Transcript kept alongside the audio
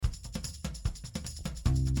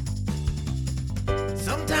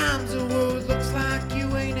Sometimes the world looks like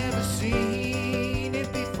you ain't ever seen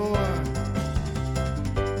it before.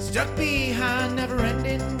 Stuck behind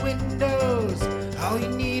never-ending windows, all you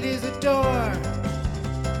need is a door.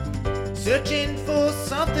 Searching for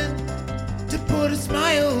something to put a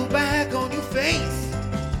smile back on your face.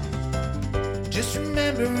 Just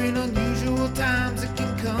remember, in unusual times, it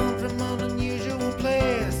can come from an unusual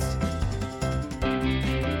place.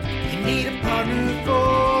 You need a partner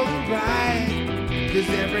for the ride, 'cause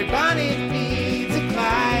everybody needs a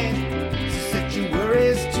Clyde. So set your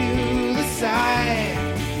worries to the side.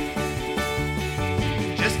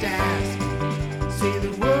 Just ask, say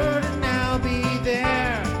the word and I'll be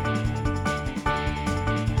there.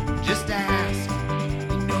 Just ask,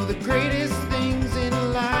 you know the greatest things in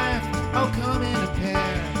life all come in a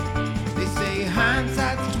pair. They say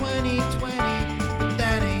hindsight's 20/20, but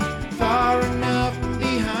that ain't far enough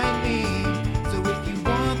behind me. So if you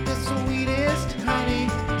want the sweetest honey,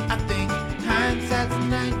 I think hindsight's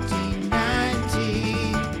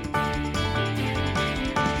 1990.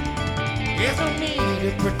 There's no need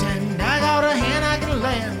to pretend I got a hand I can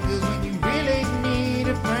lend, 'cause when you really need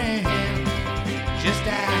a friend, just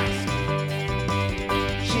ask.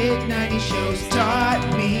 Shit 90 shows taught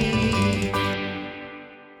me.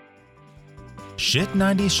 Shit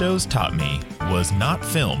 90 Shows Taught Me was not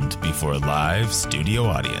filmed before a live studio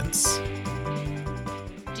audience.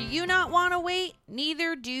 Do you not want to wait?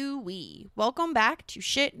 Neither do we. Welcome back to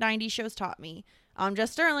Shit 90 Shows Taught Me. I'm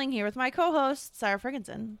Jess Sterling here with my co-host, Sarah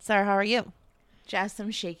Frickinson. Sarah, how are you? Jess,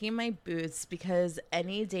 I'm shaking my boots because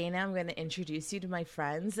any day now I'm going to introduce you to my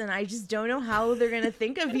friends, and I just don't know how they're going to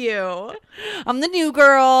think of you. I'm the new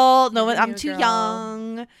girl. No, You're the I'm new too girl.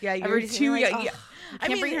 young. Yeah, you're Everybody's too like, young. "Oh, Yeah. I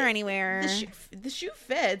can't bring her anywhere. The shoe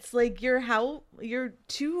fits. Like, you're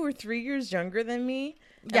 2 or 3 years younger than me.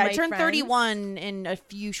 and Yeah, I my turned friends. 31 in a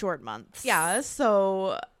few short months. Yeah,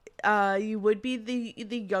 so you would be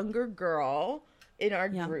the younger girl in our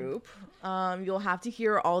Yeah. group. You'll have to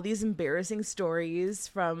hear all these embarrassing stories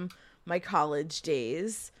from my college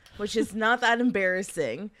days, which is not that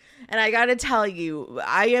embarrassing. And I gotta tell you,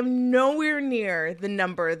 I am nowhere near the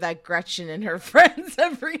number that Gretchen and her friends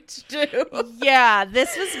have reached to. Yeah,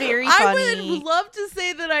 this was very funny. I would love to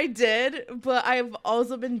say that I did, but I've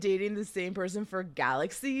also been dating the same person for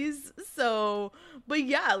galaxies. So, but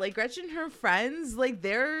yeah, like Gretchen and her friends, like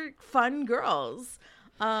they're fun girls.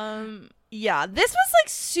 Yeah, this was like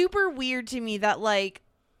super weird to me that like,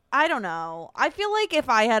 I don't know. I feel like if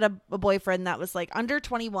I had a boyfriend that was like under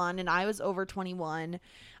 21 and I was over 21,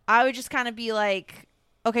 I would just kind of be like,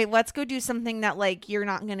 okay, let's go do something that like you're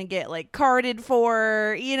not going to get like carded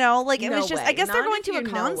for, you know, like it No was just, way. I guess they're Not going if to a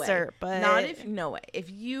you're- no way. concert, but no way.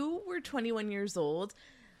 If you were 21 years old,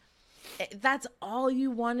 that's all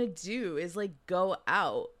you want to do is like go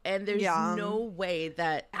out. And there's Yeah. no way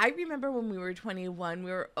that I remember when we were 21,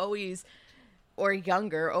 we were always or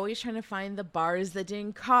younger, always trying to find the bars that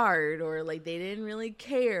didn't card or like they didn't really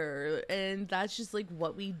care. And that's just like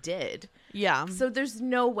what we did. yeah. So there's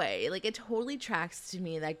no way. Like it totally tracks to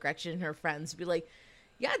me that Gretchen and her friends would be like,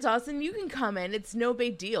 yeah, Dawson, you can come in. It's no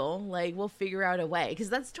big deal. Like, we'll figure out a way. Because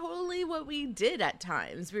that's totally what we did at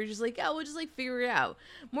times. We were just like, yeah, we'll just, like, figure it out.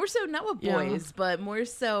 More so not with boys, but more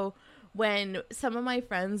so when some of my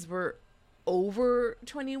friends were over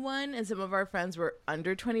 21 and some of our friends were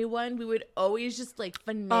under 21, we would always just, like,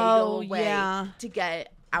 finagle a way to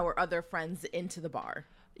get our other friends into the bar.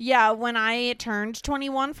 Yeah, when I turned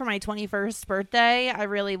 21 for my 21st birthday, I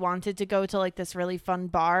really wanted to go to like this really fun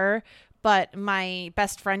bar. But my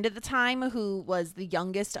best friend at the time, who was the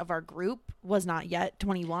youngest of our group, was not yet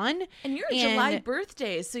 21. And you're a July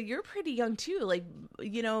birthday, so you're pretty young too. Like,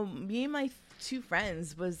 you know, me and my two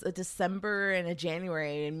friends was a December and a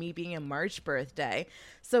January, and me being a March birthday.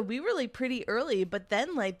 So we were like pretty early, but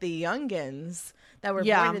then like the youngins that were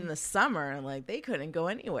born in the summer, like they couldn't go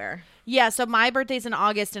anywhere. Yeah, so my birthday's in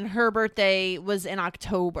August and her birthday was in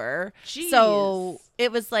October. Jeez. So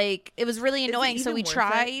it was like, it was really annoying. So we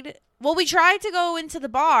tried. Well, we tried to go into the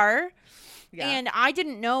bar, and I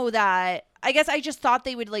didn't know that. I guess I just thought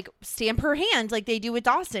they would, like, stamp her hand like they do with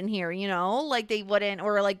Dawson here, you know? Like, they wouldn't,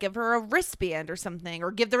 or, like, give her a wristband or something, or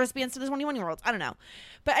give the wristbands to the 21-year-olds. I don't know.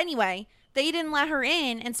 But anyway, they didn't let her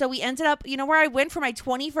in, and so we ended up, you know where I went for my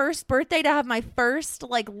 21st birthday to have my first,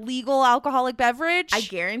 like, legal alcoholic beverage? I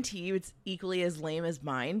guarantee you it's equally as lame as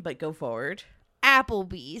mine, but go forward.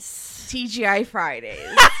 Applebee's. TGI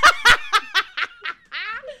Fridays.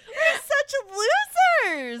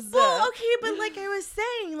 Losers. Well, okay, but like I was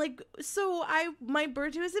saying, like, so my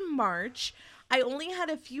birthday was in March. I only had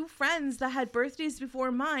a few friends that had birthdays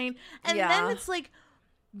before mine, and then it's like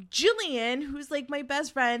Jillian, who's like my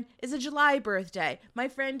best friend, is a July birthday. My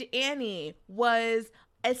friend Annie was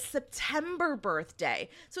a September birthday.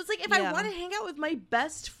 So it's like, if I want to hang out with my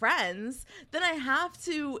best friends, then I have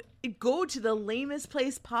to go to the lamest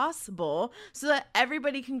place possible so that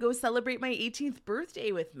everybody can go celebrate my 18th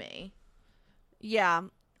birthday with me. Yeah.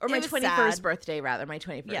 Or my 21st birthday, rather. My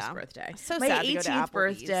 21st birthday. So my sad 18th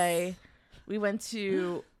birthday, we went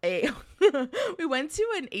to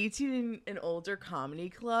an 18 and older comedy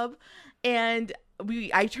club, and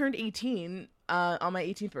I turned 18 on my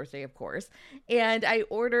 18th birthday, of course, and I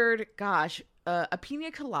ordered, a pina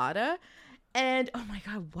colada. And oh my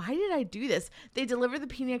God, why did I do this? They delivered the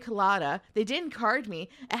pina colada. They didn't card me.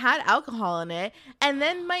 It had alcohol in it. And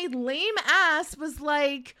then my lame ass was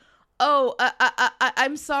like, oh,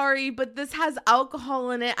 I'm sorry, but this has alcohol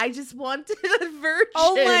in it. I just wanted a virgin.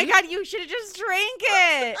 Oh my God, you should have just drank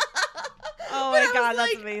it. Oh my God,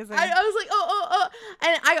 that's amazing. I was like, oh.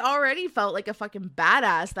 And I already felt like a fucking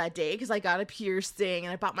badass that day because I got a piercing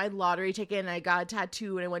and I bought my lottery ticket and I got a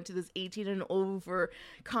tattoo and I went to this 18 and over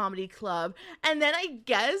comedy club. And then I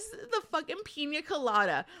guess the fucking pina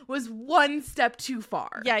colada was one step too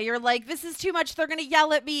far. Yeah, you're like, this is too much. They're going to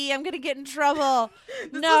yell at me. I'm going to get in trouble.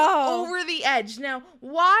 This was over the edge. Now,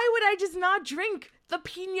 why would I just not drink the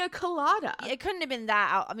pina colada? It couldn't have been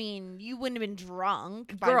that. I mean, you wouldn't have been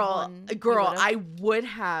drunk. Girl, I would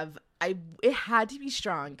have. It had to be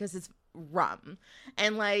strong because it's rum,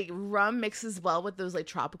 and like rum mixes well with those like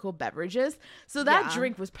tropical beverages. So that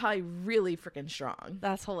drink was probably really freaking strong.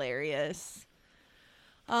 That's hilarious.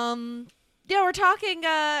 Yeah, we're talking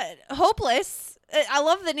Hopeless. I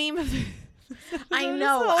love the name of it. I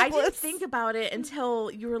know. I didn't think about it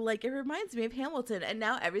until you were like, it reminds me of Hamilton. And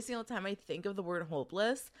now every single time I think of the word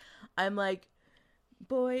hopeless, I'm like,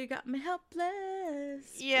 boy, you got me helpless.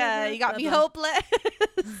 Yeah, you got me hopeless.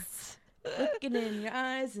 Looking in your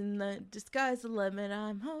eyes in the disguise of lemon,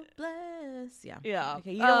 I'm hopeless. Yeah. Yeah.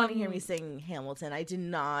 Okay, you don't want to hear me sing Hamilton. I did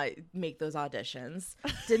not make those auditions.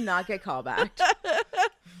 Did not get callbacked.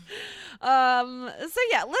 So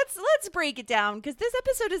yeah, let's break it down because this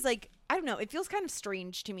episode is like, I don't know, it feels kind of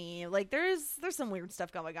strange to me. Like there's some weird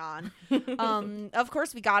stuff going on. Of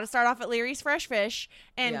course, we got to start off at Larry's Fresh Fish,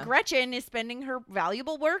 and Gretchen is spending her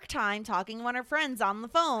valuable work time talking to one of her friends on the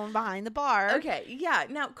phone behind the bar. Okay, yeah.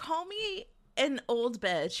 Now, call me an old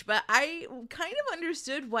bitch, but I kind of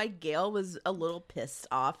understood why Gail was a little pissed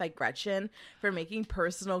off at Gretchen for making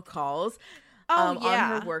personal calls. On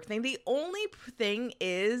her work thing. The only thing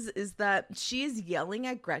is that she is yelling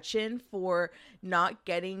at Gretchen for not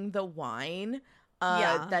getting the wine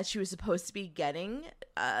that she was supposed to be getting.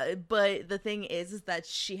 But the thing is that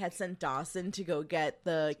she had sent Dawson to go get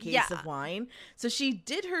the case of wine. So she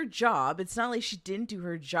did her job. It's not like she didn't do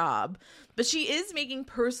her job, but she is making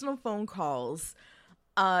personal phone calls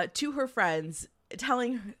to her friends,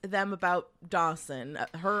 telling them about Dawson,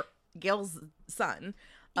 Gail's son.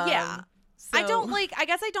 So. I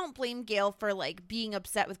guess I don't blame Gail for like being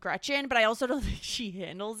upset with Gretchen, but I also don't think she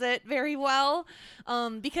handles it very well.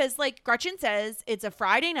 Because like Gretchen says, it's a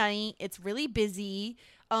Friday night, it's really busy.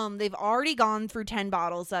 They've already gone through 10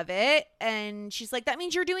 bottles of it. And she's like, that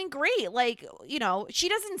means you're doing great. Like, you know, she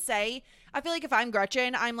doesn't say, I feel like if I'm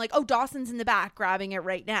Gretchen, I'm like, oh, Dawson's in the back grabbing it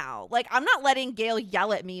right now. Like, I'm not letting Gail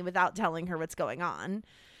yell at me without telling her what's going on.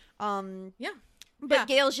 But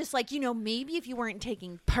Gail's just like, you know, maybe if you weren't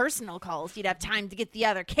taking personal calls, you'd have time to get the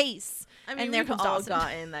other case. I mean, and there we've comes all Dawson.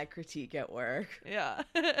 gotten that critique at work. Yeah.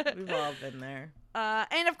 We've all been there.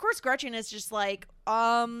 And of course, Gretchen is just like,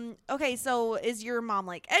 okay, so is your mom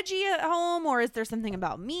like edgy at home, or is there something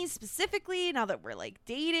about me specifically now that we're like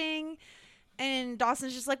dating? And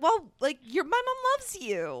Dawson's just like, well, like my mom loves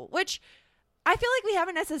you, which I feel like we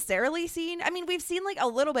haven't necessarily seen. I mean, we've seen like a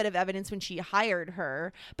little bit of evidence when she hired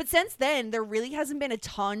her, but since then there really hasn't been a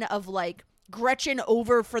ton of like Gretchen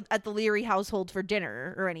over at the Leary household for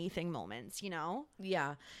dinner or anything moments, you know?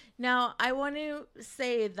 Yeah. Now, I want to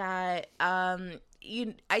say that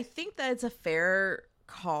I think that it's a fair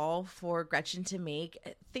call for Gretchen to make.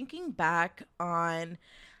 Thinking back on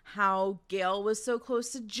how Gail was so close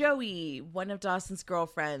to Joey, one of Dawson's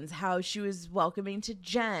girlfriends, how she was welcoming to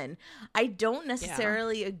Jen. I don't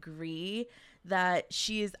necessarily agree that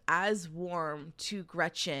she is as warm to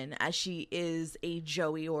Gretchen as she is a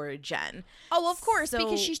Joey or a Jen. Oh, of course,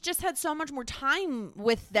 because she's just had so much more time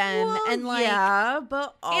with them. Well, and like, yeah,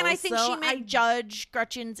 but also, and I think she might judge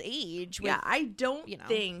Gretchen's age. I don't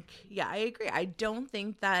think, I agree. I don't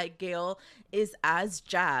think that Gail is as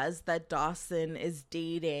jazzed that Dawson is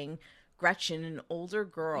dating Gretchen, an older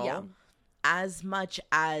girl, as much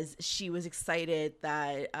as she was excited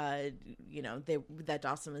that, that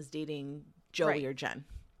Dawson was dating Joey or Jen.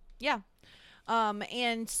 Yeah.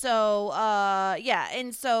 And so,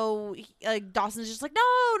 and so Dawson's just like,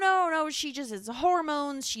 no, she just is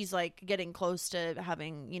hormones. She's like getting close to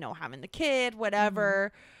having the kid,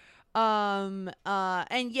 whatever. And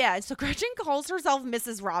so Gretchen calls herself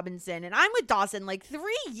Mrs. Robinson, and I'm with Dawson. Like 3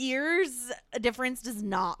 years difference does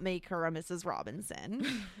not make her a Mrs. Robinson.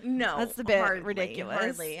 No, that's a bit ridiculous.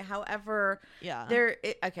 Hardly. However, yeah,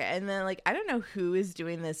 okay. And then like I don't know who is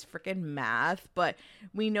doing this freaking math, but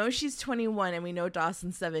we know she's 21 and we know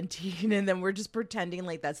Dawson's 17, and then we're just pretending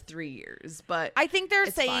like that's 3 years. But I think they're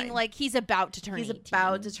saying fine. Like he's about to turn. He's 18.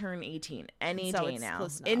 about to turn 18 any day now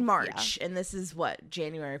in March, and this is what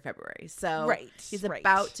January, February. So he's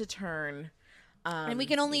about to turn. And we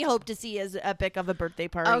can only hope to see as epic of a birthday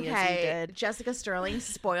party as he did. Jessica Sterling,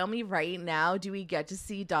 spoil me right now. Do we get to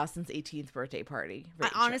see Dawson's 18th birthday party?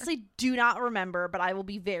 I honestly do not remember, but I will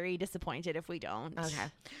be very disappointed if we don't.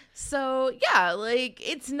 Okay. So, yeah, like,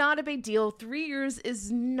 it's not a big deal. 3 years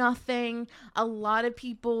is nothing. A lot of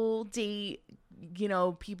people date,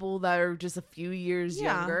 people that are just a few years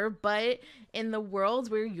younger, but in the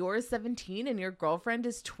world where you're 17 and your girlfriend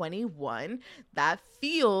is 21, that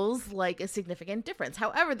feels like a significant difference.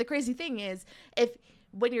 However, the crazy thing is,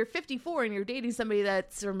 when you're 54 and you're dating somebody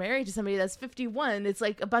or married to somebody that's 51, it's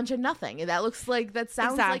like a bunch of nothing. And that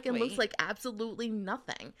sounds like and looks like absolutely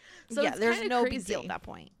nothing. So yeah, there's no big deal at that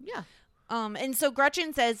point. Yeah. And so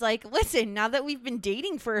Gretchen says, like, listen, now that we've been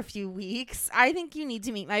dating for a few weeks, I think you need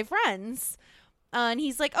to meet my friends. And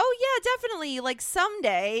he's like, oh, yeah, definitely. Like,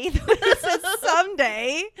 someday. He says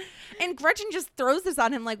someday. And Gretchen just throws this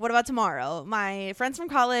on him. Like, what about tomorrow? My friends from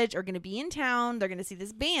college are going to be in town. They're going to see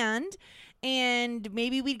this band. And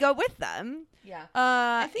maybe we'd go with them. Yeah.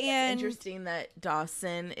 I think it's interesting that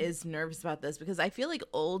Dawson is nervous about this because I feel like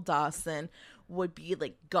old Dawson would be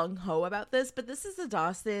like gung-ho about this, but this is a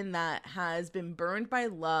Dawson that has been burned by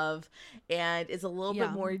love and is a little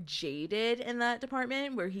bit more jaded in that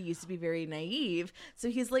department where he used to be very naive, so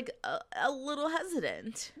he's like a little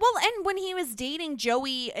hesitant. Well, and when he was dating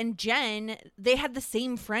Joey and Jen, they had the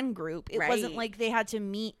same friend group. It wasn't like they had to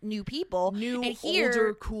meet new people,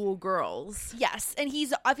 older cool girls. Yes, and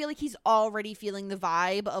I feel like he's already feeling the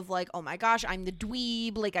vibe of like, oh my gosh, I'm the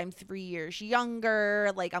dweeb, like I'm 3 years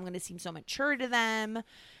younger, like I'm gonna seem so mature to them.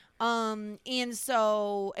 And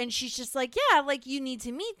she's just like, yeah, like you need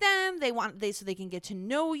to meet them. So they can get to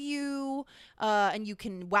know you, and you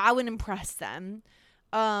can wow and impress them.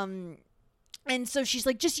 And so she's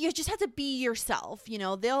like, you just have to be yourself,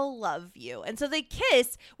 they'll love you. And so they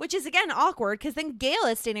kiss, which is again awkward because then Gail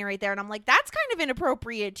is standing right there and I'm like, that's kind of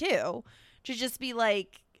inappropriate too, to just be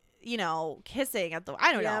like, kissing at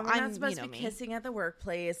I don't know. We're not supposed to be kissing at the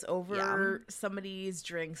workplace over somebody's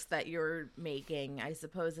drinks that you're making. I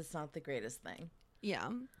suppose it's not the greatest thing. Yeah.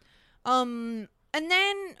 And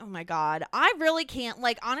then, oh my God, I really can't,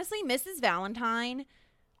 like, honestly, Mrs. Valentine,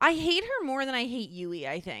 I hate her more than I hate Yui,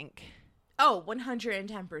 I think. Oh,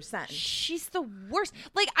 110%. She's the worst.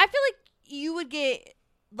 Like, I feel like you would get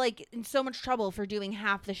like in so much trouble for doing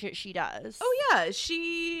half the shit she does. Oh yeah,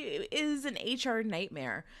 she is an HR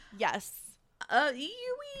nightmare. Yes.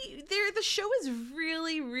 Yui, the show is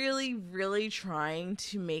really, really, really trying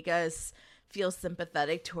to make us feel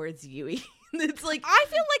sympathetic towards Yui. It's like, I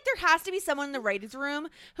feel like there has to be someone in the writers' room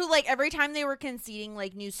who, like, every time they were conceding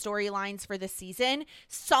like new storylines for the season,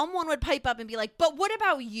 someone would pipe up and be like, "But what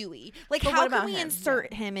about Yui? Like, how can we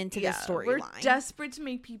insert him into this storyline?" We're desperate to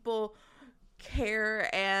make people care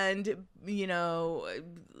and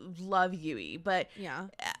love Yui, but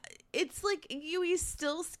it's like Yui's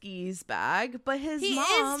still skis bag, but mom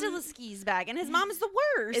is still a skis bag, and his mom is the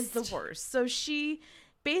worst. So she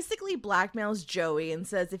basically blackmails Joey and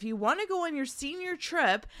says, if you want to go on your senior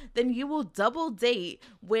trip, then you will double date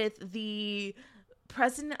with the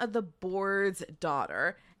president of the board's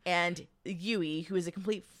daughter and Yui, who is a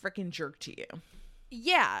complete freaking jerk to you.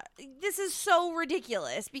 Yeah, this is so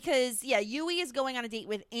ridiculous because, Yui is going on a date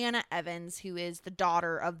with Anna Evans, who is the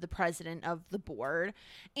daughter of the president of the board.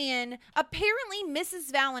 And apparently Mrs.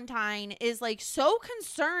 Valentine is, like, so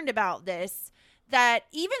concerned about this that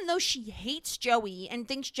even though she hates Joey and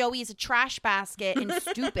thinks Joey is a trash basket and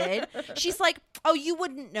stupid, she's like, oh, you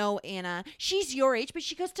wouldn't know Anna. She's your age, but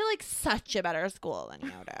she goes to, like, such a better school than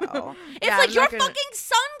you do. It's like, your fucking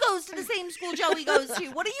son goes to the same school Joey goes to.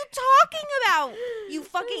 What are you talking about, you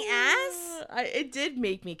fucking ass? It did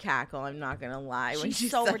make me cackle, I'm not going to lie. She's when she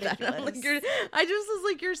so said ridiculous. That. I just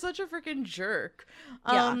was like, you're such a freaking jerk.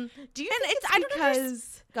 Yeah. Do you think it's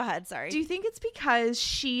because... Go ahead, sorry. Do you think it's because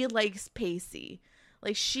she likes Pacey?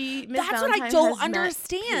 Like Miss That's Valentine what I don't has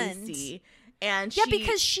understand. Pacey, And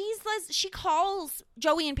because she calls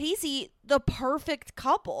Joey and Pacey the perfect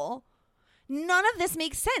couple. None of this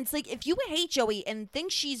makes sense. Like, if you hate Joey and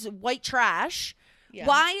think she's white trash,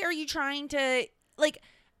 why are you trying to, like,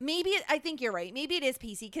 maybe, I think you're right. Maybe it is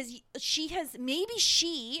Pacey because maybe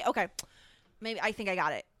I think I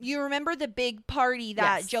got it. You remember the big party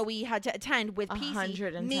that Joey had to attend with Pacey?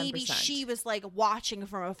 110%. Maybe she was, like, watching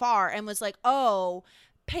from afar and was like, oh,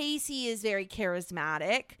 Pacey is very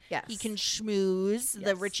charismatic. Yes. He can schmooze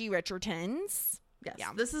the Richie Richardtons. Yes.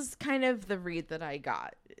 Yeah. This is kind of the read that I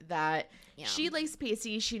got. That she likes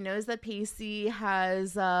Pacey. She knows that Pacey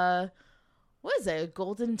has, what is it, a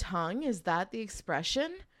golden tongue? Is that the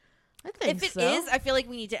expression? I think If it is, I feel like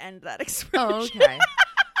we need to end that expression. Oh, okay.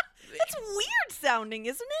 It's weird sounding,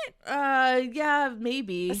 isn't it? Yeah,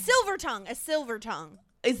 maybe. A silver tongue.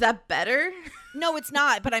 Is that better? No, it's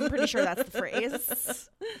not, but I'm pretty sure that's the phrase.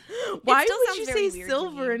 Why would you say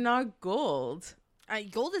silver and not gold?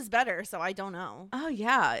 Gold is better, so I don't know. Oh,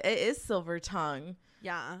 yeah, it is silver tongue.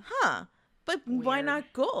 Yeah. Huh. But why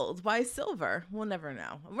not gold? Why silver? We'll never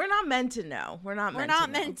know. We're not meant to know. We're not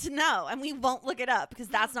meant to know, and we won't look it up because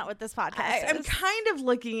that's not what this podcast is. I'm kind of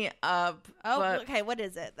looking it up. Oh, okay. What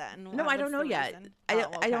is it then? No, I don't know yet. I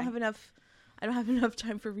don't have enough. I don't have enough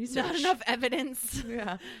time for research. Not enough evidence.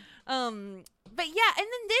 Yeah. But yeah, and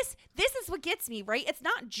then this is what gets me, right? It's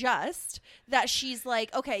not just that she's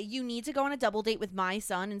like, okay, you need to go on a double date with my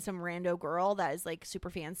son and some rando girl that is like super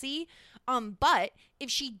fancy. But if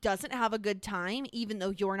she doesn't have a good time, even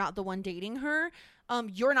though you're not the one dating her,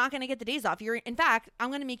 you're not going to get the days off. In fact, I'm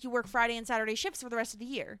going to make you work Friday and Saturday shifts for the rest of the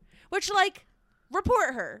year, which like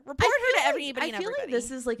report her to everybody and everybody. I feel like this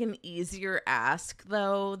is like an easier ask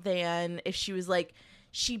though than if she was like,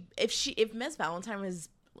 if Miss Valentine was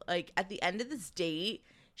like, at the end of this date,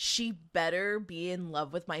 she better be in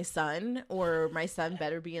love with my son, or my son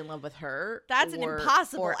better be in love with her. That's an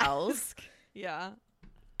impossible or ask. Else. Yeah.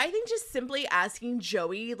 I think just simply asking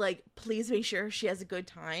Joey, like, please make sure she has a good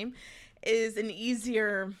time is an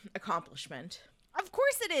easier accomplishment. Of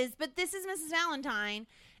course it is, but this is Mrs. Valentine,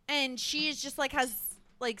 and she is just like has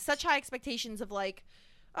like such high expectations of like,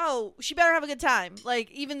 oh, she better have a good time. Like,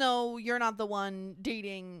 even though you're not the one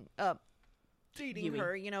dating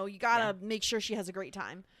her, you know, you gotta make sure she has a great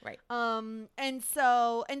time, right? And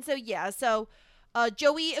so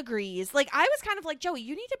Joey agrees. Like, I was kind of like, Joey,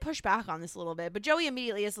 you need to push back on this a little bit, but Joey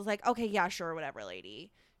immediately is like, okay, yeah, sure, whatever,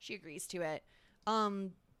 lady. She agrees to it.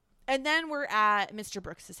 And then we're at Mr.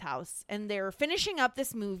 Brooks's house, and they're finishing up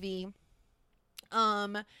this movie.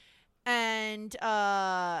 And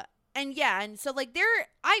so like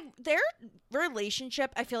their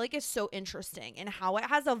relationship, I feel like, is so interesting and how it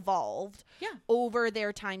has evolved over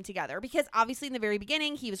their time together. Because obviously in the very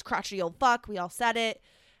beginning he was crotchety old fuck, we all said it,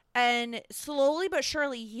 and slowly but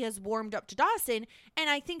surely he has warmed up to Dawson, and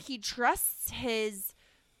I think he trusts his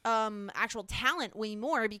actual talent way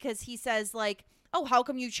more, because he says like, oh, how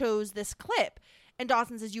come you chose this clip? And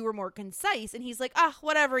Dawson says, you were more concise. And he's like,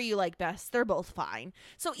 whatever you like best. They're both fine.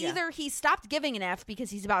 So either he stopped giving an F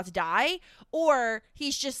because he's about to die, or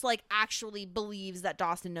he's just like actually believes that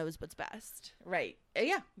Dawson knows what's best. Right.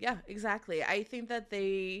 Yeah, exactly. I think that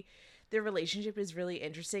their relationship is really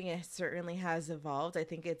interesting. It certainly has evolved. I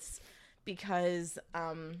think it's because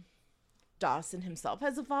Dawson himself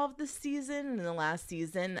has evolved this season and the last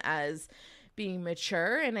season as being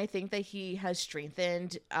mature. And I think that he has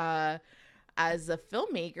strengthened as a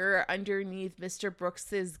filmmaker underneath Mr.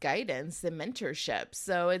 Brooks's guidance and mentorship.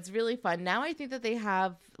 So it's really fun. Now I think that they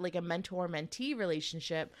have like a mentor-mentee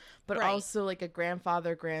relationship, but also like a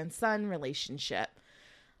grandfather-grandson relationship.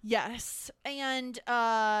 Yes. And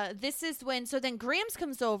this is when, so then Grams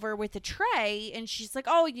comes over with a tray, and she's like,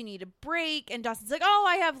 oh, you need a break. And Dawson's like, oh,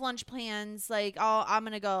 I have lunch plans. Like, I'm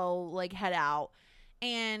going to go like head out.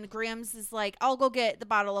 And Grams is like, I'll go get the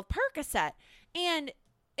bottle of Percocet. And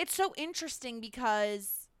it's so interesting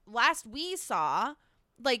because last we saw,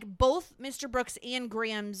 like, both Mr. Brooks and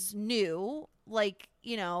Grams knew, like,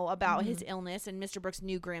 you know, about his illness, and Mr. Brooks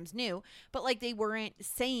knew Grams knew, but like they weren't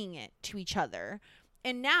saying it to each other.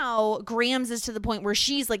 And now Grams is to the point where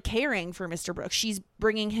she's like caring for Mr. Brooks. She's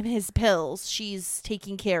bringing him his pills. She's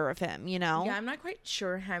taking care of him, you know? Yeah, I'm not quite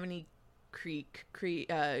sure how many creep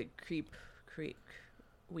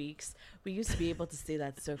weeks. We used to be able to say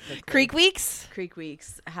that so quickly. Creek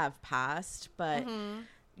weeks have passed, but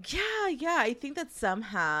yeah, I think that some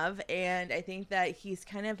have, and I think that he's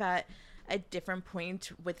kind of at a different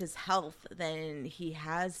point with his health than he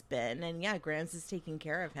has been, and yeah, Grams is taking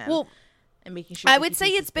care of him. Well, and making sure. I would say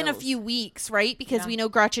it's been a few weeks, right? Because we know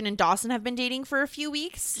Gretchen and Dawson have been dating for a few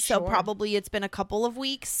weeks. So probably it's been a couple of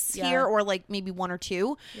weeks here, or like maybe 1 or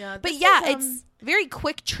 2. Yeah. But it's very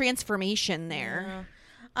quick transformation there.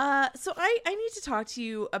 Yeah. So I need to talk to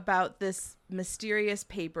you about this mysterious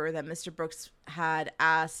paper that Mr. Brooks had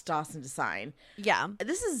asked Dawson to sign. Yeah.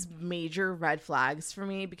 This is major red flags for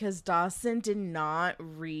me because Dawson did not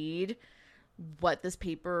read what this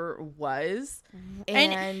paper was.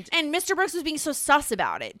 And Mr. Brooks was being so sus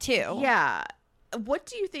about it too. Yeah. What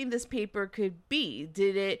do you think this paper could be?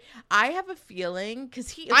 I have a feeling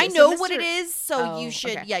because I know what it is, so you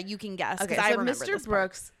should, you can guess. Okay, so Mr.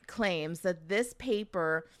 Brooks claims that this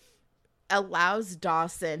paper allows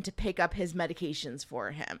Dawson to pick up his medications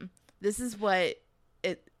for him. This is what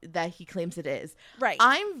that he claims it is. Right.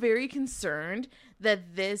 I'm very concerned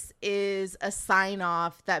that this is a sign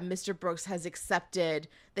off that Mr. Brooks has accepted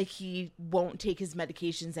that he won't take his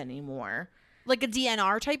medications anymore. Like a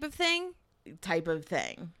DNR type of thing?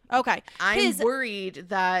 Okay. I'm worried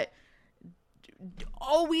that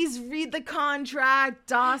always read the contract,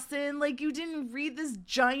 Dawson. Like, you didn't read this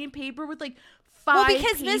giant paper with like 5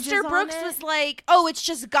 because Mr. Brooks was like, oh, it's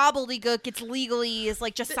just gobbledygook. It's legalese.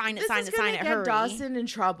 Like, just sign it, sign it, sign it. Hurry. Dawson in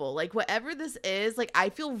trouble. Like, whatever this is, like, I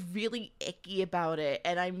feel really icky about it,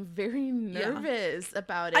 and I'm very nervous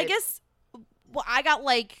about it. I guess what I got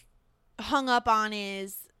like hung up on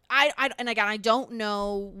is I don't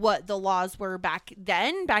know what the laws were back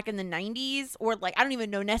then, back in the 90s, or like I don't even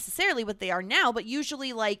know necessarily what they are now. But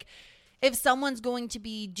usually, like, if someone's going to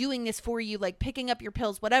be doing this for you, like picking up your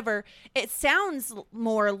pills, whatever, it sounds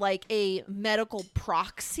more like a medical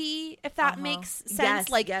proxy, if that makes sense.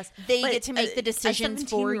 They get to make the decisions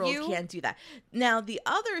for you. Can't do that. Now, the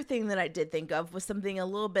other thing that I did think of was something a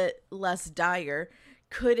little bit less dire.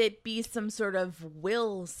 Could it be some sort of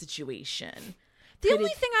will situation? The only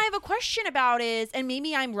thing I have a question about is, and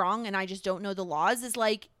maybe I'm wrong and I just don't know the laws, is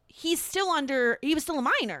like he was still a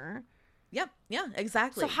minor. Yep. Yeah,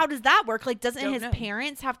 exactly. So how does that work? Like, doesn't his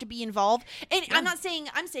parents have to be involved? And I'm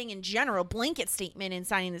saying in general, blanket statement in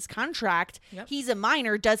signing this contract, he's a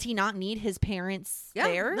minor. Does he not need his parents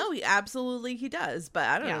there? No, he does. But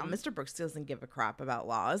I don't know. Mr. Brooks doesn't give a crap about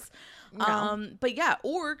laws. No. But yeah,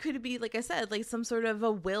 or could it be, like I said, like some sort of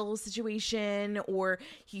a will situation, or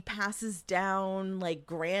he passes down like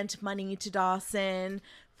grant money to Dawson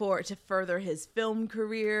to further his film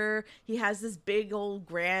career. He has this big old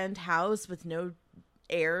grand house with no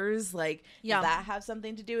heirs. Like, does that have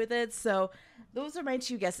something to do with it? So those are my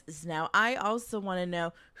 2 guesses. Now, I also want to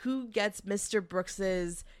know who gets Mr.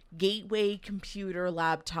 Brooks's gateway computer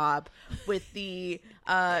laptop with the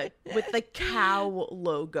cow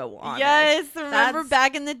logo on it. Yes, remember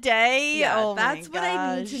back in the day? Yeah, that's what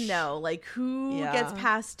I need to know. Like, who gets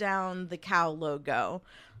passed down the cow logo?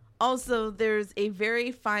 Also, there's a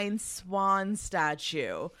very fine swan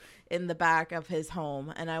statue in the back of his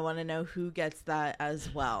home, and I want to know who gets that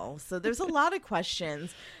as well. So there's a lot of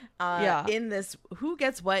questions in this. Who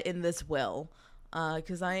gets what in this will?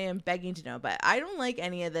 Because I am begging to know. But I don't like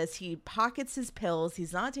any of this. He pockets his pills.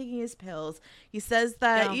 He's not taking his pills. He says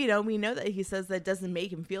that, we know that he says that doesn't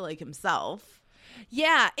make him feel like himself.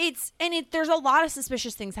 Yeah, there's a lot of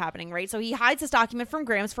suspicious things happening, right? So he hides this document from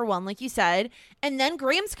Grams for one, like you said, and then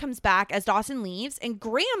Grams comes back as Dawson leaves, and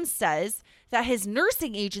Grams says that his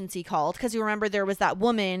nursing agency called, because you remember there was that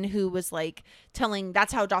woman who was like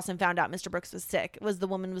that's how Dawson found out Mr. Brooks was sick. The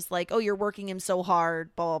woman was like, oh, you're working him so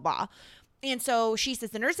hard, blah, blah, blah. And so she says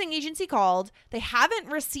the nursing agency called. They haven't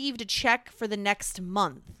received a check for the next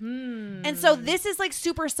month. And so this is like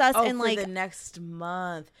super sus and like the next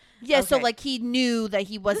month. Yeah, okay. So like he knew that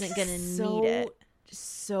he wasn't going to need it.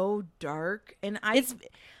 So dark, and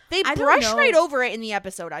they brush right over it in the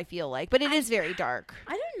episode, I feel like, but it is very dark.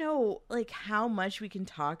 I don't know like how much we can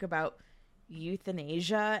talk about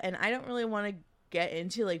euthanasia, and I don't really want to get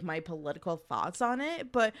into like my political thoughts on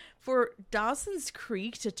it, but for Dawson's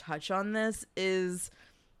Creek to touch on this is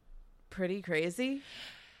pretty crazy.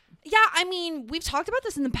 Yeah, I mean, we've talked about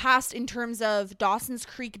this in the past in terms of Dawson's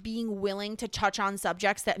Creek being willing to touch on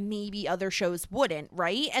subjects that maybe other shows wouldn't,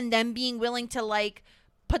 right? And them being willing to like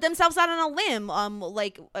put themselves out on a limb.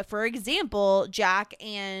 Like for example, Jack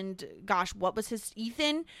and what was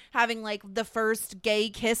Ethan having like the first gay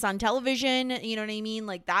kiss on television, you know what I mean?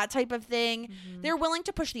 Like that type of thing. Mm-hmm. They're willing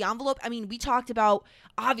to push the envelope. I mean, we talked about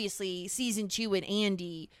obviously season 2 and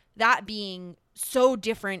Andy, that being so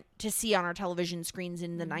different to see on our television screens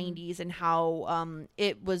in the 90s and how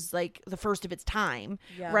it was like the first of its time,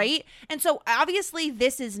 right? And so obviously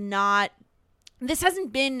this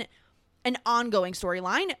hasn't been an ongoing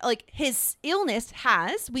storyline. Like, his illness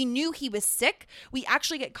we knew he was sick. We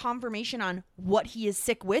actually get confirmation on what he is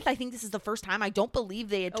sick with. I think this is the first time. I don't believe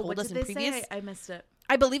they had told us in previous. I missed it.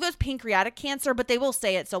 I believe it was pancreatic cancer, but they will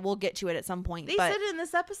say it, so we'll get to it at some point. They said it in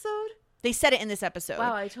this episode? They said it in this episode.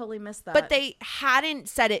 Wow, I totally missed that. But they hadn't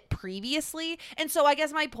said it previously. And so I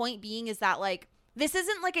guess my point being is that, like, this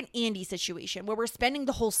isn't like an Andy situation where we're spending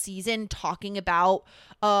the whole season talking about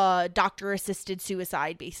doctor-assisted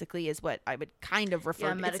suicide, basically, is what I would kind of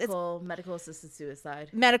refer to. Medical-assisted suicide.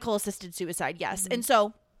 Medical-assisted suicide, yes. Mm-hmm. And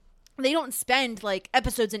so they don't spend, like,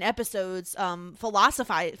 episodes and episodes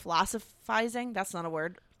philosophizing. That's not a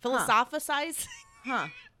word. Philosophizing. Huh.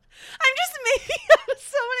 I'm just making up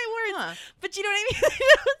so many words, but you know what I mean?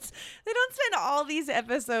 They don't spend all these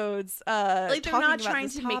episodes like they're not trying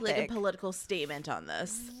to topic. make like a political statement on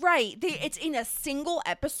this, right? It's in a single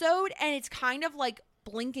episode, and it's kind of like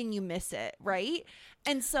blink and you miss it, right?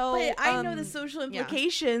 And so, but I know the social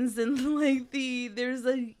implications, and like there's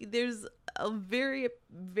a very,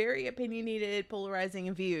 very opinionated,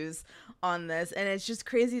 polarizing views on this, and it's just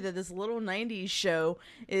crazy that this little 90s show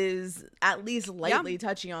is at least lightly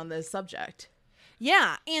touching on this subject.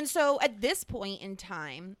 Yeah, and so at this point in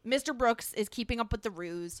time, Mr. Brooks is keeping up with the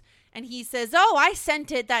ruse, and he says, "Oh, I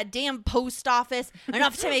sent it that damn post office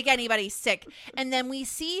enough to make anybody sick." And then we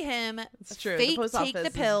see him fake take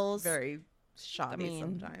the pills. Very shoddy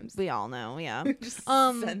sometimes. We all know, yeah.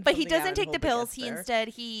 But he doesn't take the pills.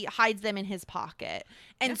 He hides them in his pocket.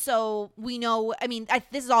 And so we know, I mean,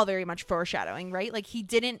 this is all very much foreshadowing, right? Like, he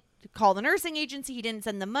didn't call the nursing agency, he didn't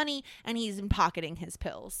send the money, and he's pocketing his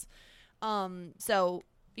pills. So,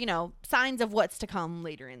 you know, signs of what's to come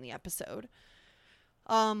later in the episode.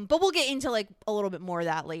 But we'll get into like a little bit more of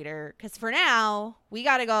that later, because for now we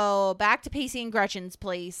got to go back to Pacey and Gretchen's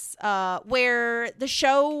place, where the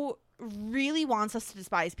show really wants us to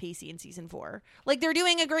despise Pacey in season 4. Like, they're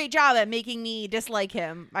doing a great job at making me dislike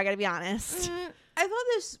him. I gotta be honest. I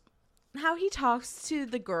thought how he talks to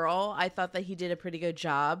the girl, I thought that he did a pretty good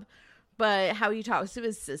job, but how he talks to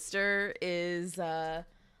his sister is,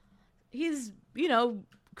 he's, you know,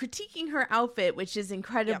 critiquing her outfit, which is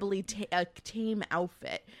incredibly a tame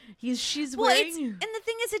outfit. She's wearing, and the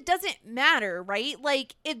thing is, it doesn't matter, right?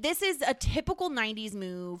 Like, if this is a typical 90s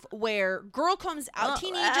move where girl comes out,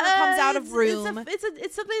 teenager comes out of room.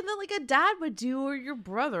 It's something that like a dad would do, or your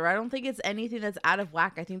brother. I don't think it's anything that's out of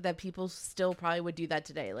whack. I think that people still probably would do that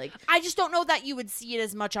today. Like, I just don't know that you would see it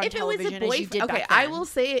as much on television as you did back then. I will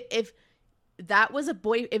say, if that was a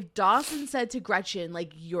boy, if Dawson said to Gretchen,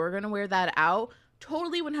 like, you're gonna wear that out,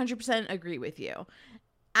 totally 100% agree with you.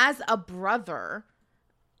 As a brother,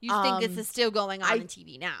 you think this is still going on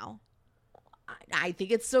TV now? I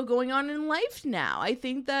think it's still going on in life now. I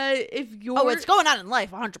think that if you're... it's going on in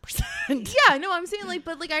life, 100%. Yeah, no, I'm saying, like,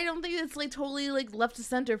 but, like, I don't think it's, like, totally, like, left to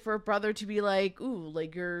center for a brother to be like, ooh,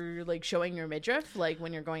 like, you're, like, showing your midriff, like,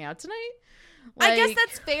 when you're going out tonight. Like, I guess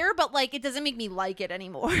that's fair, but, like, it doesn't make me like it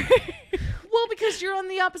anymore. Well, because you're on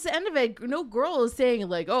the opposite end of it. No girl is saying,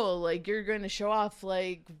 like, oh, like, you're going to show off,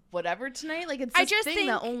 like, whatever tonight. Like, it's this thing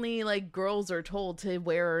that only, like, girls are told to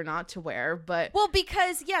wear or not to wear. But well,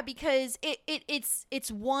 because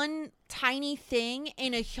it's one tiny thing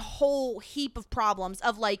in a whole heap of problems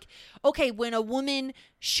of, like, okay, when a woman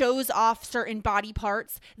shows off certain body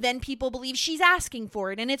parts, then people believe she's asking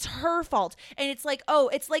for it and it's her fault. And it's like, oh,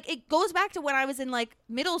 it's like, it goes back to when I was in, like,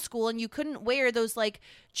 middle school and you couldn't wear those, like,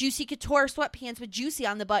 Juicy Couture sweatpants with Juicy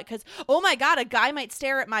on the butt because, oh my God, a guy might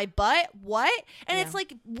stare at my butt. What? And it's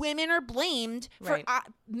like women are blamed for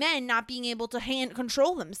men not being able to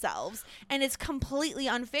control themselves. And it's completely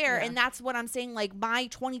unfair. Yeah. And that's what I'm saying. Like, my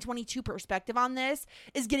 2022 perspective on this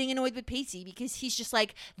is getting annoyed with Pacey because he's just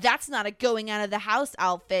like, that's not a going out of the house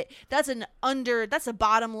outfit. That's a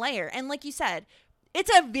bottom layer. And like you said, it's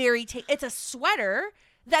a sweater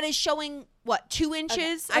that is showing what, 2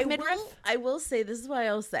 inches of midriff? I will say, this is what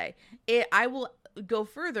I'll say. I will go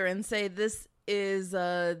further and say this is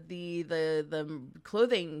the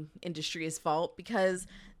clothing industry's fault, because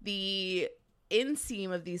the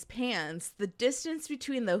inseam of these pants, the distance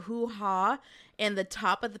between the hoo-ha and the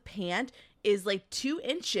top of the pant is like 2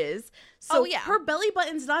 inches. So her belly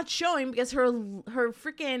button's not showing because her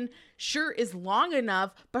freaking shirt is long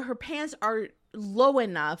enough, but her pants are low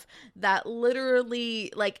enough that literally,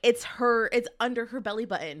 like, it's under her belly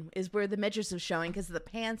button is where the midriff is showing because the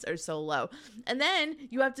pants are so low. And then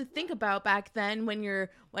you have to think about back then when you're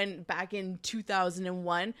when back in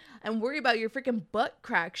 2001 and worry about your freaking butt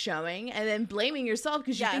crack showing and then blaming yourself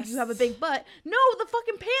because you think you have a big butt. No, the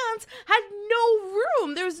fucking pants had no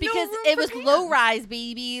room. There's no room because it was pants. low rise,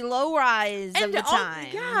 baby, low rise and of the time.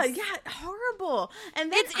 Yeah, horrible.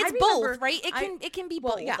 And then it's both, right? It can be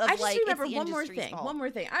both. Well, yeah, I just remember one more thing. Fault. One more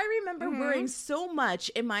thing. I remember worrying so much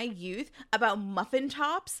in my youth about muffin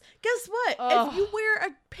tops. Guess what? If you wear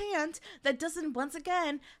a pant that doesn't once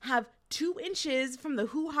again have 2 inches from the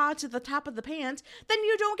hoo-ha to the top of the pant, then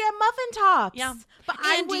you don't get muffin tops. Yeah. But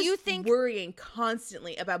And do you think worrying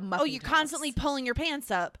constantly about muffin tops. Oh, you're constantly pulling your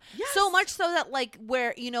pants up. Yes. So much so that like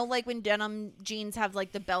where, like when denim jeans have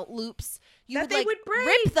like the belt loops, you That would they like would break.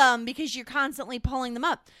 rip them because you're constantly pulling them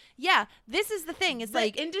up. Yeah, this is the thing. It's The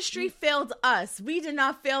like industry failed us. We did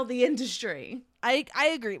not fail the industry. I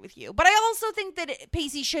agree with you. But I also think that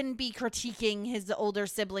Pacey shouldn't be critiquing his older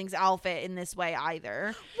sibling's outfit in this way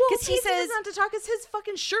either. Well, Because he says not to talk, because his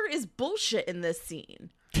fucking shirt is bullshit in this scene.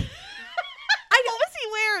 what was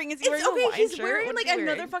he wearing? Is he wearing a Hawaiian he's shirt? wearing What's like he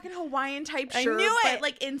another wearing? fucking Hawaiian type I shirt, knew but it.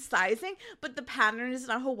 like in sizing, but the pattern is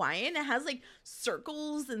not Hawaiian. It has like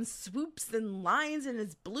circles and swoops and lines, and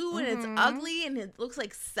it's blue and it's ugly, and it looks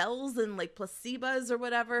like cells and like placebos or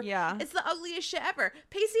whatever. Yeah. It's the ugliest shit ever.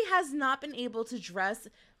 Pacey has not been able to dress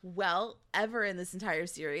well ever in this entire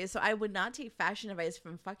series, so I would not take fashion advice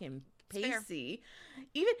from fucking Pacey.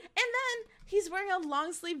 And then he's wearing a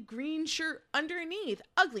long sleeve green shirt underneath.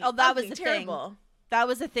 Ugly. Oh, that ugly, was the terrible. thing. That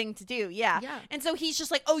was a thing to do, yeah. And so he's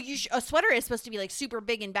just like, oh, a sweater is supposed to be like super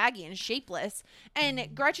big and baggy and shapeless.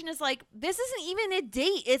 And Gretchen is like, this isn't even a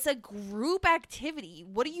date. It's a group activity.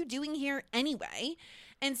 What are you doing here anyway?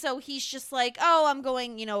 And so he's just like, oh, I'm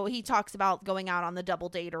going, he talks about going out on the double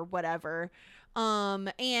date or whatever.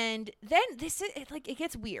 And then it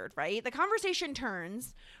gets weird, right? The conversation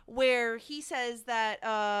turns where he says that,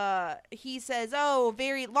 oh,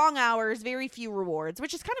 very long hours, very few rewards,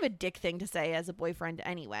 which is kind of a dick thing to say as a boyfriend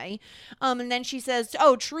anyway. And then she says,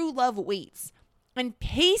 oh, true love waits. And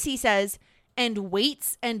Pacey says, and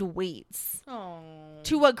waits and waits. Aww.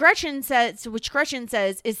 To what Gretchen says, which Gretchen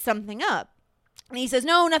says is something up. And he says,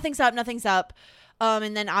 no, nothing's up.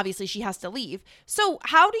 And then obviously she has to leave. So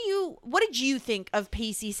what did you think of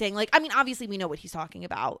Pacey saying, like, I mean, obviously we know what he's talking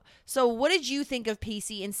about. So what did you think of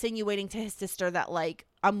Pacey insinuating to his sister that, like,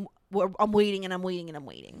 I'm waiting and I'm waiting and I'm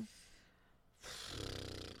waiting?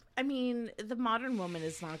 I mean, the modern woman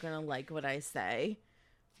is not going to like what I say,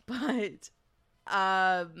 but,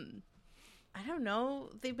 I don't know.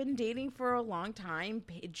 They've been dating for a long time.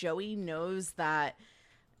 Joey knows that,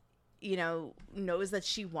 knows that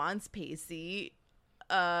she wants Pacey.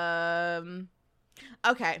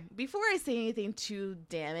 Okay, before I say anything too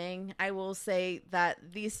damning, I will say that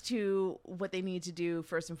these two, what they need to do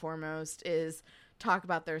first and foremost is talk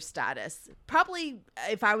about their status. Probably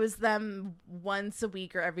if I was them, once a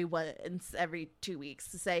week or every 2 weeks,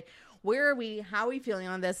 to say, where are we? How are we feeling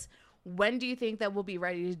on this? When do you think that we'll be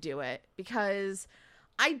ready to do it? Because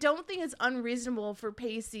I don't think it's unreasonable for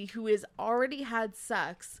Pacey, who has already had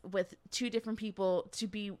sex with 2 different people, to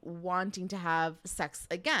be wanting to have sex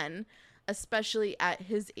again, especially at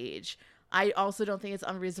his age. I also don't think it's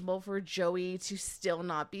unreasonable for Joey to still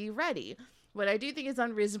not be ready. What I do think is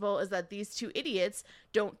unreasonable is that these 2 idiots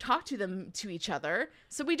don't talk to each other,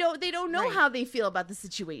 so they don't know how they feel about the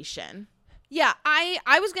situation. Yeah,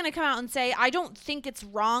 I was going to come out and say I don't think it's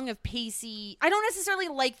wrong of Pacey. I don't necessarily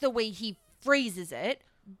like the way he phrases it,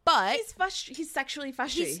 but he's sexually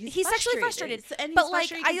frustrated. He's sexually frustrated, and he's but like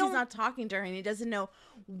frustrated he's not talking to her, and he doesn't know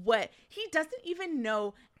he doesn't even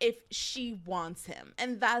know if she wants him,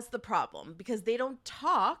 and that's the problem, because they don't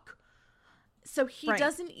talk. So he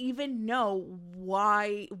doesn't even know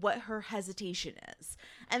what her hesitation is,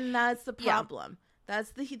 and that's the problem.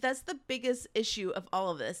 That's the biggest issue of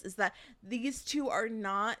all of this, is that these 2 are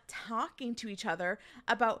not talking to each other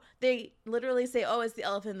about. They literally say, "Oh, it's the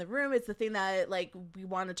elephant in the room. It's the thing that like we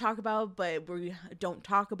want to talk about, but we don't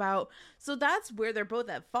talk about." So that's where they're both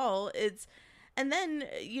at fault. And then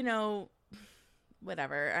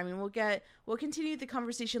whatever. I mean, we'll continue the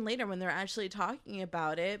conversation later when they're actually talking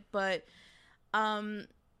about it, but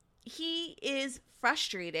he is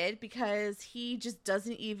frustrated because he just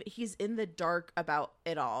doesn't even, he's in the dark about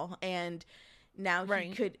it all, and now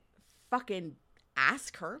he could fucking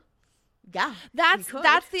ask her. Yeah, that's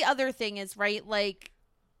the other thing is, right, like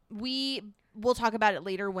we'll talk about it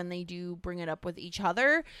later when they do bring it up with each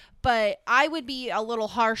other, but I would be a little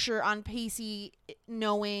harsher on Pacey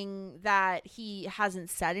knowing that he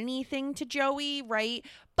hasn't said anything to Joey, right?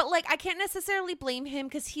 But like I can't necessarily blame him,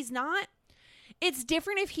 because he's not. it's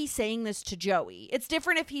different if he's saying this to Joey. It's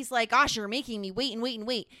different if he's like, gosh, you're making me wait and wait and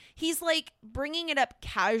wait. He's like bringing it up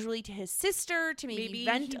casually to his sister to maybe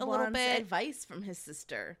vent a little bit. Advice from his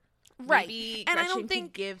sister. Right. Maybe and Gretchen I don't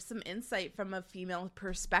think could give some insight from a female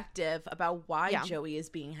perspective about why Joey is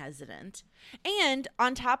being hesitant. And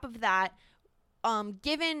on top of that,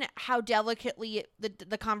 given how delicately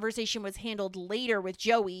the conversation was handled later with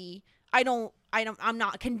Joey, I'm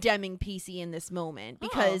not condemning PC in this moment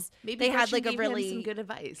because maybe they had like a gave really him some good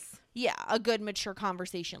advice. Yeah, a good mature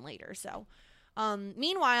conversation later. So,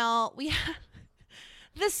 meanwhile, we have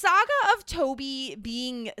the saga of Toby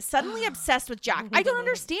being suddenly obsessed with Jack. I don't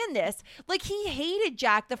understand this. Like, he hated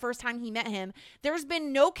Jack the first time he met him. There's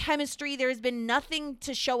been no chemistry. There's been nothing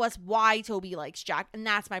to show us why Toby likes Jack. And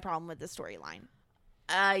that's my problem with the storyline.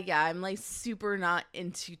 Yeah, I'm like super not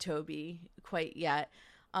into Toby quite yet.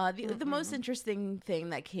 The most interesting thing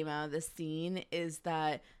that came out of this scene is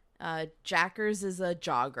that Jackers is a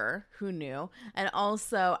jogger. Who knew? And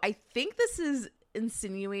also, I think this is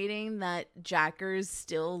insinuating that Jackers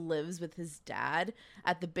still lives with his dad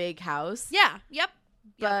at the big house. Yeah. Yep.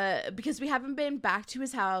 But because we haven't been back to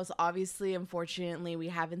his house, obviously, unfortunately, we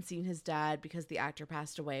haven't seen his dad because the actor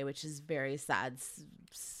passed away, which is very sad.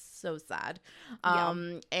 So sad.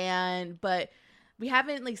 But we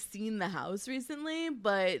haven't like seen the house recently,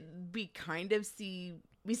 but we kind of see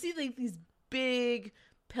like these big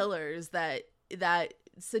pillars that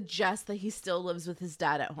suggest that he still lives with his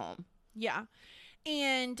dad at home. Yeah.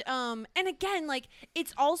 And again, like,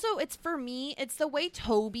 it's for me, it's the way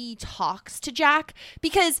Toby talks to Jack,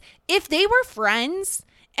 because if they were friends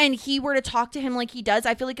and he were to talk to him like he does,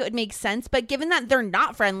 I feel like it would make sense. But given that they're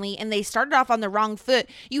not friendly and they started off on the wrong foot,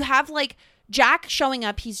 you have like Jack showing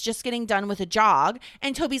up, he's just getting done with a jog,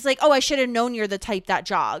 and Toby's like, oh, I should have known you're the type that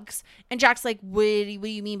jogs. And Jack's like, what do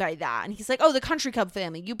you mean by that? And he's like, oh, the Country Club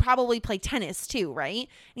family. You probably play tennis too, right? And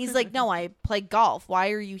he's like, no, I play golf.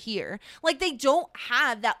 Why are you here? Like, they don't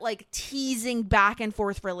have that like teasing back and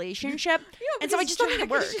forth relationship. And so I just don't think it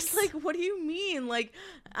works. Just like, what do you mean? Like,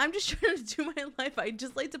 I'm just trying to do my life. I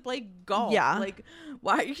just like to play golf. Yeah. Like,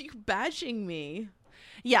 why are you bashing me?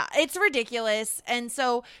 Yeah, it's ridiculous. And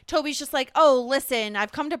so Toby's just like, oh, listen,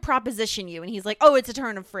 I've come to proposition you. And he's like, oh, it's a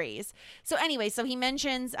turn of phrase. So anyway, so he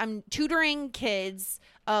mentions, I'm tutoring kids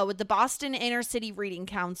with the Boston Inner City Reading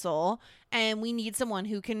Council. And we need someone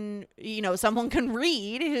who can, someone can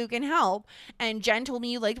read, who can help. And Jen told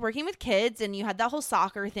me you liked working with kids and you had that whole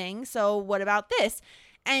soccer thing. So what about this?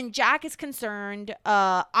 And Jack is concerned.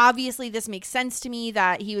 Obviously, this makes sense to me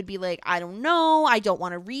that he would be like, I don't know. I don't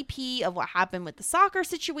want a repeat of what happened with the soccer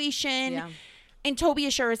situation. Yeah. And Toby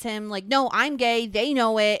assures him, like, no, I'm gay. They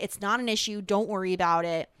know it. It's not an issue. Don't worry about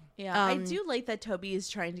it. Yeah, I do like that Toby is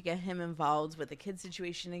trying to get him involved with the kid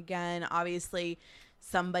situation again. Obviously,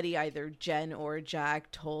 somebody, either Jen or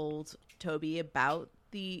Jack, told Toby about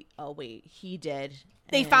he did.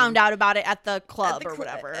 They found out about it at the club or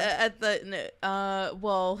whatever.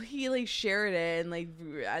 He like shared it and like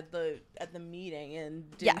at the meeting, and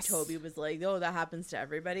Toby was like, "Oh, that happens to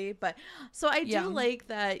everybody." But so I do like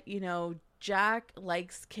that, Jack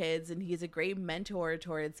likes kids and he's a great mentor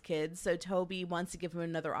towards kids. So Toby wants to give him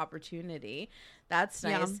another opportunity. That's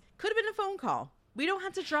nice. Yeah. Could have been a phone call. We don't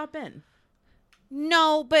have to drop in.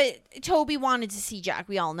 No, but Toby wanted to see Jack,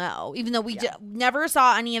 we all know, even though we never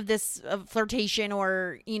saw any of this flirtation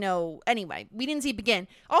or, anyway, we didn't see it begin.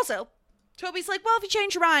 Also, Toby's like, well, if you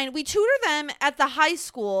change your mind, we tutor them at the high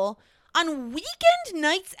school on weekend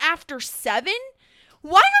nights after 7.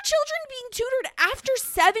 Why are children being tutored after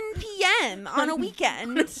 7 p.m. on a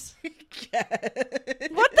weekend? What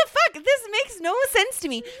the fuck? This makes no sense to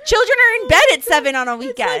me. Children are in bed at 7 on a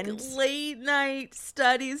weekend. It's like late night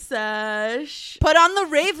study sesh. Put on the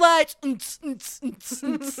rave lights.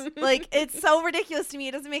 Like, it's so ridiculous to me.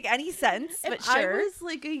 It doesn't make any sense. But sure. I was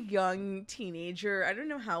like a young teenager. I don't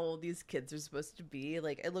know how old these kids are supposed to be.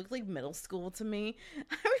 Like, it looked like middle school to me.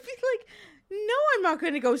 I would be like, no, I'm not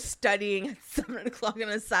going to go studying at 7 o'clock on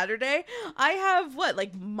a Saturday. I have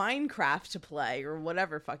Minecraft to play or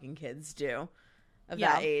whatever fucking kids do of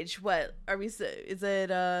that age. What are we? Is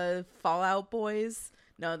it Fallout Boys?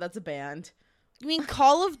 No, that's a band. You mean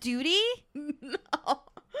Call of Duty? No. What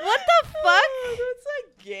the fuck?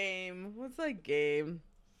 What's that game?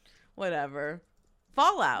 Whatever.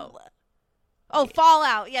 Fallout. Oh,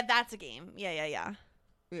 Fallout. Yeah, that's a game. Yeah.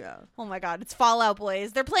 Yeah. Oh my God, it's Fallout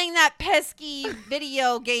Boys. They're playing that pesky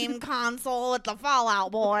video game console with the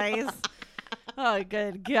Fallout Boys. Oh,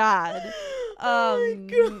 good God. So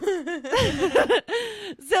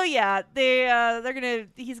yeah,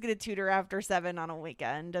 he's gonna tutor after 7 on a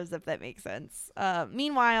weekend, as if that makes sense.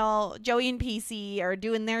 Meanwhile, Joey and Pacey are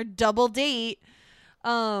doing their double date.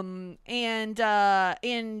 And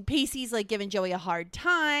Pacey's like giving Joey a hard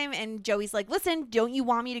time, and Joey's like, listen, don't you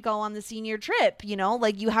want me to go on the senior trip? You know,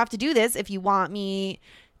 like, you have to do this if you want me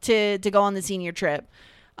to go on the senior trip.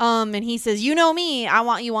 And he says, you know me, I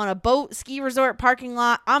want you on a boat, ski resort, parking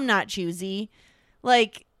lot. I'm not choosy.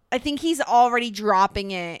 Like, I think he's already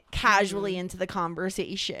dropping it casually into the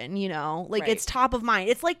conversation, you know, like, it's top of mind.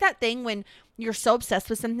 It's like that thing when you're so obsessed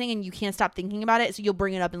with something and you can't stop thinking about it. So you'll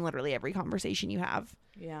bring it up in literally every conversation you have.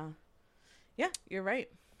 Yeah. Yeah, you're right.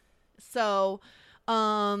 So,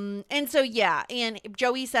 and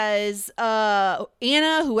Joey says,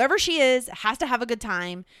 Anna, whoever she is, has to have a good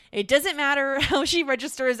time. It doesn't matter how she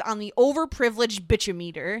registers on the overprivileged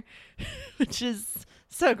bitchometer, which is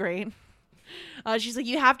so great. She's like,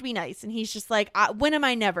 you have to be nice. And he's just like, when am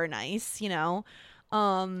I never nice? You know?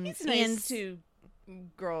 He's nice to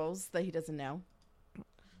girls that he doesn't know.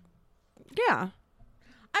 Yeah.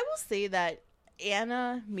 I will say that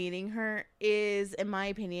Anna meeting her is, in my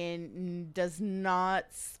opinion, does not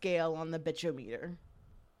scale on the bitchometer.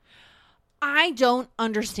 I don't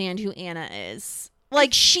understand who Anna is.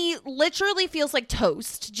 Like, she literally feels like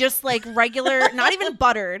toast. Just like regular, not even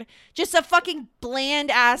buttered. Just a fucking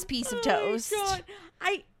bland ass piece of toast. My God.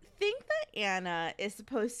 I think that Anna is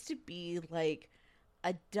supposed to be like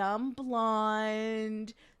a dumb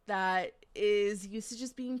blonde that is used to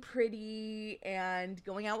just being pretty and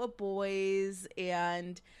going out with boys,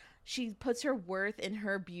 and she puts her worth in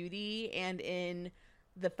her beauty and in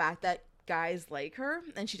the fact that guys like her,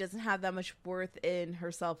 and she doesn't have that much worth in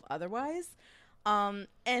herself otherwise. And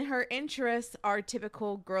her interests are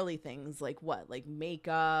typical girly things, like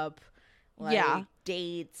makeup,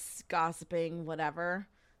 dates, gossiping, whatever.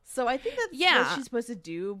 So I think that's what she's supposed to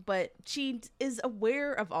do, but she is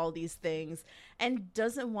aware of all these things and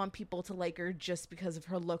doesn't want people to like her just because of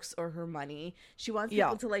her looks or her money. She wants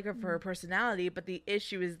people to like her for her personality, but the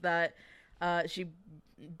issue is that she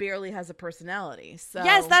barely has a personality. So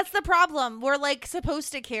yes, that's the problem. We're like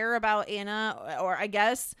supposed to care about Anna, or I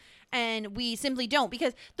guess, and we simply don't,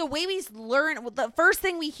 because the way we learn, the first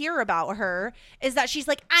thing we hear about her is that she's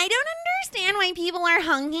like, I don't understand why people are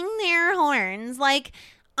honking their horns. Like,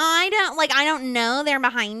 I don't know, they're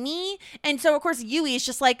behind me. And so of course Yui is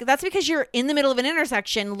just like, that's because you're in the middle of an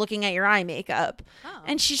intersection looking at your eye makeup.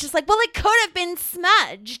 And she's just like, well, it could have been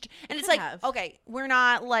smudged. And it's like, okay, we're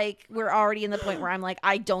already in the point where I'm like,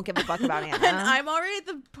 I don't give a fuck about Anna. And I'm already at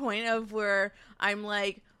the point of where I'm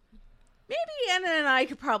like, maybe Anna and I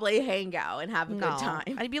could probably hang out and have a good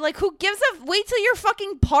time. I'd be like, who gives a... Wait till you're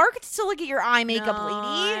fucking parked to look at your eye makeup, lady.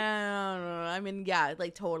 I don't know. I mean, yeah,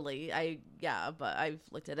 like totally. But I've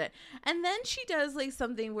looked at it. And then she does like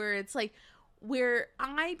something where it's like, where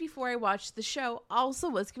before I watched the show, also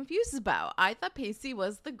was confused about. I thought Pacey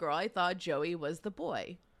was the girl. I thought Joey was the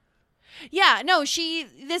boy. Yeah, no,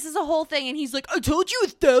 this is a whole thing, and he's like, I told you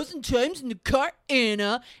 1,000 times in the car,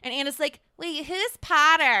 Anna. And Anna's like, wait, who's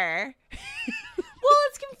Potter? Well,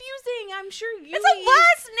 it's confusing. I'm sure Yui... It's a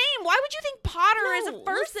last name. Why would you think Potter is a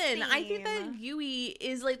first name? I think that Yui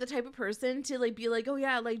is like the type of person to like be like, oh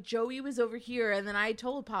yeah, like Joey was over here, and then I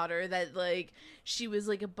told Potter that like she was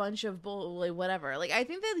like a bunch of like whatever. Like, I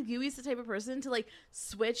think that Yui's the type of person to like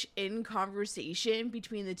switch in conversation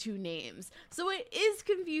between the two names. So it is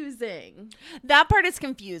confusing. That part is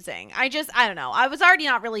confusing. I don't know. I was already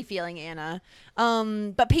not really feeling Anna.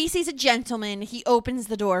 But Pacey's a gentleman. He opens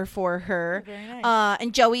the door for her. Very nice.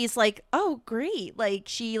 And Joey's like, oh, great. Like,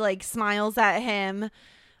 she like smiles at him.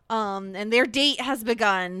 And their date has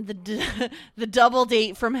begun. The double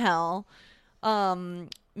date from hell.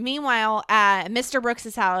 Meanwhile, at Mr.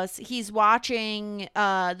 Brooks's house, he's watching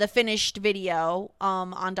the finished video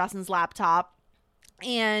on Dawson's laptop.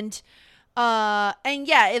 And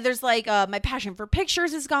yeah, there's like my passion for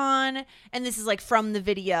pictures is gone, and this is like from the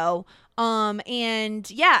video.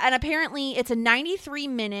 And yeah, and apparently it's a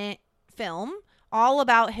 93-minute film all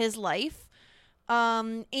about his life.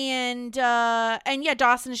 And yeah,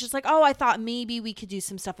 Dawson is just like, oh, I thought maybe we could do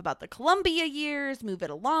some stuff about the Columbia years, move it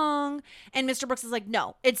along. And Mr. Brooks is like,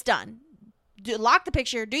 no, it's done. Lock the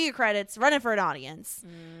picture, do your credits, run it for an audience.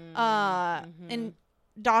 And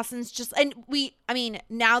Dawson's just, and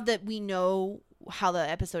now that we know how the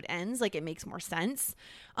episode ends, like, it makes more sense.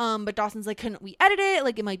 But Dawson's like, couldn't we edit it?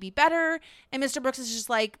 Like, it might be better. And Mr. Brooks is just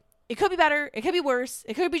like, it could be better. It could be worse.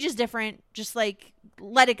 It could be just different. Just like,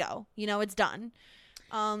 let it go. You know, it's done.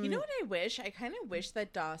 You know what I wish? I kind of wish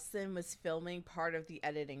that Dawson was filming part of the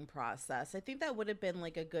editing process. I think that would have been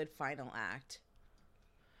like a good final act.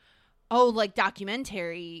 Oh, like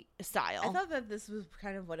documentary style. I thought that this was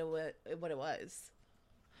kind of what it was. Was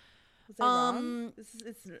I wrong?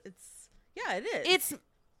 It's yeah, it is.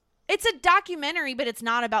 It's a documentary, but it's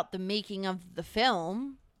not about the making of the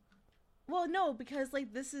film. Well, no, because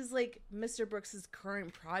like this is like Mr. Brooks's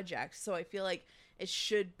current project, so I feel like it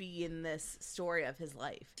should be in this story of his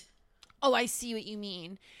life. Oh, I see what you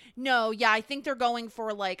mean. No, yeah, I think they're going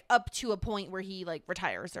for like up to a point where he like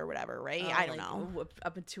retires or whatever, right? I don't know.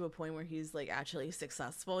 Up to a point where he's like actually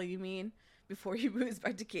successful, you mean? Before he moves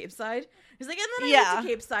back to Cape Side? He's like, and then I moved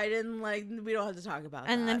to Cape Side and like we don't have to talk about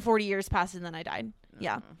that. And then 40 years passed and then I died.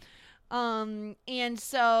 Yeah. And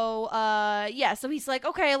so, so he's like,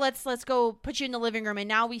 okay, let's go put you in the living room. And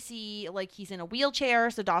now we see like he's in a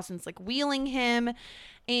wheelchair. So Dawson's like wheeling him.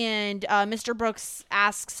 And, Mr. Brooks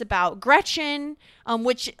asks about Gretchen,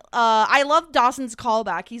 which, I love Dawson's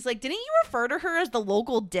callback. He's like, didn't you refer to her as the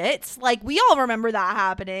local ditz? Like, we all remember that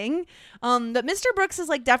happening. But Mr. Brooks has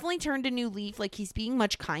like definitely turned a new leaf. Like he's being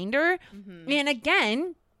much kinder. Mm-hmm. And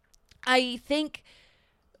again, I think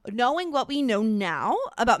knowing what we know now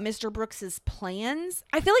about Mr. Brooks's plans,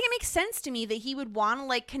 I feel like it makes sense to me that he would want to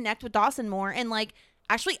like connect with Dawson more and like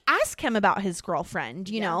actually ask him about his girlfriend,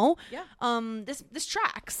 you know? Yeah. This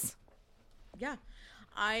tracks. Yeah.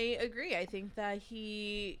 I agree. I think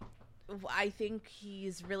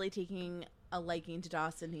he's really taking a liking to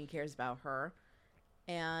Dawson. He cares about her.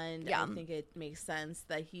 And I think it makes sense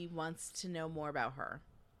that he wants to know more about her.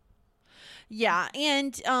 Yeah,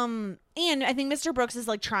 and I think Mr. Brooks is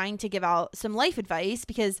like trying to give out some life advice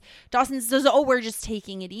because Dawson says, "Oh, we're just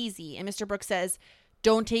taking it easy," and Mr. Brooks says,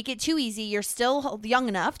 "Don't take it too easy. You're still young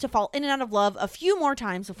enough to fall in and out of love a few more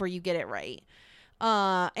times before you get it right."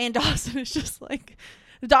 And Dawson is just like,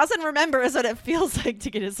 Dawson remembers what it feels like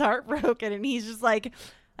to get his heart broken, and he's just like,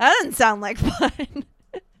 "That doesn't sound like fun." And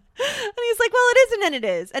he's like, "Well, it isn't, and it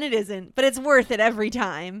is, and it isn't, but it's worth it every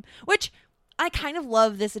time." Which I kind of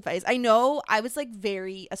love this advice. I know I was like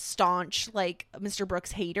very a staunch like Mr.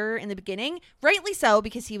 Brooks hater in the beginning, rightly so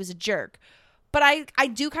because he was a jerk. But I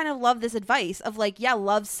do kind of love this advice of like, yeah,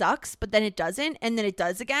 love sucks, but then it doesn't, and then it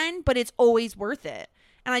does again, but it's always worth it.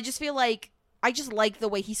 And I just feel like I just like the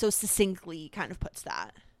way he so succinctly kind of puts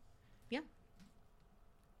that. Yeah.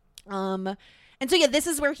 And so, yeah, this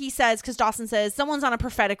is where he says, because Dawson says, someone's on a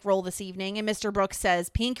prophetic roll this evening. And Mr. Brooks says,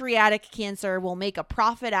 pancreatic cancer will make a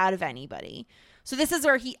profit out of anybody. So this is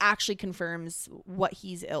where he actually confirms what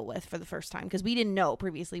he's ill with for the first time. Because we didn't know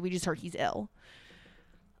previously. We just heard he's ill.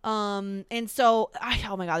 And so,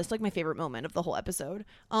 oh my God, it's like my favorite moment of the whole episode,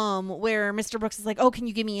 where Mr. Brooks is like, oh, can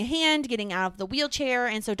you give me a hand getting out of the wheelchair?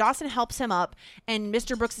 And so Dawson helps him up, and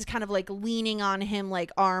Mr. Brooks is kind of like leaning on him,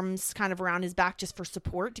 like arms kind of around his back just for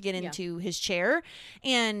support to get into his chair.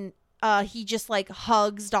 And, he just like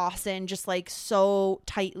hugs Dawson just like so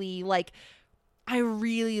tightly. Like, I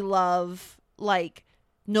really love, like,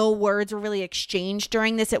 no words were really exchanged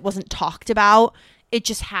during this. It wasn't talked about. It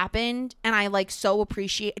just happened, and I like so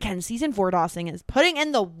appreciate, again, season 4 Dawson is putting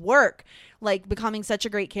in the work, like becoming such a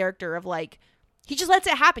great character of like, he just lets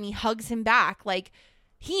it happen. He hugs him back. Like,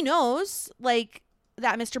 he knows like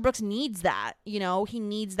that Mr. Brooks needs that, you know, he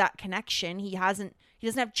needs that connection. He doesn't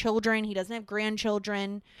have children. He doesn't have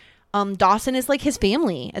grandchildren. Dawson is like his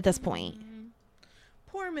family at this point.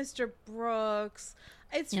 Poor Mr. Brooks.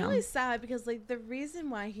 It's really sad because, like, the reason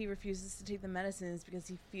why he refuses to take the medicine is because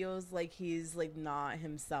he feels like he's, like, not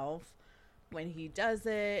himself when he does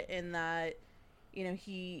it, and that, you know,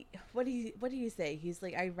 what do you say? He's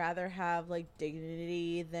like, I'd rather have, like,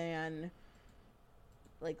 dignity than,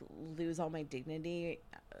 like, lose all my dignity.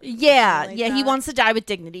 Yeah, he wants to die with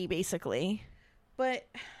dignity, basically. But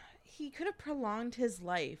he could have prolonged his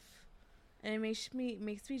life, and it makes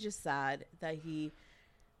me just sad that he,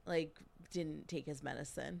 like, didn't take his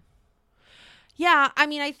medicine. Yeah, I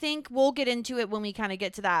mean, I think we'll get into it when we kind of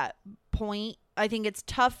get to that point. I think it's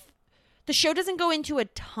tough. The show doesn't go into a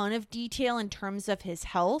ton of detail in terms of his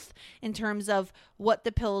health, in terms of what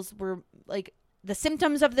the pills were, like the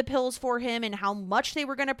symptoms of the pills for him and how much they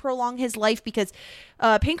were going to prolong his life, because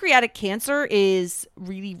pancreatic cancer is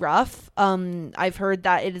really rough. I've heard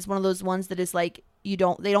that it is one of those ones that is like, they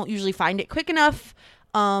don't usually find it quick enough.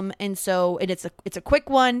 And it's a quick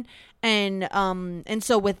one. And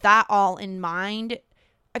so with that all in mind,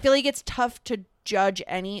 I feel like it's tough to judge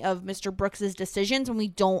any of Mr. Brooks's decisions when we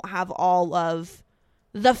don't have all of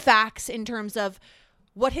the facts in terms of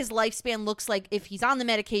what his lifespan looks like if he's on the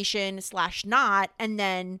medication / not, and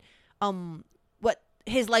then, what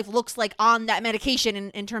his life looks like on that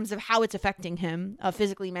medication in terms of how it's affecting him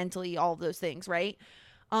physically, mentally, all of those things, right?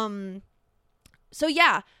 So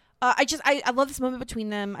yeah, I love this moment between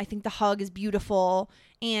them. I think the hug is beautiful.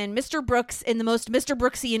 And Mr. Brooks, in the most Mr.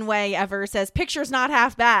 Brooksian way ever, says, "Picture's not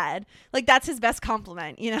half bad." Like, that's his best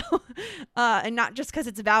compliment, you know? And not just because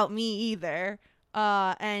it's about me either.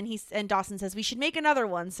 And Dawson says, "We should make another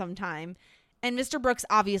one sometime." And Mr. Brooks,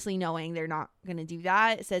 obviously knowing they're not going to do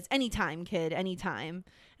that, says, "Anytime, kid, anytime."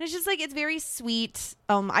 And it's just like, it's very sweet.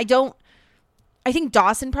 I think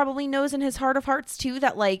Dawson probably knows in his heart of hearts too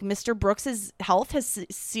that like Mr. Brooks's health has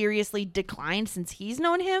seriously declined since he's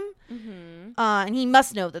known him. Mm-hmm. And he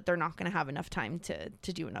must know that they're not going to have enough time to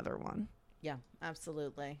do another one. Yeah,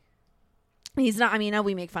 absolutely. He's not, I mean,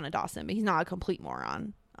 we make fun of Dawson, but he's not a complete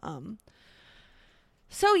moron.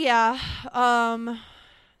 So yeah,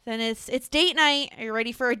 then it's date night. Are you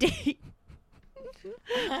ready for a date?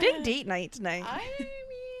 Big date night tonight. I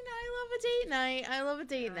love a date night. I love a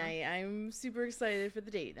date night. I'm super excited for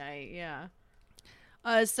the date night. Yeah.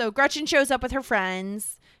 So Gretchen shows up with her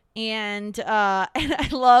friends, and I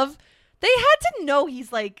love, they had to know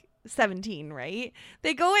he's like 17, right?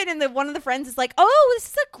 They go in and one of the friends is like, "Oh, this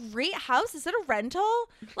is a great house. Is it a rental?"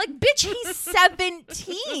 Like, bitch, he's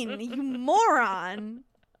 17, you moron.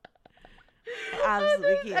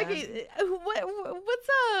 Absolutely. Okay,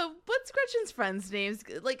 what's Gretchen's friends' names?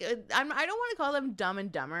 Like, I don't want to call them Dumb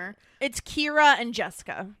and Dumber. It's Kira and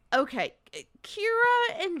Jessica. Okay,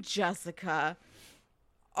 Kira and Jessica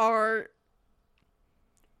are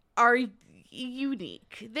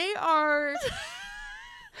unique. They are.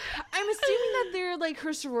 I'm assuming that they're like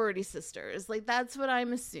her sorority sisters. Like, that's what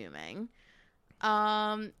I'm assuming.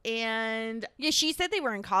 And yeah, she said they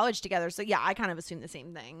were in college together, so yeah, I kind of assumed the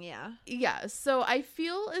same thing. Yeah, so I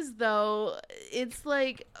feel as though it's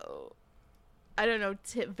like, I don't know,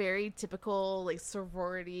 very typical like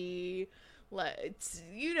sorority, like,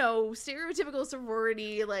 you know, stereotypical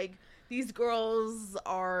sorority. Like, these girls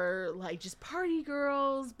are like just party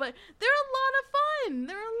girls, but they're a lot of fun.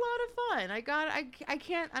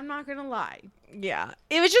 I'm not gonna lie. Yeah,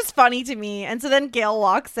 it was just funny to me. And so then Gale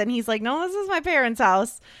walks and he's like, "No, this is my parents'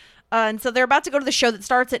 house." And so they're about to go to the show that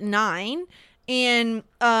starts at 9. And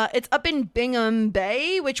it's up in Bingham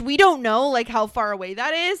Bay, which we don't know like how far away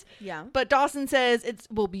that is. Yeah. But Dawson says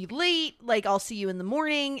we'll be late. Like, I'll see you in the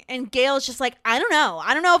morning. And Gale's just like, I don't know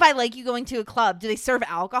if I like you going to a club. Do they serve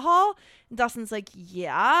alcohol? And Dawson's like,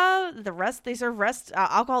 yeah, they serve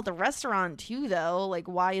alcohol at the restaurant too, though. Like,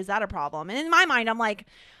 why is that a problem? And in my mind, I'm like,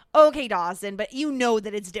 okay, Dawson, but you know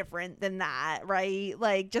that it's different than that, right?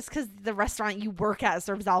 Like, just because the restaurant you work at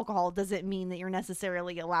serves alcohol doesn't mean that you're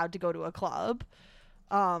necessarily allowed to go to a club.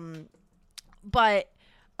 But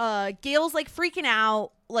Gale's like freaking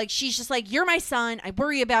out. Like, she's just like, "You're my son. I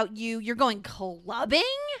worry about you. You're going clubbing?"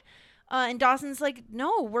 And Dawson's like,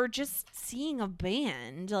 "No, we're just seeing a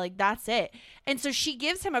band. Like, that's it." And so she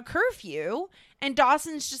gives him a curfew, and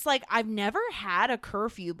Dawson's just like, "I've never had a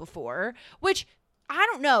curfew before," which I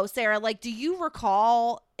don't know, Sarah. Like, do you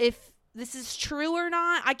recall if this is true or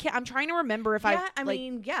not? I'm trying to remember if there's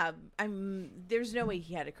no way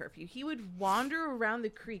he had a curfew. He would wander around the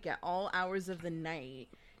creek at all hours of the night,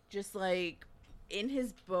 just like in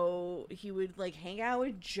his boat. He would like hang out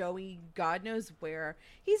with Joey, God knows where.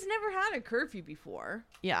 He's never had a curfew before.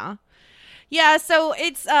 Yeah, so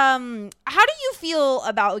it's how do you feel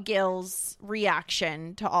about Gale's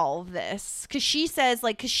reaction to all of this? Because she says,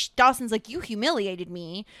 like, Dawson's like, "You humiliated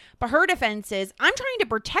me," but her defense is, "I'm trying to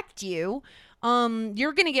protect you.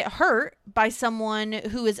 You're gonna get hurt by someone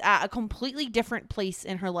who is at a completely different place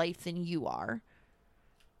in her life than you are."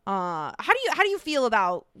 How do you feel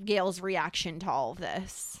about Gale's reaction to all of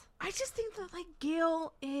this? I just think that like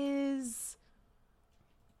Gale is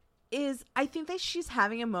I think that she's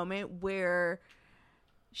having a moment where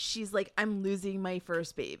she's like, "I'm losing my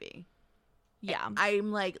first baby." Yeah.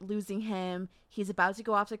 I'm like losing him. He's about to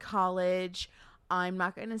go off to college. I'm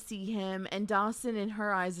not going to see him. And Dawson in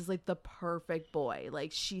her eyes is like the perfect boy.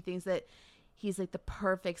 Like, she thinks that he's like the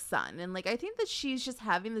perfect son. And like, I think that she's just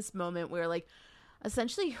having this moment where like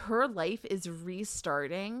essentially her life is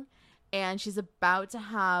restarting and she's about to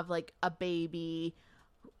have like a baby.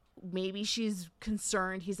 Maybe she's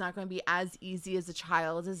concerned he's not going to be as easy as a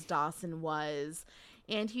child as Dawson was.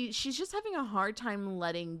 And she's just having a hard time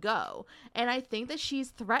letting go. And I think that she's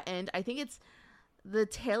threatened. I think it's the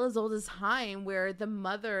tale as old as time where the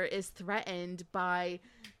mother is threatened by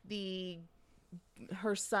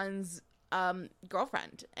her son's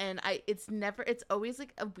girlfriend. And it's always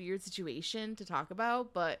like a weird situation to talk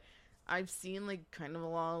about, but I've seen like kind of a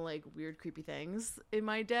lot of like weird, creepy things in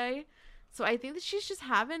my day. So I think that she's just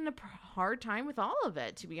having a hard time with all of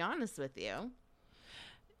it, to be honest with you.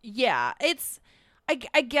 Yeah,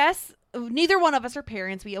 I guess neither one of us are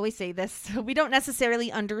parents. We always say this. We don't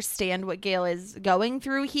necessarily understand what Gail is going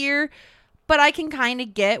through here, but I can kind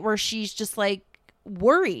of get where she's just like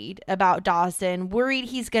worried about Dawson, worried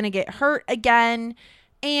he's going to get hurt again,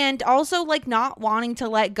 and also like not wanting to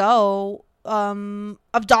let go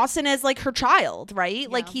of Dawson as like her child, right? Yeah.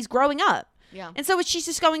 Like he's growing up. Yeah. And so she's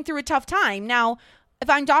just going through a tough time. Now, if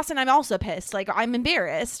I'm Dawson, I'm also pissed. Like, I'm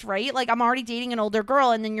embarrassed, right? Like, I'm already dating an older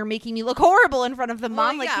girl, and then you're making me look horrible in front of the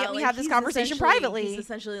mom. Like, can't we have this conversation privately? He's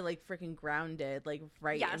essentially, like, freaking grounded, like,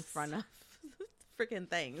 right in front of freaking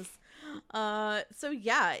things. So,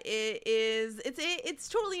 yeah, it's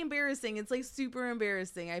totally embarrassing. It's, like, super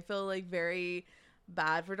embarrassing. I feel, like, very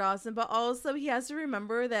bad for Dawson. But also, he has to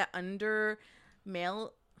remember that under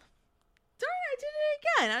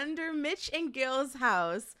under Mitch and Gail's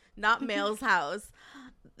house, not Male's house,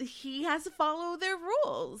 he has to follow their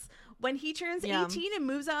rules. When he turns 18 and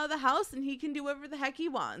moves out of the house, then he can do whatever the heck he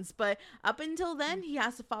wants. But up until then, he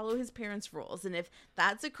has to follow his parents' rules. And if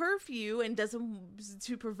that's a curfew and doesn't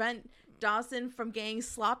to prevent Dawson from getting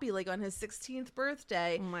sloppy like on his 16th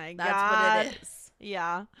birthday, that's what it is.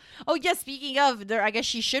 Yeah. Oh, yeah. Speaking of, I guess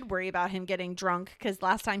she should worry about him getting drunk because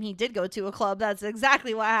last time he did go to a club, that's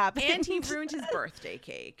exactly what happened. And he ruined his birthday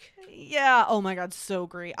cake. Yeah. Oh my God. So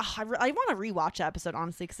great. Oh, I want to rewatch that episode,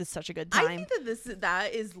 honestly, because it's such a good time. I think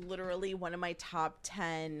that is literally one of my top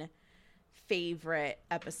 10 favorite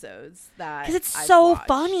episodes that because it's I've so watched.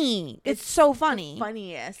 Funny. It's so funny. The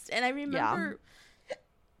funniest. And I remember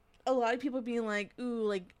a lot of people being like, ooh,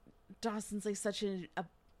 like Dawson's like such a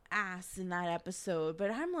ass in that episode,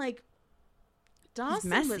 but I'm like,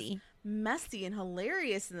 Dawson was messy and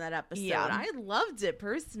hilarious in that episode. Yeah. I loved it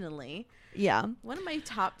personally. Yeah. One of my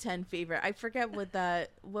top 10 favorite. I forget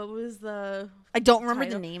what was the I don't remember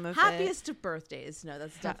title. The name of Happiest of Birthdays. No,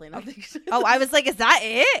 that's definitely not the Oh, I was like, is that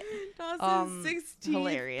it? Dawson's 16th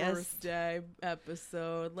hilarious birthday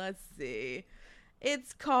episode. Let's see.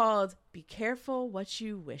 It's called Be Careful What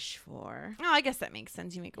You Wish For. Oh, I guess that makes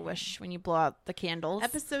sense. You make a wish when you blow out the candles.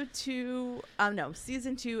 Season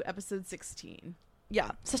 2, episode 16.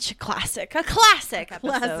 Yeah, such a classic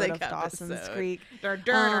episode of Dawson's Creek.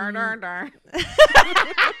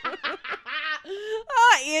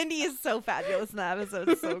 Andy is so fabulous in that episode.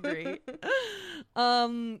 It's so great. All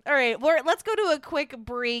right, let's go to a quick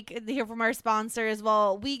break here from our sponsors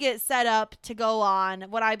while we get set up to go on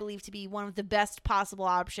what I believe to be one of the best possible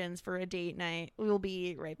options for a date night. We will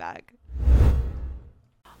be right back.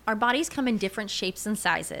 Our bodies come in different shapes and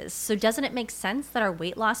sizes, so doesn't it make sense that our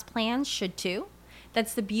weight loss plans should too?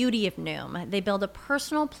 That's the beauty of Noom. They build a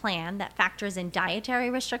personal plan that factors in dietary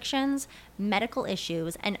restrictions, medical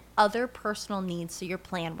issues, and other personal needs so your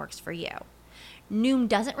plan works for you. Noom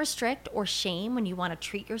doesn't restrict or shame when you want to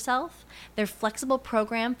treat yourself. Their flexible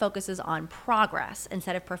program focuses on progress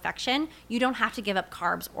instead of perfection. You don't have to give up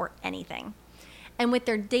carbs or anything. And with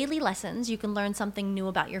their daily lessons, you can learn something new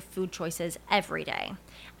about your food choices every day.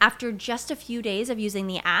 After just a few days of using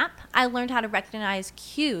the app, I learned how to recognize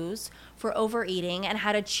cues for overeating and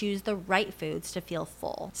how to choose the right foods to feel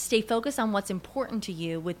full. Stay focused on what's important to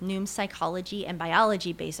you with Noom's psychology and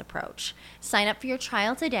biology-based approach. Sign up for your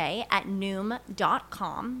trial today at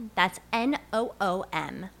Noom.com. That's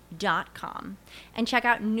Noom.com. And check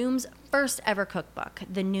out Noom's first ever cookbook,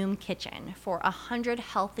 The Noom Kitchen, for 100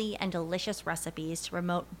 healthy and delicious recipes to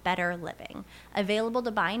promote better living. Available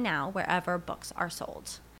to buy now wherever books are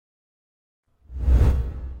sold.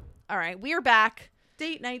 All right, we are back.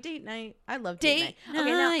 Date night. I love date night. Okay,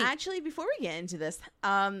 now actually, before we get into this,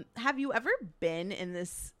 have you ever been in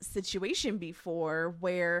this situation before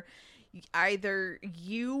where either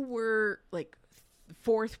you were like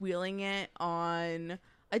fourth wheeling it on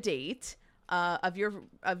a date of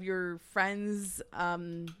your friends? I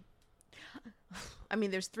mean,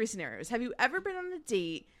 there's three scenarios. Have you ever been on a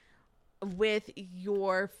date with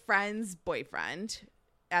your friend's boyfriend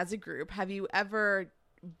as a group? Have you ever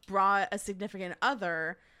brought a significant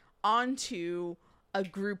other onto a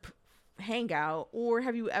group hangout, or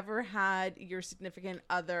have you ever had your significant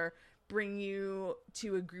other bring you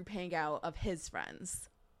to a group hangout of his friends?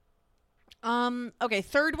 Okay,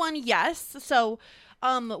 third one, yes. So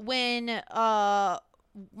when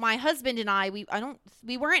my husband and I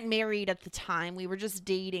weren't married at the time. We were just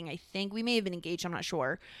dating, I think. We may have been engaged, I'm not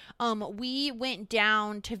sure. We went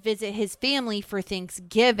down to visit his family for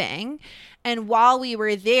Thanksgiving. And while we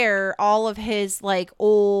were there, all of his like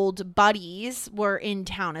old buddies were in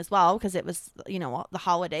town as well because it was, the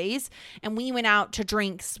holidays. And we went out to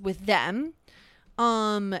drinks with them.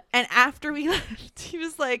 And after we left, he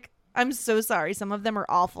was like, I'm so sorry. Some of them are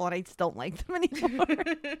awful and I just don't like them anymore.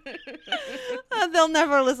 They'll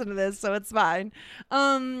never listen to this, so it's fine.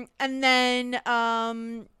 And then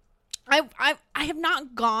I have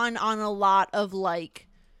not gone on a lot of like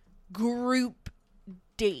group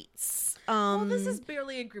dates. Well, this is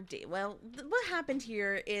barely a group date. Well, what happened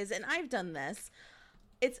here is, and I've done this,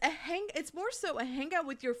 it's more so a hangout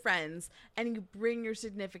with your friends and you bring your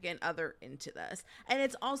significant other into this. And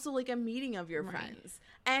it's also like a meeting of your friends.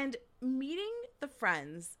 And meeting the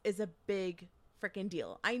friends is a big freaking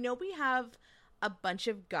deal. I know we have a bunch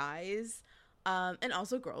of guys, and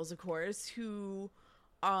also girls, of course, who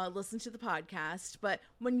listen to the podcast, but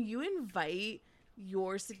when you invite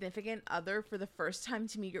your significant other for the first time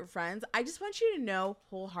to meet your friends, I just want you to know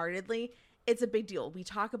wholeheartedly it's a big deal. We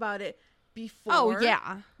talk about it before. Oh,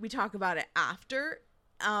 yeah. We talk about it after.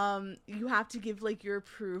 You have to give like your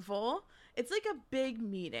approval. It's like a big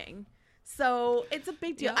meeting. So it's a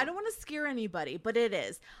big deal. Yeah. I don't want to scare anybody, but it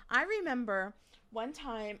is. I remember one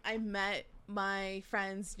time I met my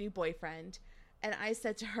friend's new boyfriend and I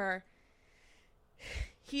said to her,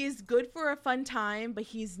 he is good for a fun time, but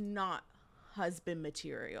he's not husband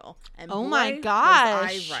material. And oh boy, my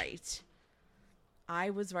gosh. was I right. I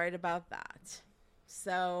was right about that.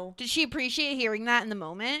 So Did she appreciate hearing that in the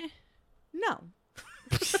moment? no.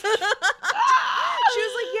 She was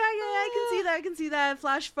like, yeah, I can see that.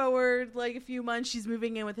 Flash forward like a few months, she's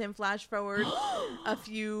moving in with him. Flash forward a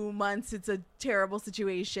few months, it's a terrible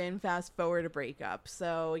situation. Fast forward a breakup.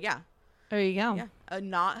 So yeah. There you go. Yeah. A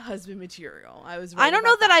not husband material. I was right I don't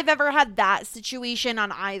know about that I've ever had that situation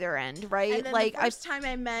on either end, right? And then like the first time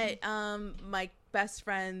I met my best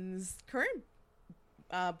friend's current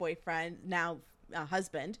boyfriend, now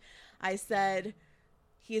husband, I said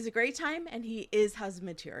he is a great time and he is husband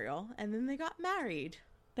material. And then they got married.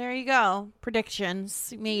 There you go.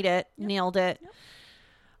 Predictions. Made it. Yep. Nailed it. Yep.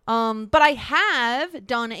 But I have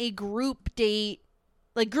done a group date,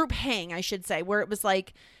 like group hang, I should say, where it was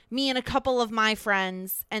like me and a couple of my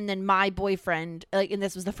friends and then my boyfriend, like, and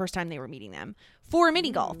this was the first time they were meeting them for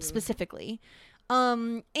mini golf specifically.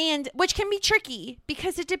 And which can be tricky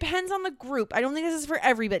because it depends on the group. I don't think this is for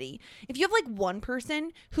everybody. If you have like one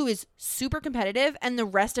person who is super competitive and the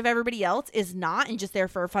rest of everybody else is not and just there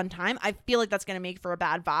for a fun time, I feel like that's going to make for a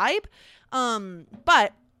bad vibe.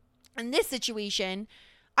 But in this situation,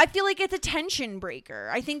 I feel like it's a tension breaker.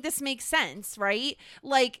 I think this makes sense, right?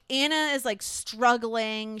 Like Anna is like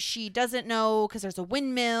struggling. She doesn't know because there's a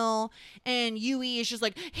windmill, and Yui is just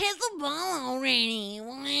like, hit the ball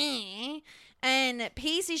already. And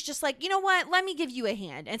Pacey's just like, you know what? Let me give you a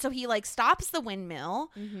hand. And so he like stops the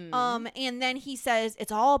windmill. Mm-hmm. And then he says,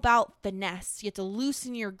 it's all about finesse. You have to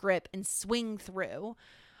loosen your grip and swing through.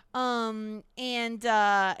 And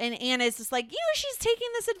Anna's just like, she's taking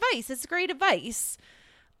this advice. It's great advice.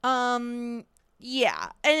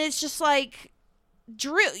 Yeah. And it's just like,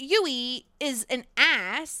 Yui is an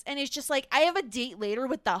ass. And it's just like, I have a date later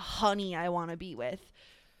with the honey I want to be with.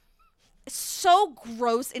 So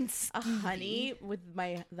gross and skeevy. A honey with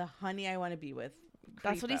the honey I want to be with. Creepo.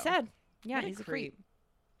 That's what he said. Yeah, he's a creep. creep.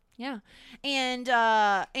 Yeah.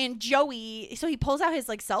 And Joey, so he pulls out his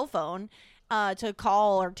like cell phone to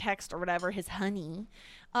call or text or whatever his honey.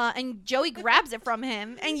 And Joey grabs it from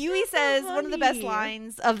him, and Yui says one of the best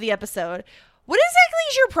lines of the episode. What exactly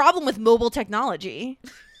is your problem with mobile technology?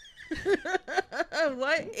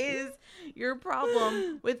 What is your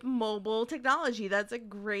problem with mobile technology? That's a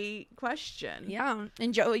great question. Yeah.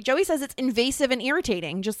 And Joey says it's invasive and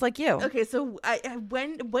irritating, just like you. Okay, so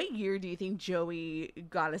what year do you think Joey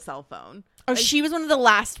got a cell phone? Oh, like, she was one of the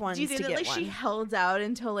last ones do you think to that, get like, one. She held out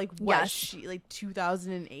until like what? Yes. Like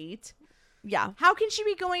 2008? Yeah. How can she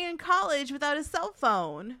be going in college without a cell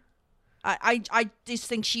phone? I just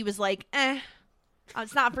think she was like,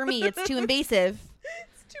 it's not for me. It's too invasive.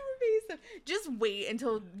 It's too invasive. Just wait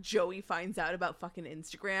until Joey finds out about fucking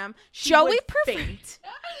Instagram. Joey prefers.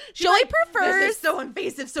 This is so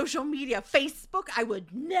invasive. Social media, Facebook. I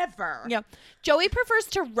would never. Yeah. Joey prefers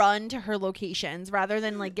to run to her locations rather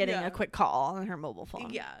than like getting a quick call on her mobile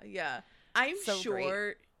phone. Yeah. I'm so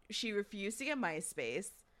sure she refused to get MySpace.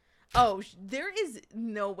 Oh, there is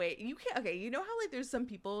no way you can't. Okay, you know how like there's some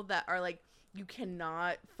people that are like you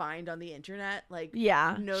cannot find on the internet, like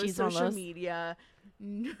no social media.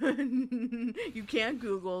 You can't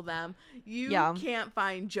Google them. You can't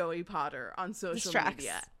find Joey Potter on social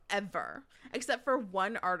media ever, except for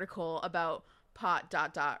one article about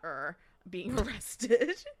pot.er being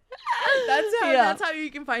arrested. That's how you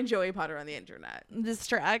can find Joey Potter on the internet. This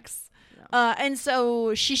tracks. And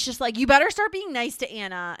so she's just like, you better start being nice to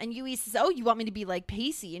Anna. And Yui says, oh, you want me to be like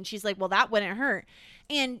Pacey? And she's like, well, that wouldn't hurt.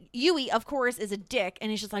 And Yui, of course, is a dick.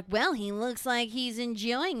 And he's just like, well, he looks like he's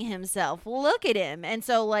enjoying himself. Look at him. And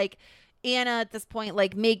so, like, Anna at this point,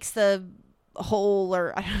 like, makes the hole,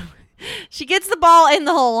 or I don't know. She gets the ball in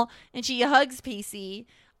the hole and she hugs Pacey.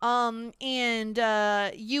 And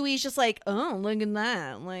Yui's just like, oh, look at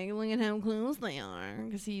that. Like, look at how close they are.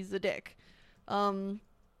 Because he's a dick.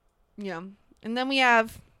 Yeah. And then we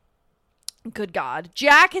have, good God,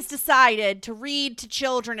 Jack has decided to read to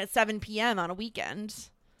children at 7 p.m. on a weekend.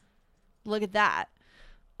 Look at that.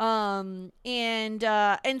 And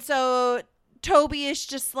so Toby is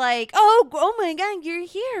just like, oh my God, you're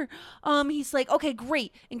here. He's like, okay,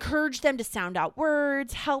 great. Encourage them to sound out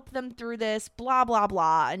words, help them through this, blah, blah,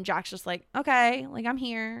 blah. And Jack's just like, okay, like, I'm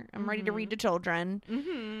here. I'm ready to read to children.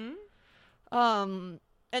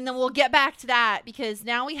 And then we'll get back to that because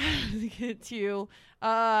now we have to get to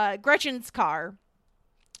Gretchen's car,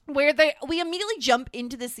 where we immediately jump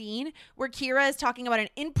into the scene where Kira is talking about an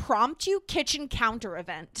impromptu kitchen counter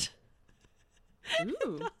event.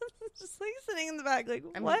 Ooh. Just like sitting in the back, like,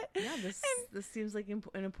 what? Yeah, this seems like an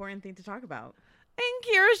important thing to talk about. And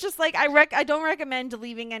Kira's just like, I don't recommend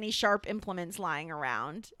leaving any sharp implements lying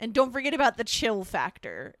around. And don't forget about the chill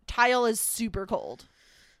factor. Tile is super cold.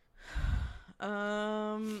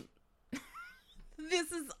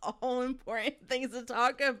 This is all important things to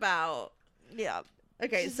talk about. Yeah.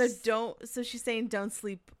 Okay, so she's saying don't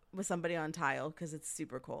sleep with somebody on tile because it's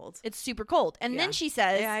super cold. It's super cold. And then she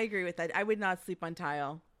says, yeah, I agree with that. I would not sleep on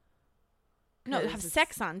tile. No, have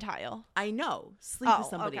sex on tile. I know. Sleep with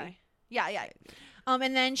somebody. Okay. Yeah.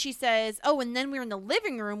 And then she says, oh, and then we're in the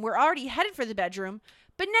living room. We're already headed for the bedroom.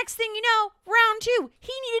 But next thing you know, round 2,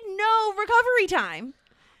 he needed no recovery time.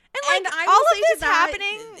 And like, all of this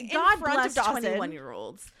happening God in front of Dawson.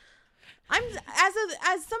 21-year-olds. I'm as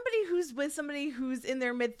somebody who's with somebody who's in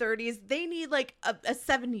their mid-30s, they need like a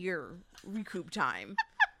 7-year recoup time.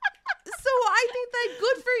 So I think that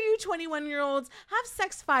good for you 21-year-olds. Have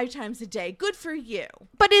sex 5 times a day. Good for you.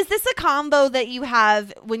 But is this a combo that you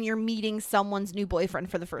have when you're meeting someone's new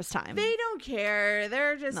boyfriend for the first time? They don't care.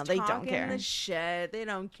 They're just they don't care. the shit. They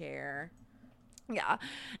don't care. Yeah.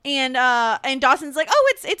 And Dawson's like,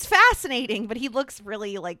 oh, it's fascinating, but he looks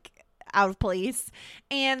really like out of place.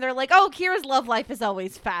 And they're like, oh, Kira's love life is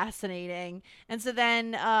always fascinating. And so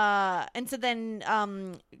then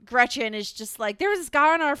Gretchen is just like, there was this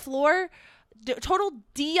guy on our floor, total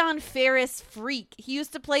Dion Ferris freak. He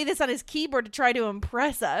used to play this on his keyboard to try to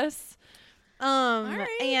impress us. All right.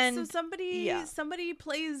 And so somebody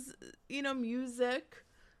plays, music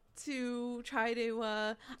to try to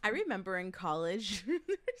I remember in college there's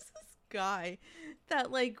this guy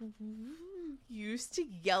that like used to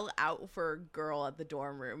yell out for a girl at the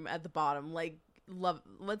dorm room at the bottom, like, love,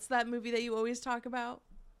 what's that movie that you always talk about?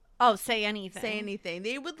 Oh, Say Anything. Say Anything.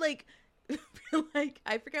 They would like like,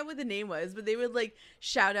 I forget what the name was, but they would like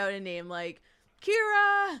shout out a name like,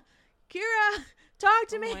 Kira, talk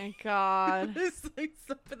to me. Oh my God. It's like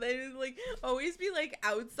something they would like always be like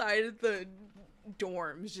outside of the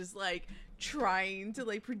dorms, just like trying to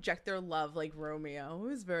like project their love like Romeo. It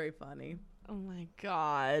was very funny. Oh my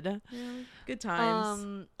God. Yeah, good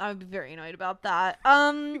times. I'd be very annoyed about that.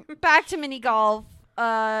 Back to mini golf.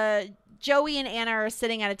 Joey and Anna are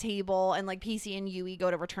sitting at a table, and like PC and Yui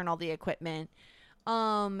go to return all the equipment.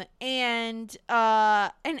 And Anna's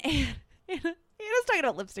talking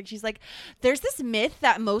about lipstick. She's like, there's this myth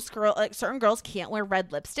that certain girls can't wear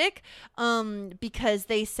red lipstick because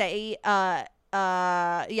they say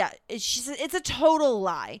it's a total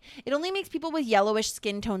lie. It only makes people with yellowish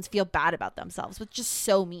skin tones feel bad about themselves, which is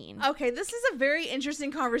so mean. Okay, this is a very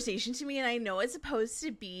interesting conversation to me, and I know it's supposed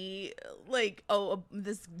to be like,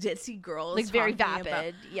 this ditzy girl is like very talking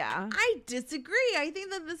vapid. About. Yeah, I disagree. I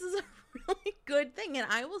think that this is a really good thing, and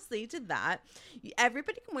I will say to that,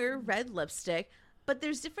 everybody can wear red lipstick, but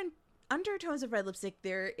there's different undertones of red lipstick.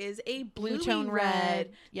 There is a blue tone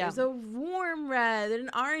red. Yeah. There's a warm red and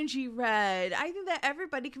an orangey red. I think that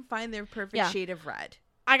everybody can find their perfect shade of red.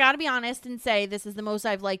 I gotta be honest and say this is the most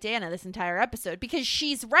I've liked Anna this entire episode, because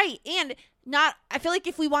she's right. And I feel like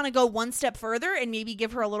if we want to go one step further and maybe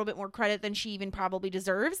give her a little bit more credit than she even probably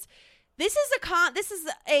deserves, this is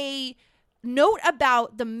a note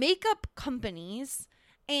about the makeup companies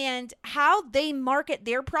and how they market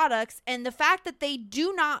their products, and the fact that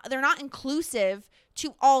they're not inclusive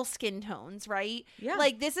to all skin tones, right? Yeah.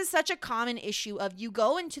 Like, this is such a common issue of you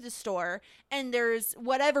go into the store and there's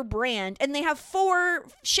whatever brand and they have 4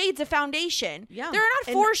 shades of foundation. Yeah. There are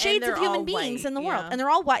not 4 shades of human beings white. in the world, and they're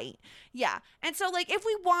all white. Yeah. And so, like, if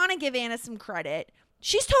we want to give Anna some credit,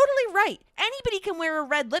 She's totally right. Anybody can wear a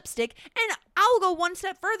red lipstick, and I'll go one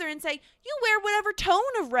step further and say, you wear whatever tone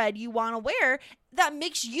of red you want to wear that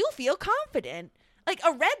makes you feel confident. Like,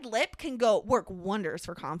 a red lip can work wonders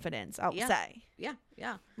for confidence, I'll say. Yeah,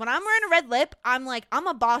 yeah. When I'm wearing a red lip, I'm like, I'm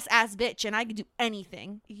a boss-ass bitch, and I can do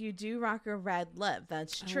anything. You do rock a red lip.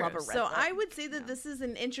 That's true. I love a red so lip. I would say that this is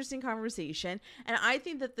an interesting conversation, and I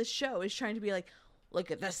think that the show is trying to be like,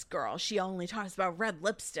 look at this girl. She only talks about red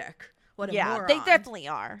lipstick. What a moron. They definitely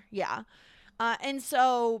are. Yeah. And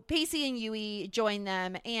so Pacey and Yui join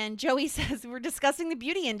them, and Joey says, we're discussing the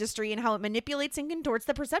beauty industry and how it manipulates and contorts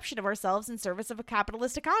the perception of ourselves in service of a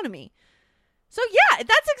capitalist economy. So yeah,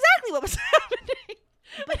 that's exactly what was happening.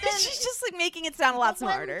 But then she's just like making it sound a lot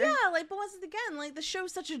smarter. But once again, like, the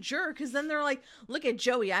show's such a jerk, because then they're like, look at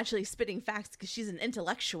Joey actually spitting facts because she's an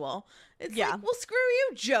intellectual. It's like, well, screw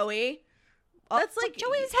you, Joey. That's like,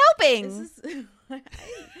 Joey's helping.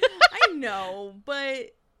 I know,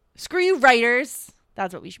 but screw you, writers.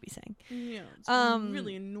 That's what we should be saying. Yeah, it's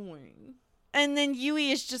really annoying. And then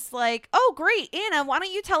Yui is just like, oh, great, Anna, why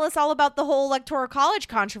don't you tell us all about the whole Electoral College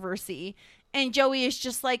controversy? And Joey is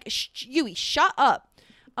just like, Yui, shut up.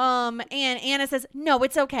 And Anna says, no,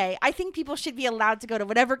 it's okay. I think people should be allowed to go to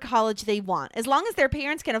whatever college they want. As long as their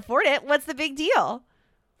parents can afford it, what's the big deal?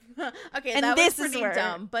 Okay, and that this was pretty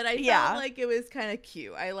dumb, but I felt like it was kind of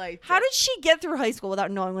cute. I liked it. How did she get through high school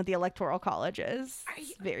without knowing what the Electoral College is?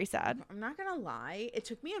 It's very sad. I'm not going to lie. It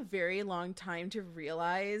took me a very long time to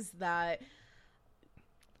realize that,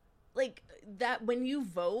 like, that when you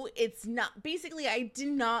vote, it's not, basically, I did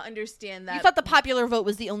not understand that. You thought the popular vote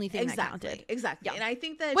was the only thing that counted. Exactly. Yeah. And I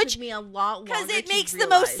think that it took me a lot longer because it makes realize.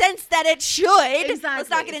 the most sense that it should. Exactly. Let's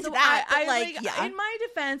not get into that. In my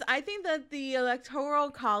defense, I think that the Electoral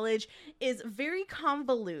College is very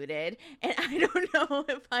convoluted, and I don't know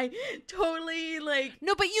if I totally, like.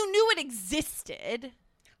 No, but you knew it existed.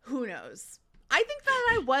 Who knows? I think that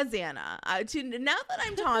I was Anna. Now that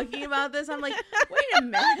I'm talking about this, I'm like, wait a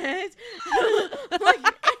minute. Like,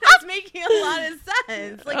 it's making a lot of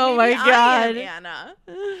sense. Like, oh my God. I am Anna.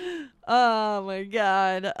 Oh my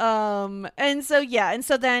God. And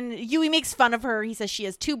so then Yui makes fun of her. He says she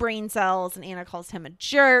has 2 brain cells, and Anna calls him a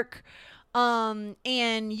jerk. And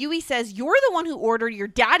Yui says, you're the one who ordered your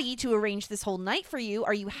daddy to arrange this whole night for you.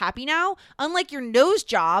 Are you happy now? Unlike your nose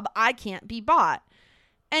job, I can't be bought.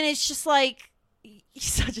 And it's just like,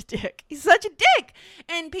 he's such a dick. He's such a dick.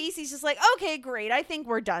 And Pacey's just like, okay, great. I think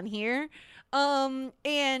we're done here. And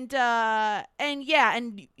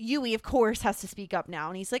Yui, of course, has to speak up now.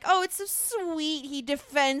 And he's like, oh, it's so sweet. He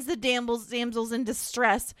defends the damsels in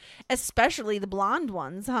distress, especially the blonde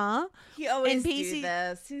ones, huh? He always do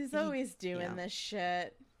this. He's always doing this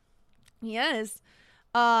shit. Yes.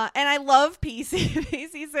 And I love Pacey.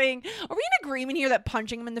 Pacey saying, are we in agreement here that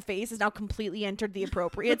punching him in the face has now completely entered the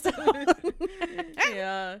appropriate zone?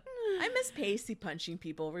 Yeah. I miss Pacey punching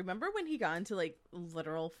people. Remember when he got into, like,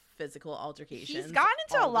 literal physical altercations? He's gotten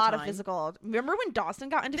into a lot of physical. Remember when Dawson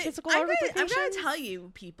got into physical altercations? I'm going to tell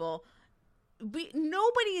you, people.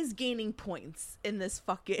 Nobody is gaining points in this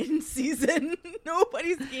fucking season.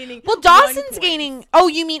 Nobody's gaining. Well, Dawson's gaining. Oh,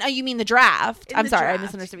 you mean the draft? I'm sorry, I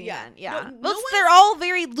misunderstood what you meant. Yeah, they're all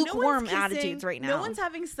very lukewarm attitudes right now. No one's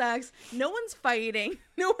having sex. No one's fighting.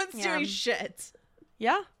 No one's doing shit.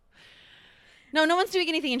 Yeah. No one's doing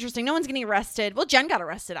anything interesting. No one's getting arrested. Well, Jen got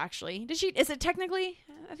arrested, actually. Did she? Is it technically?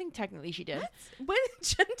 I think technically she did. When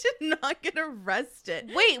Jen did not get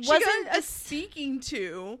arrested. Wait, wasn't a speaking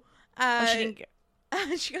to? She didn't get.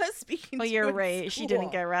 She got speaking to. Oh, you're right. She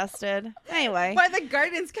didn't get arrested. Anyway. By the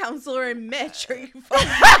guidance counselor and Mitch. Are you fucking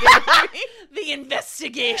kidding me? The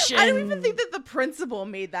investigation. I don't even think that the principal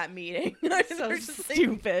made that meeting. So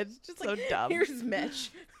stupid. Just so like, dumb. Here's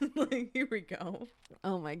Mitch. Like, here we go.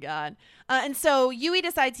 Oh my God. And so Yui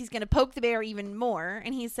decides he's going to poke the bear even more.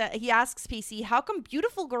 And he asks Pacey, how come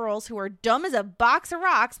beautiful girls who are dumb as a box of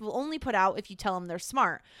rocks will only put out if you tell them they're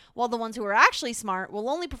smart, while the ones who are actually smart will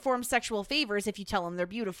only perform sexual favors if you tell them they're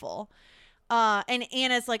beautiful? And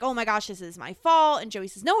Anna's like, oh my gosh, this is my fault. And Joey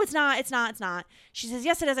says, no, it's not. She says,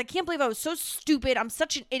 yes, it is. I can't believe I was so stupid. I'm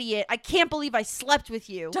such an idiot. I can't believe I slept with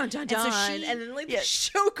you. Dun, dun, dun. And then the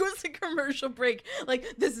show goes to commercial break.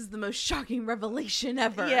 Like, this is the most shocking revelation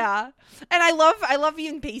ever. Yeah. And I love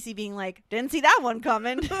even Pacey being like, didn't see that one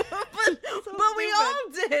coming. but we all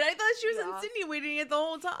did. I thought she was insinuating it the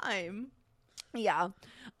whole time. Yeah.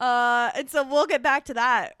 And so we'll get back to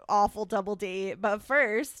that awful double date. But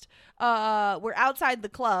first, we're outside the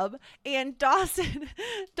club, and Dawson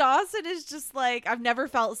is just like, I've never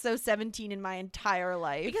felt so 17 in my entire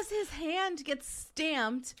life. Because his hand gets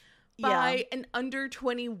stamped buy an under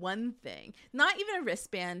 21 thing. Not even a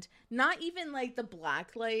wristband. Not even like the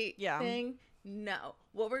black light thing. No.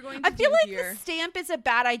 What we're going to do feel like here, the stamp is a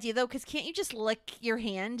bad idea, though, because can't you just lick your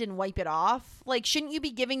hand and wipe it off? Like, shouldn't you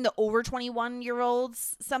be giving the over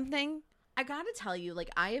 21-year-olds something? I gotta tell you, like,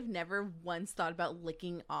 I have never once thought about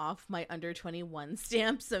licking off my under 21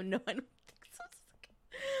 stamp, so no, I don't think so.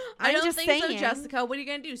 I don't think so, Jessica. What are you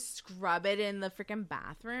gonna do? Scrub it in the freaking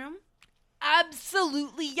bathroom?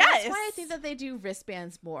 Absolutely, yes. That's why I think that they do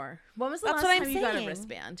wristbands more. When was the last time you got a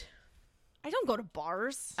wristband? I don't go to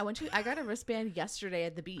bars. I got a wristband yesterday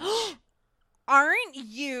at the beach. Aren't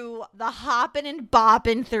you the hoppin' and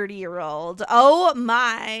boppin' 30-year-old? Oh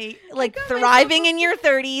my. Like thriving in your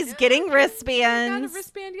 30s, getting wristbands. I got a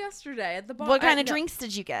wristband yesterday at the bar. What kind of drinks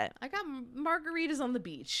did you get? I got margaritas on the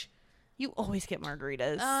beach. You always get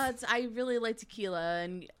margaritas. I really like tequila,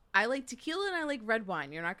 and I like tequila and I like red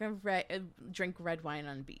wine. You're not going to drink red wine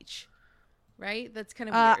on the beach. Right? That's kind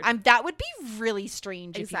of weird. That would be really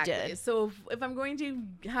strange if you did. So if I'm going to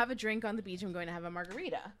have a drink on the beach, I'm going to have a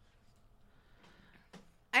margarita.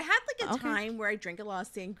 I had like a time where I drank a lot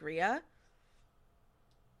of sangria.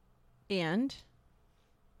 And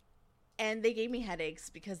they gave me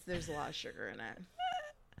headaches because there's a lot of sugar in it.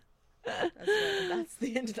 That's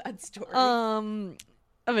the end of that story.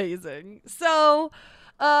 Amazing. So,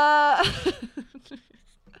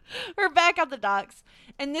 we're back at the docks,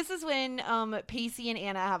 and this is when Pacey and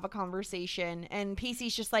Anna have a conversation, and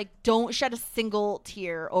Pacey's just like, don't shed a single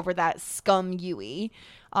tear over that scum Yui.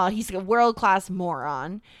 He's a world-class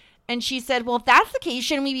moron. And she said, well, if that's the case,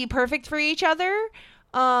 shouldn't we be perfect for each other?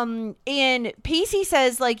 And Pacey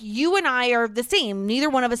says, like, you and I are the same. Neither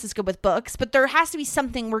one of us is good with books, but there has to be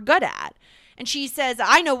something we're good at. And she says,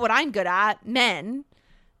 I know what I'm good at, men.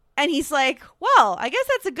 And he's like, well, I guess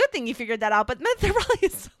that's a good thing you figured that out, but there probably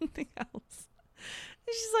is something else.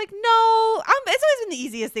 And she's like, no, it's always been the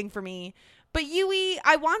easiest thing for me. But Yui,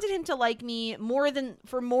 I wanted him to like me more than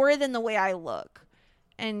the way I look.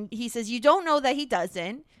 And he says, you don't know that he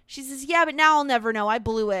doesn't. She says, yeah, but now I'll never know. I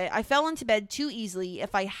blew it. I fell into bed too easily.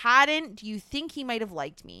 If I hadn't, do you think he might have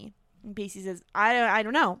liked me? And Pacey says, I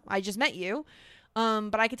don't know. I just met you.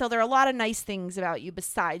 But I can tell there are a lot of nice things about you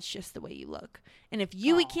besides just the way you look. And if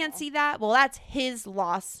Yui can't see that, well, that's his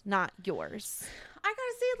loss, not yours. I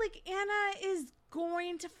gotta say, like, Anna is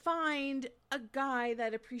going to find a guy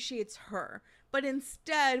that appreciates her. But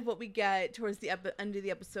instead, what we get towards the end of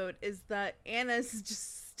the episode is that Anna's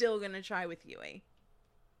just still gonna try with Yui.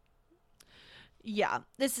 Yeah,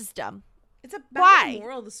 this is dumb. It's a bad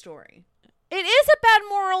moral of the story. It is a bad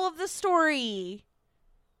moral of the story.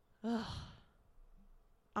 Ugh.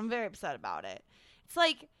 I'm very upset about it. It's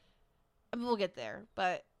like, we'll get there,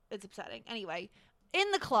 but it's upsetting. Anyway, in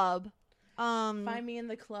the club. Find me in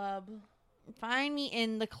the club.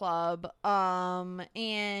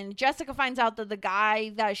 And Jessica finds out that the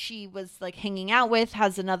guy that she was like hanging out with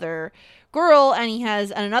has another girl, and he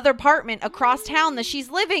has another apartment across town that she's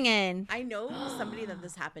living in. I know somebody that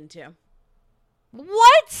this happened to.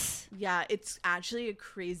 What? Yeah, it's actually a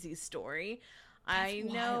crazy story. I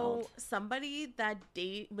know somebody that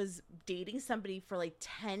was dating somebody for like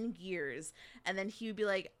 10 years, and then he would be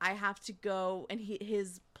like, I have to go, and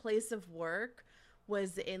his place of work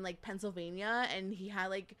was in like Pennsylvania, and he had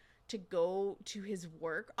like to go to his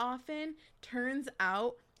work often. Turns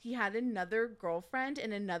out he had another girlfriend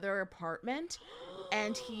in another apartment,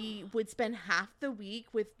 and he would spend half the week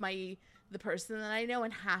with the person that I know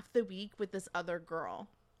and half the week with this other girl.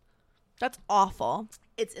 That's awful.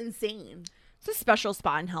 It's insane. It's a special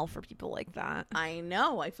spot in hell for people like that. I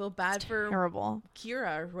know. I feel bad for terrible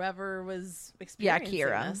Kira, or whoever was experiencing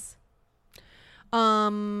this.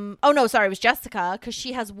 Oh no, sorry, it was Jessica, because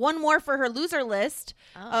she has one more for her loser list.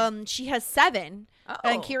 She has 7,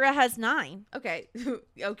 and Kira has 9. Okay.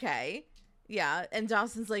 Okay. Yeah, and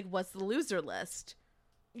Dawson's like, what's the loser list?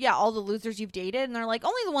 Yeah, all the losers you've dated, and they're like,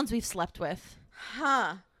 only the ones we've slept with.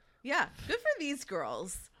 Huh. Yeah, good for these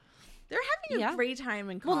girls. They're having a great time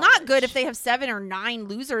in college. Well, not good if they have 7 or 9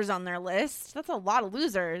 losers on their list. That's a lot of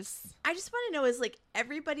losers. I just want to know, is like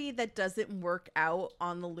everybody that doesn't work out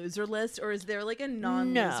on the loser list, or is there like a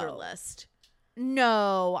non-loser list?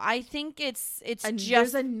 No, I think it's just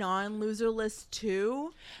there's a non-loser list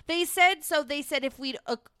too. They said if we'd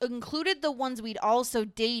included the ones we'd also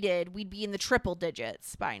dated, we'd be in the triple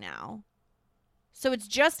digits by now. So it's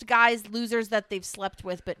just guys losers that they've slept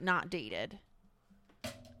with but not dated.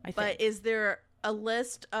 But is there a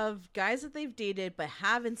list of guys that they've dated but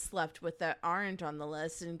haven't slept with that aren't on the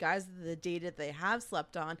list, and guys that they dated they have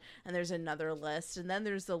slept on, and there's another list, and then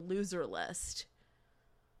there's the loser list?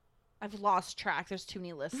 I've lost track. There's too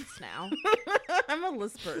many lists now. I'm a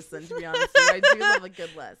list person, to be honest with you. I do love a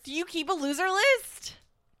good list. Do you keep a loser list?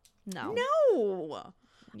 No.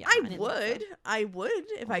 Yeah, I would. I would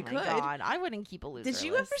if I could. Oh my God, I wouldn't keep a loser list. Did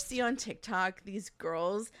you ever see on TikTok these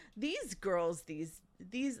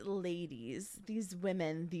ladies, these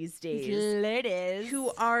women these days, ladies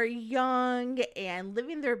who are young and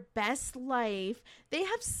living their best life? They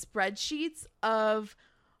have spreadsheets of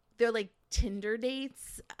their like Tinder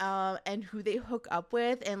dates and who they hook up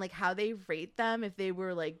with and like how they rate them, if they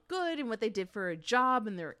were like good and what they did for a job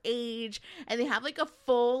and their age, and they have like a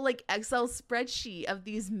full like Excel spreadsheet of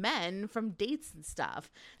these men from dates and stuff.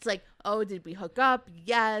 It's like, oh, did we hook up?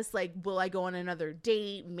 Yes. Like, will I go on another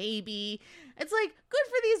date? Maybe. It's like, good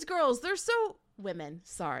for these girls. They're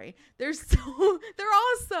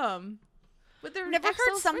awesome. But they're never Excel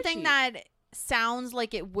heard something spreadsheet. that sounds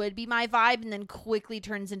like it would be my vibe and then quickly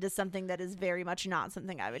turns into something that is very much not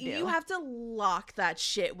something I would do. You have to lock that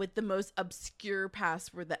shit with the most obscure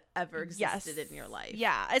password that ever existed in your life.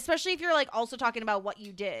 Yeah, especially if you're like also talking about what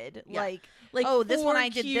you did. Yeah. Like oh, this one I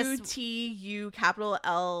did this. QTU capital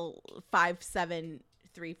L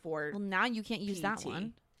 5734. Well, now you can't use that PT.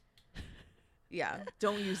 one. Yeah,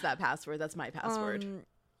 don't use that password. That's my password.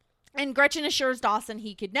 And Gretchen assures Dawson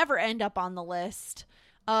he could never end up on the list.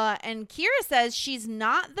 And Kira says she's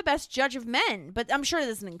not the best judge of men, but I'm sure it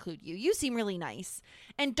doesn't include you. You seem really nice.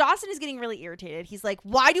 And Dawson is getting really irritated. He's like,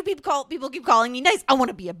 why do people keep calling me nice? I want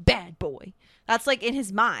to be a bad boy. That's like in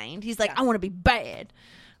his mind. He's like, I want to be bad.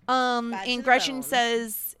 And Gretchen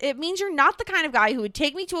says, it means you're not the kind of guy who would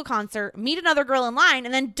take me to a concert, meet another girl in line,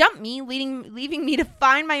 and then dump me, leaving me to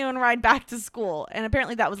find my own ride back to school. And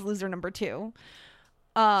apparently that was loser number 2.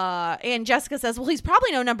 And Jessica says, well, he's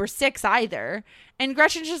probably no number 6 either. And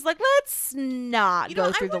Gretchen's just like, let's not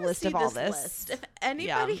go through the list of all this. List. If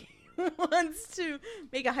anybody wants to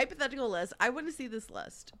make a hypothetical list, I want to see this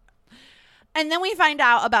list. And then we find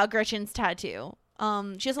out about Gretchen's tattoo.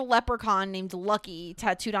 She has a leprechaun named Lucky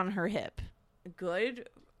tattooed on her hip. Good.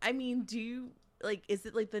 I mean, do you like, is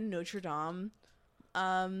it like the Notre Dame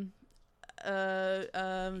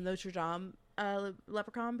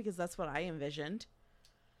leprechaun? Because that's what I envisioned.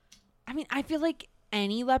 I mean, I feel like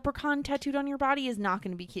any leprechaun tattooed on your body is not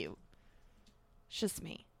going to be cute. It's just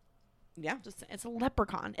me. Yeah. It's a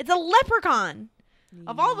leprechaun. It's a leprechaun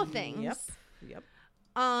of all the things. Yep.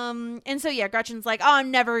 And so yeah, Gretchen's like, oh,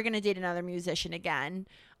 I'm never going to date another musician again.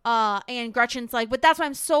 And Gretchen's like, but that's why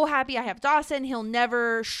I'm so happy I have Dawson. He'll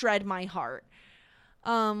never shred my heart.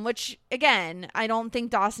 Which again, I don't think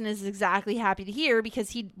Dawson is exactly happy to hear because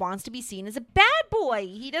he wants to be seen as a bad boy.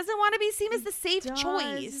 He doesn't want to be seen as the safe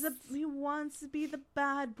choice. He wants to be the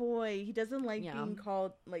bad boy. He doesn't like being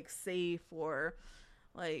called like safe or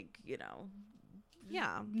like, you know,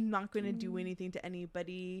 not going to do anything to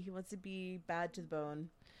anybody. He wants to be bad to the bone.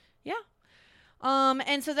 Yeah.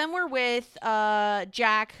 And so then we're with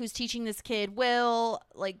Jack, who's teaching this kid Will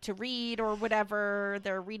like to read or whatever.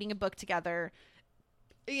 They're reading a book together.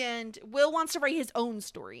 And Will wants to write his own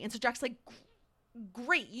story. And so Jack's like,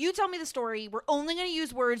 great, you tell me the story. We're only going to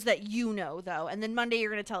use words that you know, though. And then Monday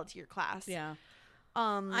you're going to tell it to your class. Yeah.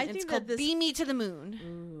 I think it's called Beam Me to the Moon.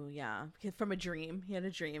 Ooh, yeah. From a dream. He had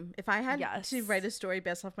a dream. If I had to write a story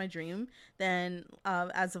based off my dream, then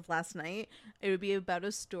as of last night, it would be about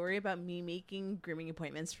a story about me making grooming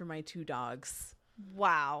appointments for my 2 dogs.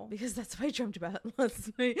 Wow. Because that's what I dreamt about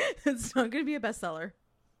last night. It's not going to be a bestseller.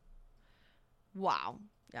 Wow.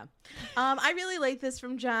 Yeah. I really like this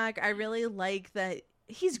from Jack. I really like that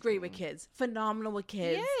he's great with kids. Phenomenal with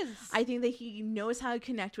kids. Yes. I think that he knows how to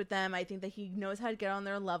connect with them. I think that he knows how to get on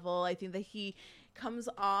their level. I think that he comes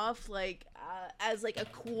off like as like a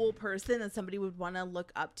cool person that somebody would want to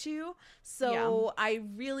look up to. So I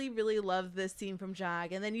really, really love this scene from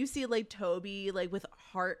Jack. And then you see like Toby like with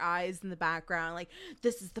heart eyes in the background. Like,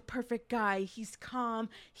 this is the perfect guy. He's calm.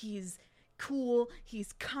 He's cool,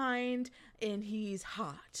 he's kind, and he's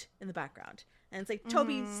hot in the background. And it's like,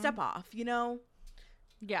 Toby, step off, you know?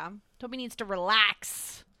 Yeah. Toby needs to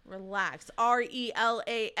relax. Relax.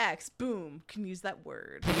 RELAX. Boom. Can use that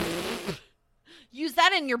word. Use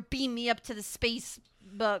that in your Beam Me Up to the Space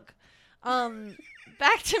book.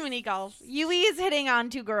 Back to mini golf. Yui is hitting on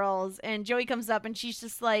 2 girls, and Joey comes up, and she's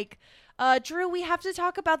just like, Drew, we have to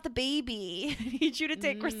talk about the baby. I need you to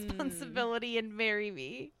take responsibility and marry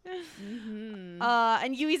me.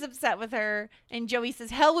 And Yui's upset with her. And Joey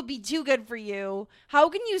says, hell would be too good for you. How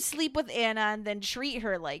can you sleep with Anna and then treat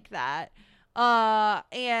her like that?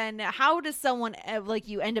 And how does someone like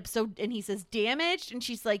you end up so, and he says, damaged? And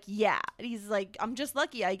she's like, yeah. And he's like, I'm just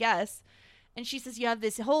lucky, I guess. And she says you have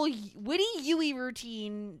this whole witty Yui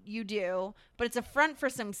routine you do, but it's a front for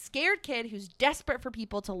some scared kid who's desperate for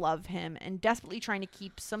people to love him and desperately trying to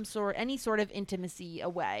keep any sort of intimacy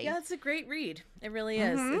away. Yeah, it's a great read. It really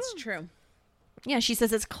is. It's true. Yeah, she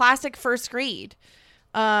says it's classic first grade.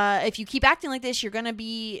 If you keep acting like this, you're going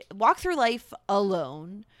to walk through life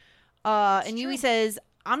alone. And Yui says,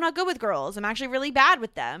 I'm not good with girls. I'm actually really bad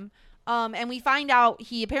with them. And we find out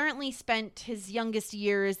he apparently spent his youngest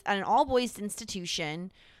years at an all-boys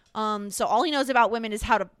institution. So all he knows about women is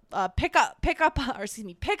how to pick on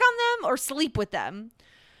them or sleep with them.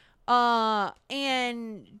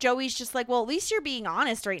 And Joey's just like, well, at least you're being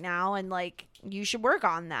honest right now, and like you should work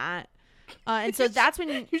on that. And so that's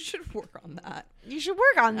when you should work on that. You should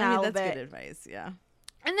work on that. I mean, a that's bit. good advice. Yeah.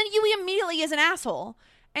 And then Yui immediately is an asshole,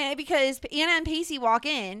 and because Anna and Pacey walk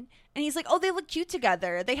in. And he's like, oh, they look cute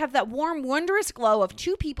together. They have that warm, wondrous glow of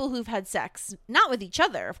two people who've had sex. Not with each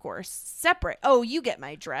other, of course. Separate. Oh, you get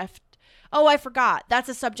my drift. Oh, I forgot. That's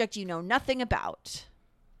a subject you know nothing about.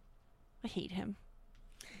 I hate him.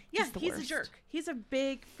 Yeah, he's a jerk. He's a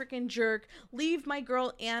big freaking jerk. Leave my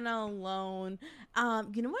girl Anna alone.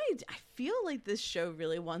 You know what? I feel like this show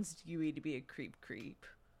really wants Yui to be a creep.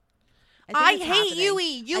 I hate Yui.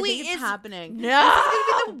 Yui is happening. No, this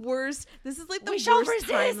is gonna be the worst. This is like the worst resist.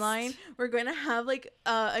 timeline. We're going to have like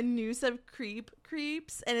a new set of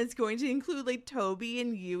creeps, and it's going to include like Toby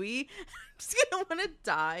and Yui. I'm just gonna want to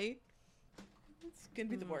die. It's gonna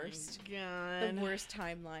be the worst. God. The worst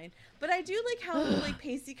timeline. But I do like how like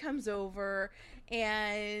Pacey comes over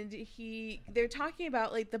and they're talking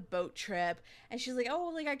about like the boat trip, and she's like,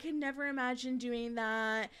 oh, like I could never imagine doing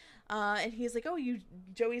that. And he's like, oh,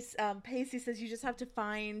 Pacey says you just have to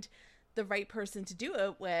find the right person to do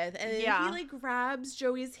it with. And then he like grabs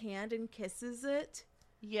Joey's hand and kisses it.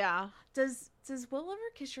 Yeah. Does Will ever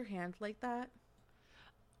kiss your hand like that?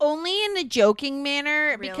 Only in a joking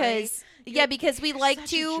manner, Really? because we like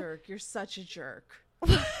to. You're such a jerk.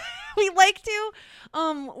 we like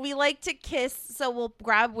to kiss. So we'll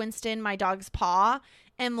grab Winston, my dog's paw,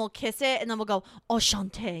 and we'll kiss it, and then we'll go,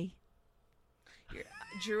 Enchanté.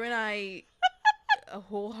 Drew and I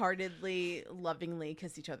wholeheartedly, lovingly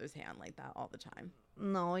kiss each other's hand like that all the time.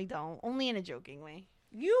 No, I don't. Only in a joking way.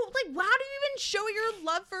 You, like, how do you even show your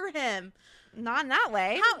love for him? Not in that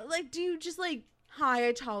way. How, like, do you just, like, hi,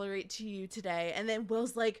 I tolerate to you today? And then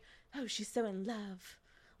Will's like, oh, she's so in love.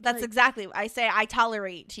 That's like, exactly what I say. I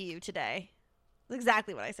tolerate to you today. That's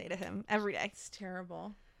exactly what I say to him every day. It's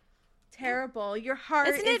terrible. Terrible. Your heart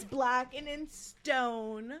is black and in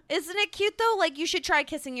stone. Isn't it cute though? Like you should try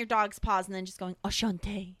kissing your dog's paws and then just going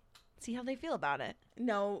Enchanté. See how they feel about it.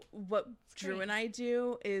 No, what Drew and I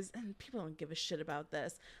do is, and people don't give a shit about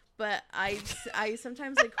this, but I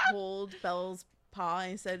sometimes like hold Belle's paw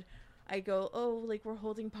and I go, oh, like we're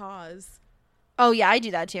holding paws. Oh yeah, I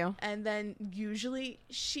do that too. And then usually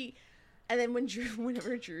and then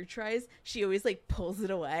whenever Drew tries, she always like pulls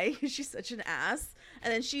it away. She's such an ass.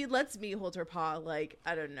 And then she lets me hold her paw like,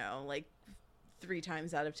 I don't know, like 3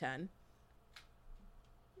 times out of 10.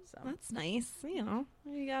 So that's nice. You know,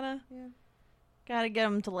 you gotta get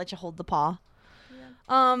them to let you hold the paw.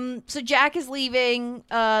 Yeah. So Jack is leaving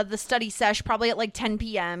the study sesh probably at like 10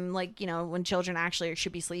 p.m. like, you know, when children actually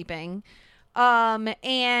should be sleeping.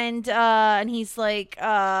 And he's like,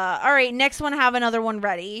 all right, next one, have another one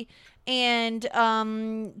ready. And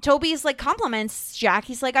Toby's like compliments Jack.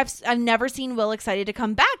 He's like, I've never seen Will excited to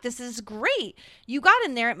come back. This is great. You got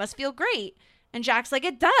in there. It must feel great. And Jack's like,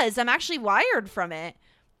 it does. I'm actually wired from it.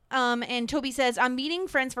 And Toby says, I'm meeting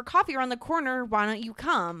friends for coffee around the corner. Why don't you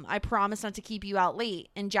come? I promise not to keep you out late.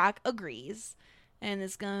 And Jack agrees. And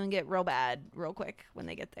it's going to get real bad real quick when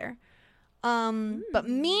they get there. But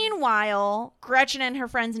meanwhile, Gretchen and her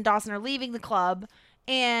friends and Dawson are leaving the club.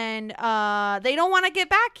 And they don't want to get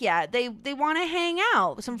back yet. They want to hang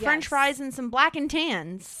out. Some French fries and some black and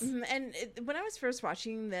tans. Mm-hmm. And when I was first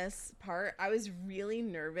watching this part, I was really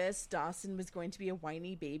nervous Dawson was going to be a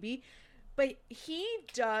whiny baby. But he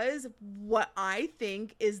does what I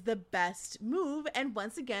think is the best move. And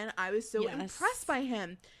once again, I was so impressed by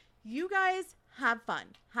him. You guys have fun.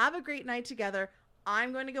 Have a great night together.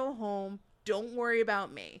 I'm going to go home. Don't worry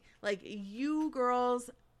about me. Like, you girls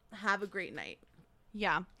have a great night.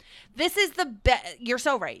 Yeah. This is the best. You're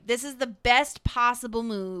so right. This is the best possible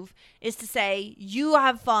move, is to say, you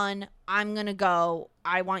have fun. I'm going to go.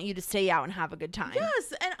 I want you to stay out and have a good time.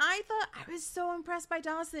 Yes. And I thought, I was so impressed by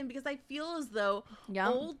Dawson, because I feel as though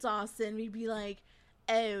old Dawson would be like,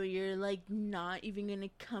 oh, you're like not even going to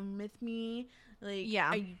come with me? Like,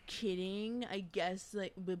 are you kidding? I guess,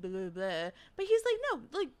 like, blah, blah, blah, blah. But he's like, no,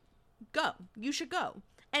 like, go. You should go.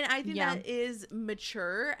 And I think that is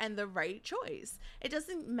mature and the right choice. It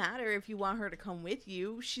doesn't matter if you want her to come with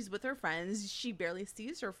you. She's with her friends. She barely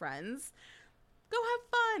sees her friends. Go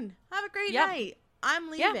have fun. Have a great night. I'm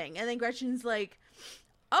leaving. And then Gretchen's like,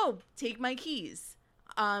 oh, take my keys.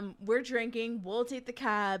 We're drinking. We'll take the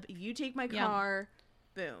cab. You take my car.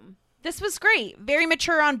 Boom. This was great. Very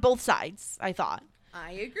mature on both sides, I thought.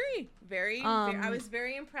 I agree. I was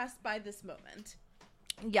very impressed by this moment.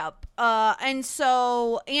 Yep. And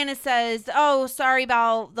so Anna says, oh, sorry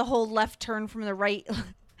about the whole left turn from the right.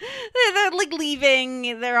 They're like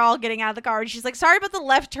leaving. They're all getting out of the car. And she's like, sorry about the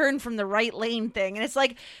left turn from the right lane thing. And it's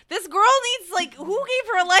like, this girl needs, like, who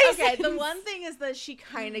gave her a license? Okay, the one thing is that she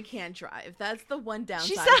kind of can't drive. That's the one downside.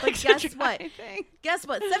 She's but guess what? Guess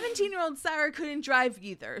what? 17-year-old Sarah couldn't drive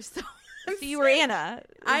either. So you were Anna.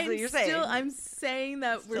 I'm saying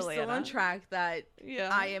that we're still Anna. on track that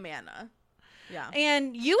I am Anna. Yeah.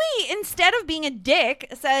 And Yui, instead of being a dick,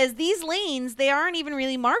 says these lanes, they aren't even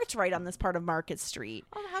really marked right on this part of Market Street.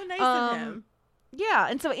 Oh, how nice of him. Yeah.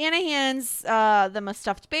 And so Anna hands them a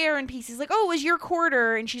stuffed bear, and Pacey's like, oh, it was your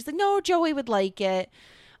quarter. And she's like, no, Joey would like it.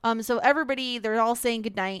 So everybody, they're all saying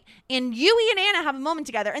goodnight. And Yui and Anna have a moment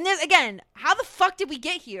together. And there's, again, how the fuck did we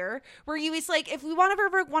get here? Where Yui's like, if we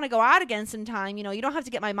ever want to go out again sometime, you know, you don't have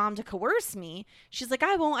to get my mom to coerce me. She's like,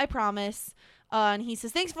 I won't, I promise. And he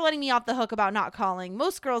says, thanks for letting me off the hook about not calling.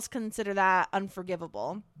 Most girls consider that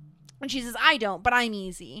unforgivable. And she says, I don't, but I'm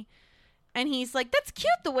easy. And he's like, that's cute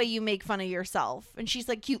the way you make fun of yourself. And she's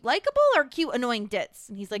like, cute likable or cute annoying ditz?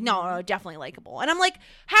 And he's like, no, definitely likable. And I'm like,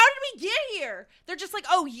 how did we get here? They're just like,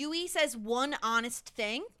 oh, Yui says one honest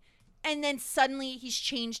thing. And then suddenly he's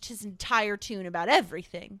changed his entire tune about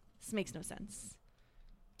everything. This makes no sense.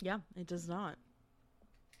 Yeah, it does not.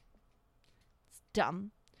 It's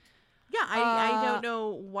dumb. Yeah, I don't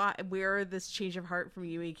know where this change of heart from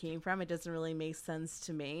Yui came from. It doesn't really make sense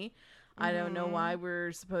to me. I don't know why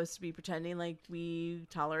we're supposed to be pretending like we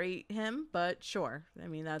tolerate him, but sure. I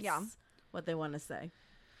mean, that's what they want to say.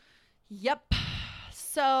 Yep.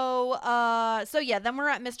 So then we're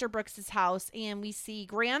at Mr. Brooks's house, and we see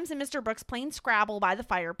Grams and Mr. Brooks playing Scrabble by the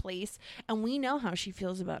fireplace, and we know how she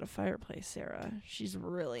feels about a fireplace, Sarah. She's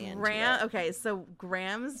really into it. Okay, so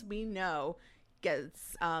Grams, we know,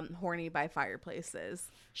 gets horny by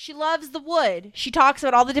fireplaces. She loves the wood. She talks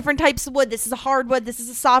about all the different types of wood. This is a hardwood. This is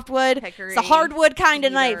a softwood. Hickory, it's a hardwood kind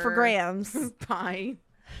of night for Grams. Pine.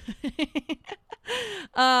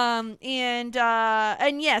 And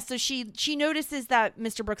yeah, so she notices that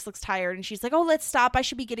Mr. Brooks looks tired, and she's like, oh, let's stop. I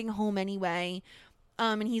should be getting home anyway.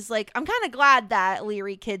 And he's like, I'm kind of glad that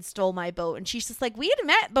Leary kid stole my boat. And she's just like, we had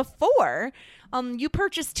met before. You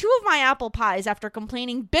purchased 2 of my apple pies after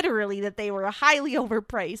complaining bitterly that they were highly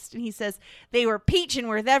overpriced. And he says, they were peach and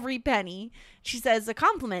worth every penny. She says, a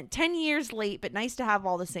compliment, 10 years late, but nice to have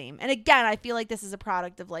all the same. And again, I feel like this is a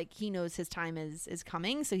product of like, he knows his time is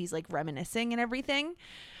coming. So he's like reminiscing and everything.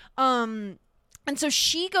 And so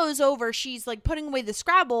she goes over, she's like putting away the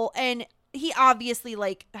Scrabble, and he obviously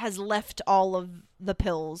like has left all of the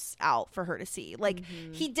pills out for her to see. Like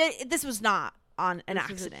he did. This was not on an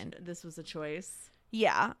accident. This was a choice.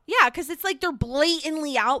 Yeah. Yeah. Cause it's like, they're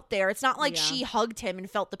blatantly out there. It's not like she hugged him and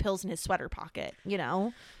felt the pills in his sweater pocket, you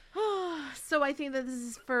know? So I think that this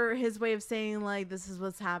is for his way of saying like, this is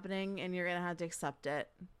what's happening and you're going to have to accept it.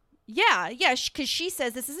 Yeah. Yeah. Cause she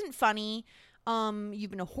says, this isn't funny.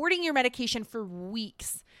 You've been hoarding your medication for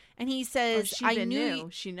weeks. And he says, I knew.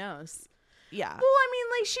 She knows. Yeah. Well, I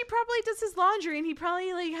mean, like, she probably does his laundry, and he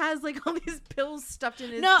probably, like, has, like, all these pills stuffed in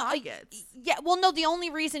his pockets. Yeah, well, no, the only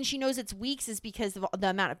reason she knows it's weeks is because of the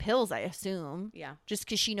amount of pills, I assume. Yeah. Just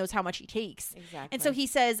because she knows how much he takes. Exactly. And so he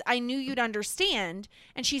says, I knew you'd understand.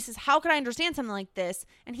 And she says, how could I understand something like this?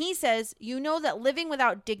 And he says, you know that living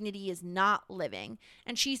without dignity is not living.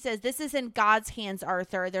 And she says, this is in God's hands,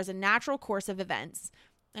 Arthur. There's a natural course of events.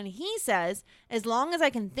 And he says, as long as I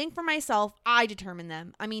can think for myself, I determine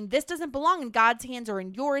them. I mean, this doesn't belong in God's hands or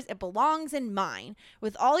in yours. It belongs in mine.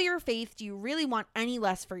 With all your faith, do you really want any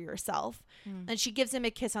less for yourself? And she gives him a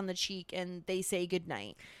kiss on the cheek, and they say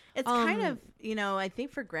goodnight. It's kind of, you know, I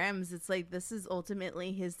think for Grams, it's like this is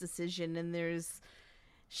ultimately his decision, and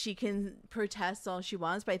she can protest all she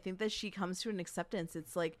wants, but I think that she comes to an acceptance.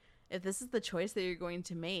 It's like, if this is the choice that you're going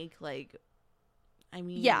to make, like, I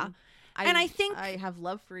mean, yeah. And I think I have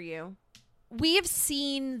love for you. We have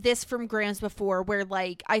seen this from Grams before, where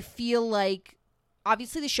like I feel like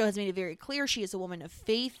obviously the show has made it very clear she is a woman of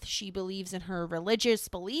faith. She believes in her religious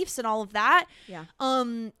beliefs and all of that. Yeah.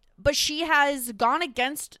 But she has gone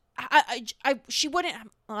against. She wouldn't.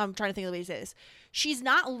 I'm trying to think of the way to say this. she's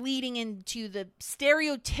not leading into the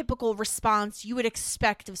stereotypical response you would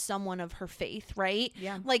expect of someone of her faith, right?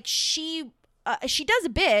 Yeah. Like she does a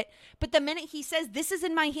bit, but the minute he says, this is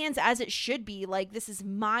in my hands as it should be, like, this is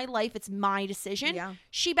my life, it's my decision,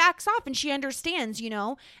 she backs off and she understands,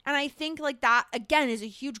 and I think like that again is a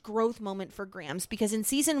huge growth moment for Grams, because in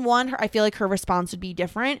season 1 I feel like her response would be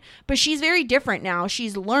different, but she's very different now.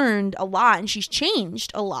 She's learned a lot and she's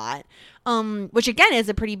changed a lot, which again is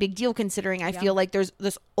a pretty big deal, considering I feel like there's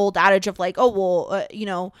this old adage of like, oh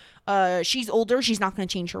well, she's older, she's not going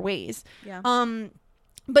to change her ways.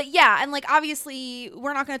 But yeah, and like obviously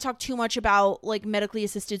we're not going to talk too much about like medically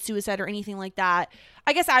assisted suicide or anything like that.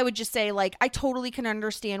 I guess I would just say like I totally can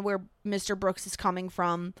understand where Mr. Brooks is coming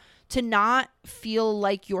from, to not feel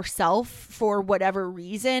like yourself for whatever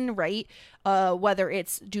reason, right? Whether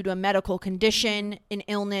it's due to a medical condition, an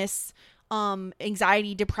illness,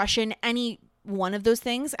 anxiety, depression, any one of those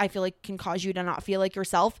things I feel like can cause you to not feel like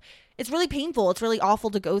yourself. It's really painful. It's really awful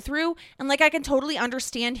to go through. And like, I can totally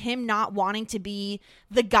understand him not wanting to be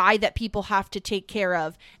the guy that people have to take care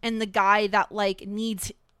of and the guy that like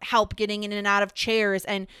needs help getting in and out of chairs.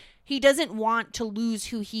 And he doesn't want to lose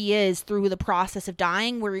who he is through the process of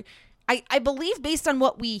dying, where I believe based on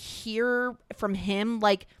what we hear from him,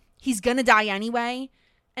 like he's going to die anyway.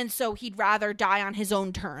 And so he'd rather die on his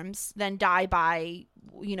own terms than die by,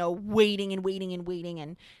 waiting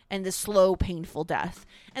and the slow, painful death.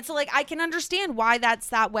 And so like, I can understand why that's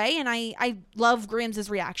that way. And I love Grams'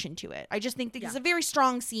 reaction to it. I just think that it's a very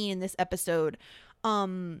strong scene in this episode.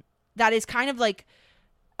 That is kind of like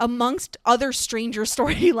amongst other stranger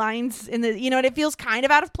storylines in the, it feels kind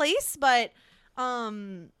of out of place, but,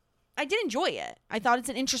 I did enjoy it. I thought it's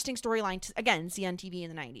an interesting storyline to, again, see on TV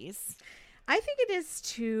in the 90s. I think it is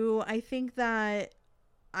too. I think that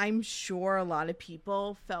I'm sure a lot of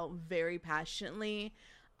people felt very passionately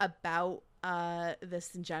about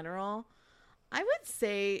this in general. I would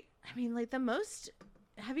say, I mean, like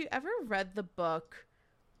have you ever read the book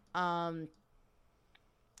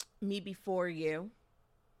Me Before You?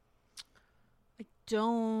 I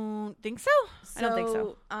don't think so. I don't think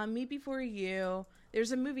so. Me Before You.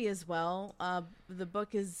 There's a movie as well. The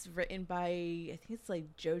book is written by, I think it's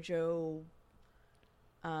like Jojo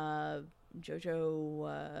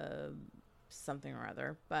something or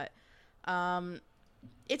other. But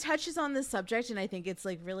it touches on this subject, and I think it's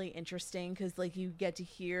like really interesting because like you get to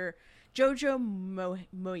hear Jojo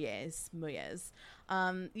Moyes.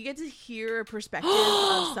 You get to hear a perspective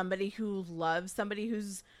of somebody who loves somebody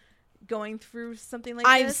who's going through something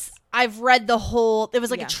like this. I've read the whole, it was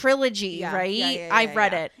like a trilogy, right? I've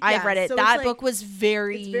read it. I've read it. So that book was it's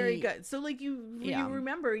very good. So like you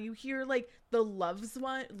remember, you hear like the loved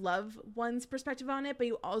one's perspective on it, but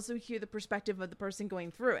you also hear the perspective of the person going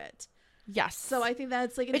through it. Yes. So I think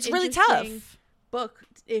that's like an it's really tough book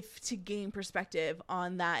to gain perspective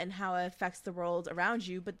on that and how it affects the world around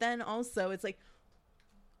you. But then also it's like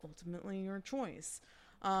ultimately your choice.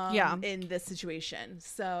 In this situation.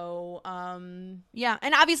 So and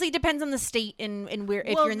obviously it depends on the state and where,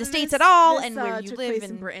 if you're in the States at all, and where you live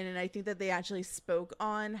in Britain. And I think that they actually spoke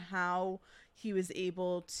on how he was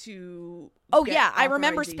able to I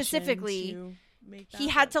remember specifically he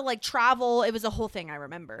had to like travel. It was a whole thing, I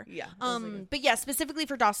remember. But yeah, specifically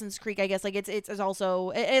for Dawson's Creek, I guess like it's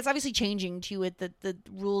also, it's obviously changing too. The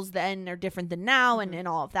rules then are different than now, and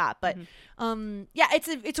all of that. But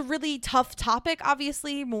it's a really tough topic,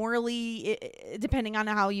 obviously morally, depending on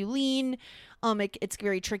how you lean. It's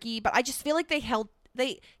very tricky, but I just feel like they handled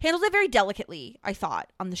it very delicately, I thought,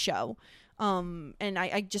 on the show. And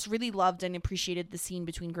I just really loved and appreciated the scene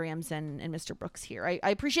between Grams and Mr. Brooks here. I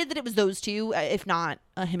appreciate that it was those two, if not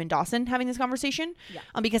him and Dawson having this conversation.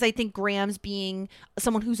 Because I think Grams, being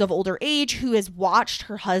someone who's of older age, who has watched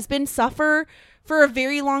her husband suffer for a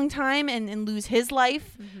very long time and lose his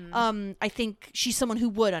life, I think she's someone who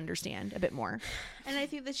would understand a bit more. And I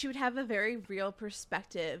think that she would have a very real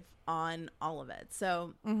perspective on all of it.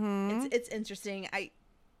 So it's interesting.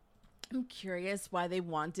 I'm curious why they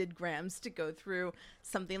wanted Grams to go through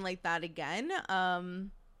something like that again.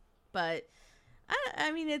 But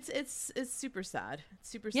I mean, it's super sad. It's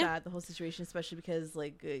super sad, the whole situation, especially because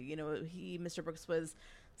like, Mr. Brooks was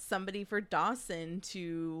somebody for Dawson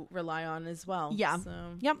to rely on as well. Yeah.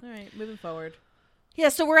 So, yep. All right, moving forward. Yeah,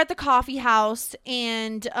 so we're at the coffee house,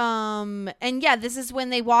 and this is when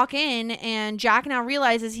they walk in, and Jack now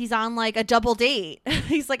realizes he's on like a double date.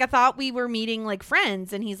 He's like, I thought we were meeting like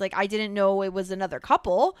friends, and he's like, I didn't know it was another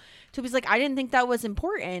couple. Toby's like, I didn't think that was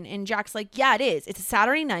important, and Jack's like, yeah, it is. It's a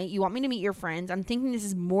Saturday night. You want me to meet your friends. I'm thinking this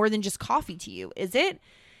is more than just coffee to you, is it?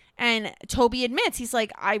 And Toby admits, he's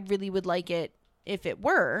like, I really would like it if it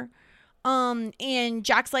were. And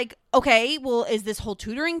Jack's like, okay, well, is this whole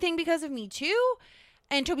tutoring thing because of me too?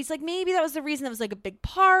 And Toby's like, maybe that was the reason. That was like a big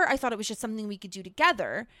part. I thought it was just something we could do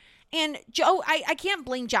together. And Joe, I can't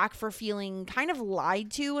blame Jack for feeling kind of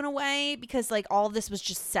lied to in a way, because like all of this was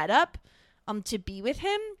just set up to be with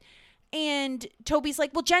him. And Toby's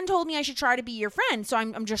like, well, Jen told me I should try to be your friend, so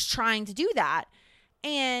I'm just trying to do that.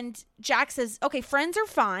 And Jack says, okay, friends are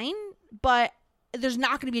fine, but there's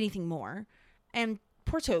not going to be anything more. And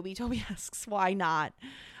poor Toby asks, why not?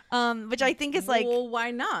 Which I think is like, well,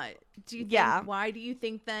 why not? Do you think, why do you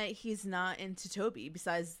think that he's not into Toby,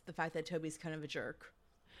 besides the fact that Toby's kind of a jerk?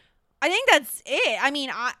 I think that's it. I mean,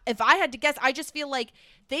 if I had to guess, I just feel like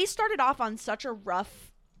they started off on such a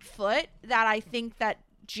rough foot that I think that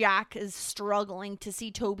Jack is struggling to see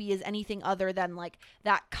Toby as anything other than like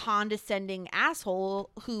that condescending asshole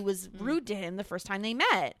who was rude to him the first time they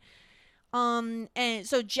met. And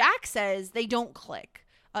so Jack says they don't click.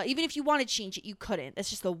 Even if you want to change it, you couldn't. That's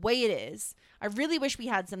just the way it is. I really wish we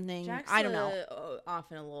had something. Jack's I don't know.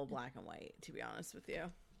 Often a little black and white, to be honest with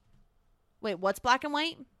you. Wait, what's black and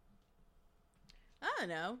white? I don't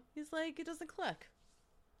know. He's like, it doesn't click.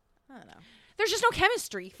 I don't know. There's just no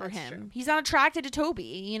chemistry for That's him. true. He's not attracted to Toby,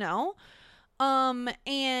 you know?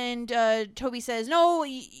 And Toby says, no,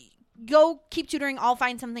 go keep tutoring. I'll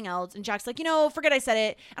find something else. And Jack's like, forget I said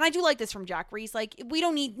it. And I do like this from Jack, where he's like,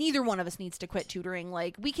 neither one of us needs to quit tutoring.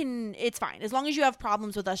 Like, it's fine. As long as you have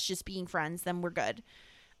problems with us just being friends, then we're good.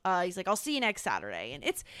 He's like, I'll see you next Saturday. And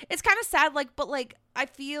it's kind of sad, like, but like, I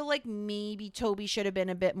feel like maybe Toby should have been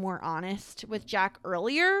a bit more honest with Jack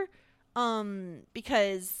earlier.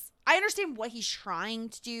 Because I understand what he's trying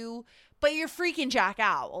to do, but you're freaking Jack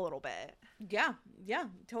out a little bit. Yeah,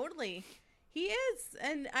 totally. He is.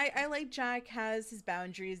 And I like Jack has his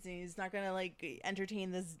boundaries, and he's not going to like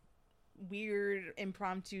entertain this weird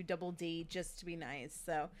impromptu double date just to be nice.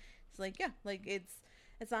 So it's like, yeah, like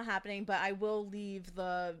it's not happening, but I will leave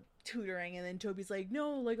the tutoring. And then Toby's like,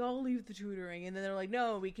 no, like I'll leave the tutoring. And then they're like,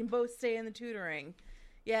 no, we can both stay in the tutoring.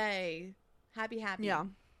 Yay. Happy. Yeah.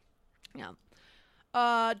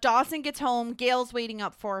 Dawson gets home. Gail's waiting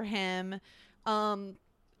up for him.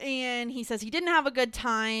 And he says he didn't have a good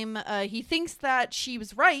time. He thinks that she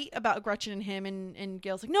was right about Gretchen and him. And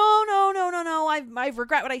Gail's like, no. I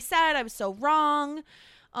regret what I said. I was so wrong.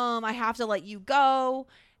 I have to let you go.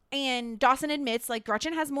 And Dawson admits, like,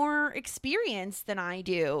 Gretchen has more experience than I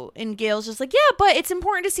do. And Gail's just like, yeah, but it's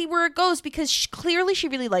important to see where it goes, because clearly she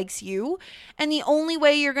really likes you. And the only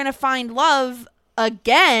way you're going to find love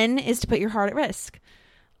again is to put your heart at risk.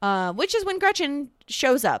 Which is when Gretchen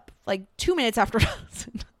shows up, like 2 minutes after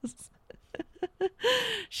Dawson does.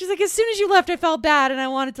 She's like, as soon as you left, I felt bad and I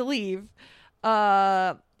wanted to leave.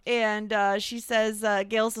 And she says,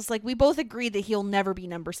 Gail's just like, we both agreed that he'll never be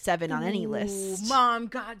number 7 on any list. Mom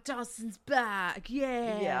got Dawson's back.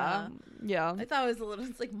 Yeah. I thought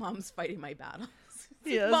it's like mom's fighting my battles.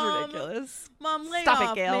 Yeah, that's ridiculous. Mom, lay Stop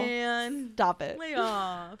off, it, Gail. man. Stop it. Lay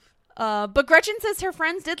off. But Gretchen says her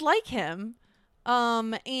friends did like him.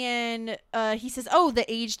 And he says, oh,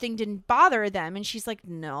 the age thing didn't bother them. And she's like,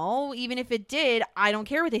 no, even if it did, I don't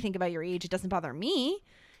care what they think about your age. It doesn't bother me.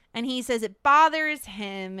 And he says it bothers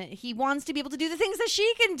him. He wants to be able to do the things that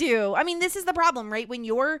she can do. I mean, this is the problem, right? When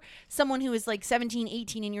you're someone who is like 17,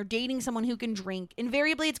 18 and you're dating someone who can drink,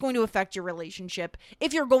 invariably it's going to affect your relationship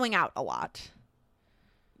if you're going out a lot.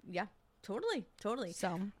 Yeah, totally.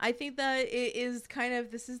 So I think that it is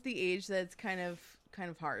this is the age that's kind of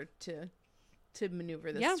hard to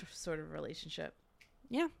maneuver this sort of relationship.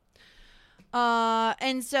 Yeah.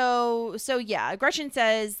 And so yeah, Gretchen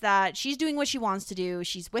says that she's doing what she wants to do.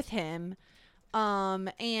 She's with him.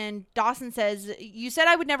 And Dawson says, you said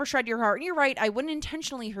I would never shred your heart. And you're right. I wouldn't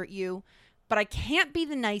intentionally hurt you, but I can't be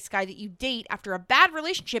the nice guy that you date after a bad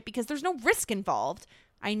relationship because there's no risk involved.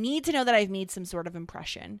 I need to know that I've made some sort of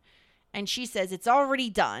impression. And she says it's already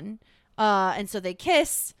done. And so they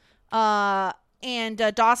kiss. And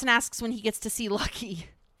Dawson asks when he gets to see Lucky,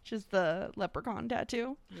 which is the leprechaun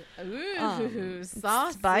tattoo. Ooh,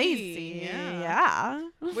 saucy. Spicy. Yeah.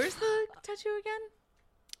 Where's the tattoo again?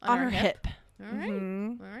 On her hip. All right.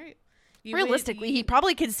 Mm-hmm. All right. Realistically, he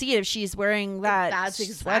probably could see it if she's wearing that That's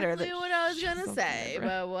sweater. exactly what I was going to say,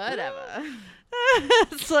 but whatever.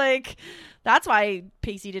 It's like, that's why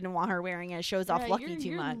Pacey didn't want her wearing it. It shows off Lucky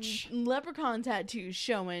too much. Leprechaun tattoo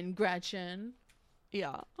showing, Gretchen.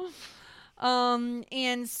 Yeah.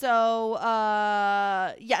 And so,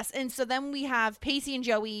 yes. And so then we have Pacey and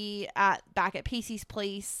Joey back at Pacey's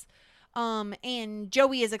place. And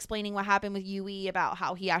Joey is explaining what happened with Yui about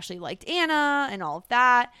how he actually liked Anna and all of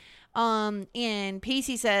that. And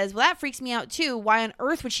Pacey says, well, that freaks me out too. Why on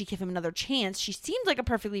earth would she give him another chance? She seems like a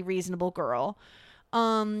perfectly reasonable girl.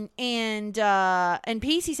 And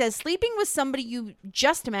Pacey says, sleeping with somebody you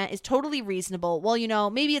just met is totally reasonable. Well, you know,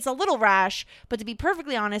 maybe it's a little rash, but to be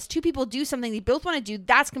perfectly honest, two people do something they both want to do.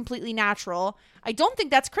 That's completely natural. I don't think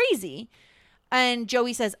that's crazy. And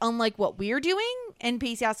Joey says, unlike what we're doing. And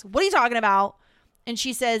Pacey asks, what are you talking about? And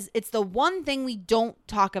she says, it's the one thing we don't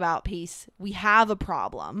talk about, Pace. We have a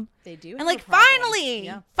problem. They do. And like, finally,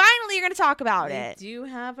 finally, you're going to talk about it. They do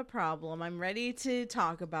have a problem. I'm ready to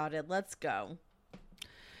talk about it. Let's go.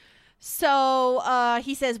 So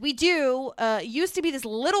he says, we do. Used to be this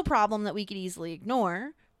little problem that we could easily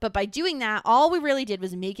ignore. But by doing that, all we really did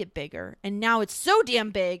was make it bigger. And now it's so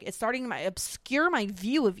damn big, it's starting to obscure my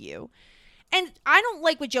view of you. And I don't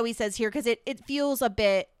like what Joey says here because it feels a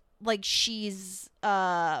bit like she's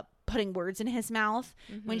putting words in his mouth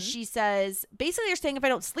when she says, basically you're saying if I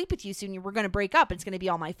don't sleep with you soon, we're going to break up. It's going to be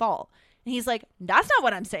all my fault. And he's like, that's not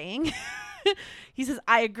what I'm saying. He says,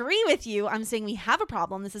 I agree with you. I'm saying we have a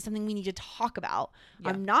problem. This is something we need to talk about. Yeah.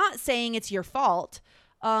 I'm not saying it's your fault.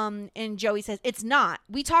 And Joey says, it's not.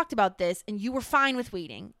 We talked about this and you were fine with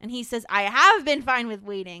waiting. And he says, I have been fine with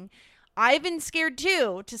waiting. I've been scared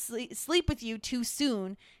too to sleep with you too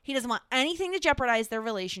soon. He doesn't want anything to jeopardize their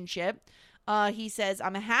relationship. He says,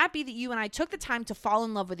 I'm happy that you and I took the time to fall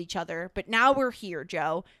in love with each other, but now we're here,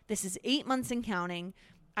 Joe. This is 8 months and counting.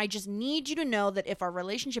 I just need you to know that if our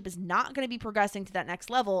relationship is not going to be progressing to that next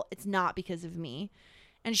level, it's not because of me.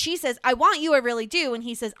 And she says, I want you, I really do. And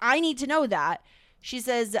he says, I need to know that. She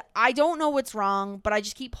says, I don't know what's wrong, but I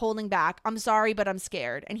just keep holding back. I'm sorry, but I'm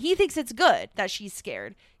scared. And he thinks it's good that she's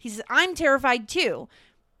scared. He says, I'm terrified too.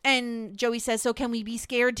 And Joey says, so can we be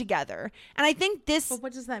scared together? And I think this... But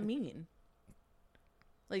what does that mean?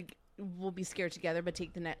 Like, we'll be scared together, but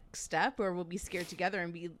take the next step? Or we'll be scared together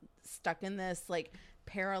and be stuck in this, like,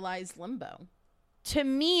 paralyzed limbo? To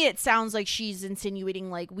me, it sounds like she's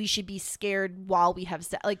insinuating, like, we should be scared while we have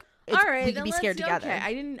sex. Like, all right, we can be scared together. Okay.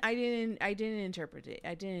 I didn't interpret it.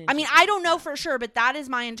 I mean, I don't know for sure, but that is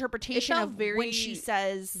my interpretation of when she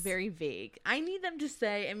says very vague. I need them to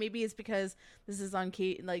say, and maybe it's because this is on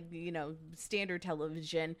standard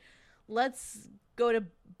television. Let's go to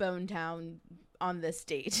Bone Town on this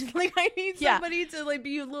date. Like, I need somebody to like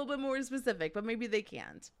be a little bit more specific, but maybe they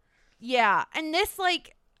can't. Yeah, and this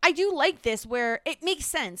I do like this where it makes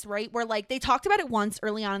sense, right? Where like they talked about it once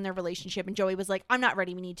early on in their relationship and Joey was like, I'm not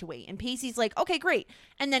ready. We need to wait. And Pacey's like, okay, great.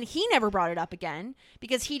 And then he never brought it up again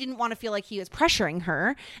because he didn't want to feel like he was pressuring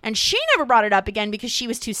her. And she never brought it up again because she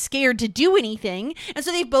was too scared to do anything. And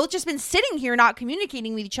so they've both just been sitting here not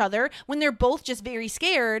communicating with each other when they're both just very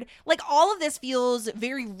scared. Like all of this feels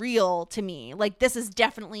very real to me. Like this is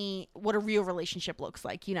definitely what a real relationship looks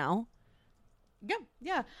like, you know?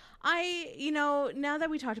 Yeah. Now that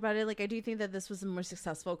we talked about it, like I do think that this was a more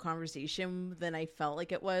successful conversation than I felt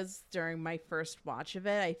like it was during my first watch of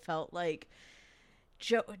it. I felt like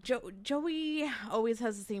Joey always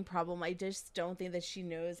has the same problem. I just don't think that she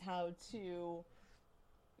knows how to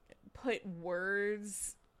put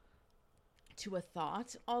words to a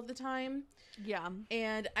thought all the time. Yeah.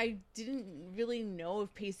 And I didn't really know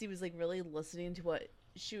if Pacey was like really listening to what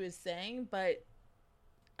she was saying, but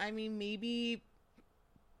I mean, maybe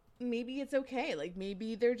it's okay. Like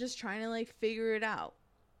maybe they're just trying to like figure it out.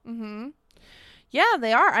 Mm-hmm. Yeah,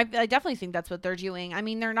 they are. I definitely think that's what they're doing. I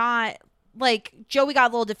mean, they're not like Joey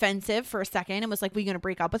got a little defensive for a second and was like, "Are you going to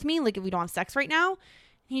break up with me? Like if we don't have sex right now?" And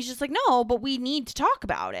he's just like, "No, but we need to talk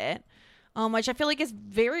about it." Which I feel like is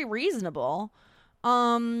very reasonable.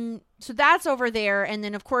 So that's over there. And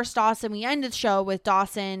then of course, Dawson, we end the show with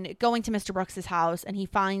Dawson going to Mr. Brooks's house and he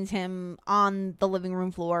finds him on the living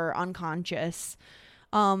room floor, unconscious.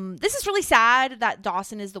 This is really sad that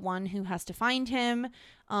Dawson is the one who has to find him.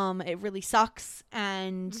 It really sucks.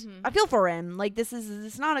 And I feel for him. Like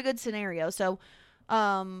it's not a good scenario. So,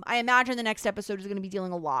 I imagine the next episode is going to be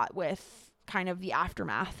dealing a lot with kind of the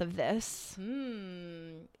aftermath of this.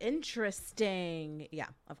 Interesting. Yeah,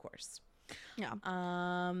 of course. Yeah.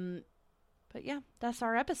 But yeah, that's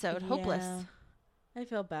our episode. Hopeless. I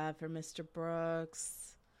feel bad for Mr.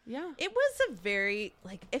 Brooks. Yeah. It was a very,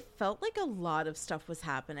 it felt like a lot of stuff was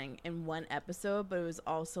happening in one episode, but it was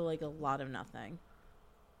also like a lot of nothing.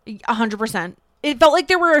 100%. It felt like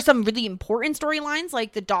there were some really important storylines,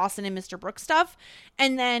 like the Dawson and Mr. Brooks stuff.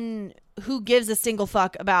 And then who gives a single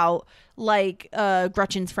fuck about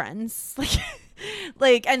Gretchen's friends?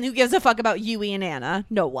 And who gives a fuck about Yui and Anna?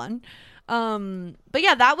 No one. But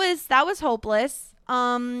yeah, that was hopeless.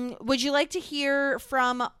 Would you like to hear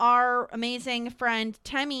from our amazing friend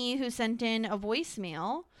Temmie, who sent in a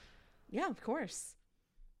voicemail? Yeah, of course.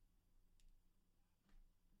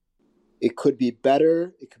 It could be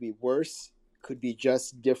better, it could be worse, it could be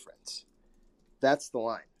just different. That's the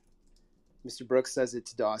line. Mr. Brooks says it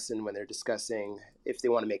to Dawson when they're discussing if they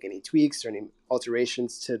want to make any tweaks or any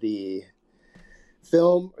alterations to the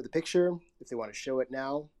film or the picture, if they want to show it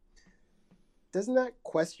now. Doesn't that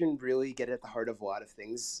question really get at the heart of a lot of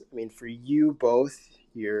things? I mean, for you both,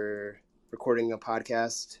 you're recording a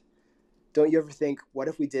podcast. Don't you ever think, what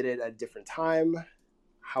if we did it at a different time?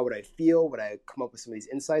 How would I feel? Would I come up with some of these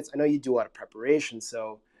insights? I know you do a lot of preparation,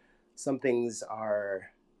 so some things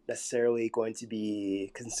are necessarily going to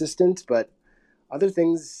be consistent, but other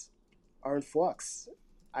things are in flux.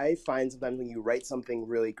 I find sometimes when you write something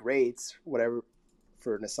really great, whatever,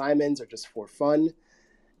 for an assignment or just for fun,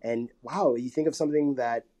 and wow, you think of something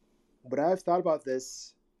that, would I have thought about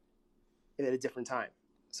this at a different time?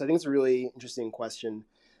 So I think it's a really interesting question.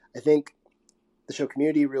 I think the show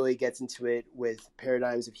Community really gets into it with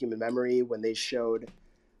Paradigms of Human Memory when they showed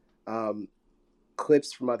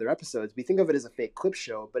clips from other episodes. We think of it as a fake clip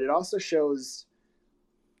show, but it also shows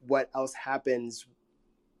what else happens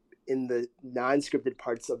in the non-scripted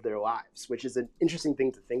parts of their lives, which is an interesting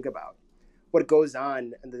thing to think about. What goes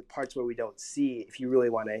on in the parts where we don't see, if you really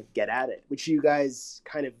want to get at it, which you guys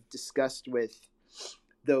kind of discussed with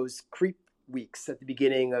those creep weeks at the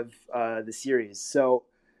beginning of the series. So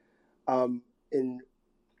in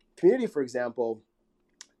Community, for example,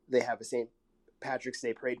 they have a St. Patrick's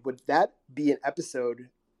Day parade. Would that be an episode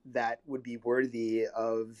that would be worthy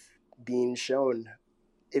of being shown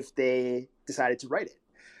if they decided to write it?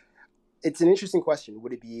 It's an interesting question.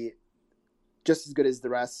 Would it be just as good as the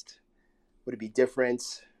rest? Would it be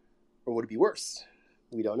different, or would it be worse?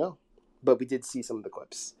 We don't know, but we did see some of the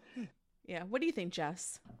clips. Yeah. What do you think,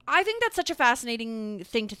 Jess? I think that's such a fascinating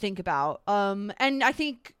thing to think about. And I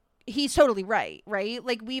think he's totally right?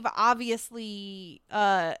 Like, we've obviously,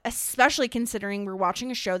 especially considering we're watching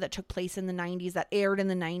a show that took place in the 90s, that aired in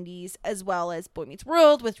the 90s, as well as Boy Meets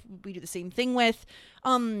World, which we do the same thing with.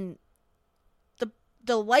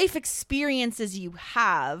 The life experiences you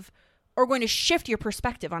have are going to shift your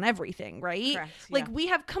perspective on everything, right? Correct, like, yeah. we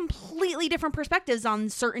have completely different perspectives on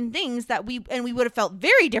certain things that we would have felt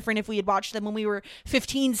very different if we had watched them when we were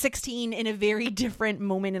 15, 16 in a very different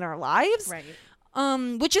moment in our lives. Right.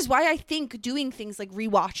 Which is why I think doing things like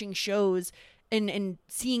rewatching shows and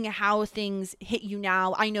seeing how things hit you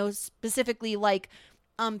now. I know specifically, like,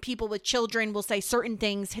 people with children will say certain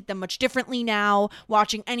things hit them much differently now.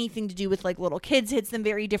 Watching anything to do with, like, little kids hits them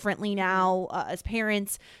very differently now as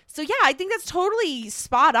parents. So yeah, I think that's totally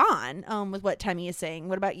spot on with what Temmie is saying.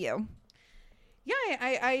 What about you? Yeah,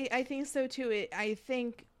 I think so too. I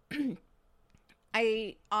think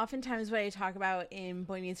I oftentimes what I talk about in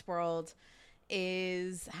Boy Meets World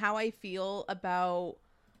is how I feel about,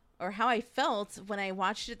 or how I felt when I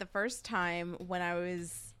watched it the first time when I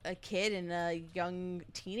was a kid and a young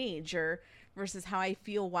teenager versus how I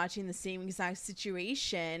feel watching the same exact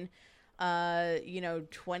situation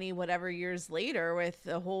 20 whatever years later with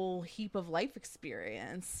a whole heap of life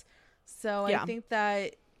experience. So yeah. I think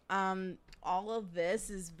that all of this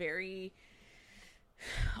is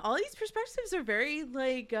all these perspectives are very,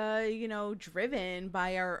 like, driven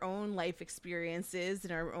by our own life experiences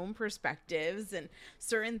and our own perspectives, and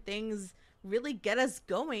certain things really get us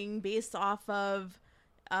going based off of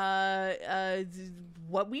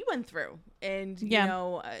what we went through. And,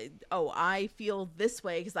 I feel this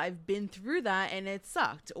way because I've been through that and it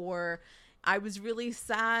sucked. Or I was really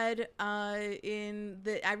sad I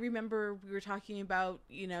remember we were talking about,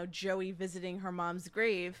 Joey visiting her mom's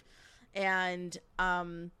grave, and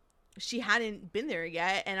she hadn't been there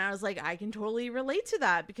yet, and I was like, I can totally relate to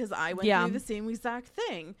that because I went through the same exact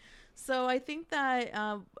thing. So I think that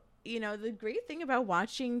the great thing about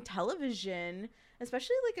watching television,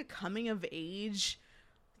 especially like a coming of age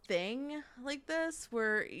thing like this,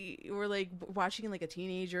 where we're like watching like a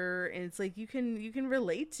teenager, and it's like you can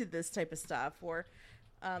relate to this type of stuff, or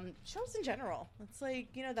shows in general. It's like,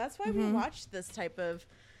 that's why we watch this type of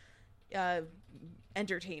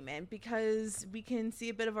entertainment, because we can see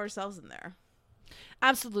a bit of ourselves in there.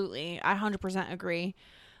 Absolutely. I 100% agree.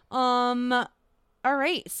 All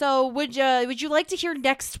right. So would you like to hear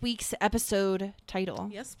next week's episode title?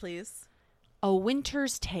 Yes, please. A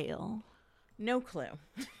Winter's Tale. No clue.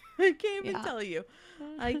 I can't even tell you.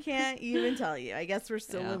 I can't even tell you. I guess we're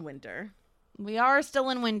still in winter. We are still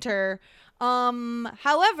in winter.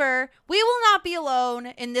 However, we will not be alone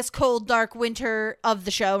in this cold, dark winter of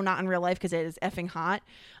the show, not in real life because it is effing hot.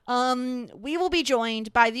 We will be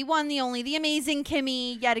joined by the one, the only, the amazing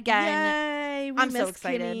Kimmy yet again. Yay! I'm so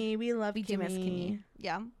excited. Kimmy. We love we Kimmy. do miss Kimmy.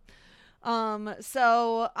 Yeah.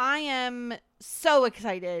 So I am so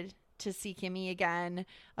excited to see Kimmy again.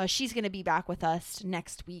 She's going to be back with us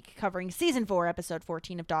next week covering season 4, episode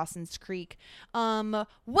 14 of Dawson's Creek.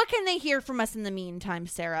 What can they hear from us in the meantime,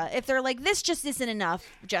 Sarah? If they're like, this just isn't enough,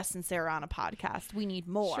 Jess and Sarah on a podcast, we need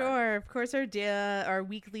more. Sure. Of course, our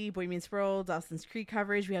weekly Boy Meets World, Dawson's Creek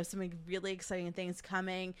coverage. We have some really exciting things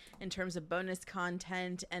coming in terms of bonus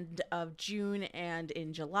content end of June and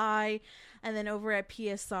in July. And then over at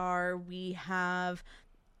PSR, we have...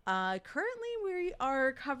 currently we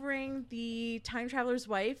are covering the Time Traveler's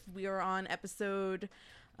Wife. We are on episode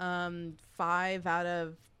 5 out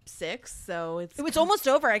of 6, so it's almost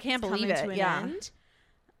over. I can't believe it. End.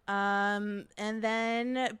 And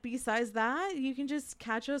then besides that, you can just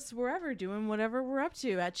catch us wherever, doing whatever we're up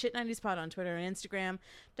to at Shit90spod on Twitter and Instagram,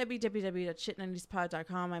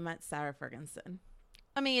 www.shit90spod.com. I'm at Sarah Ferguson.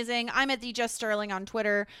 Amazing. I'm at the Jess Sterling on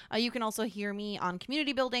Twitter. You can also hear me on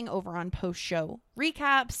Community Building over on post-show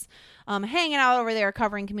recaps. Hanging out over there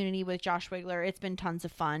covering Community with Josh Wigler. It's been tons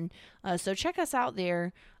of fun. So check us out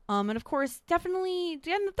there. And of course, definitely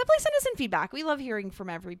send us in feedback. We love hearing from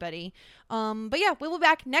everybody. But yeah, we'll be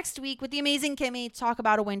back next week with the amazing Kimmy to talk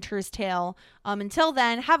about A Winter's Tale. Until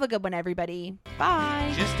then, have a good one, everybody.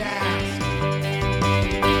 Bye. Just ask.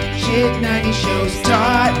 Shit 90 shows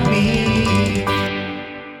taught me.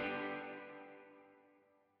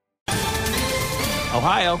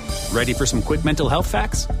 Ohio, ready for some quick mental health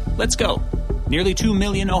facts? Let's go. Nearly 2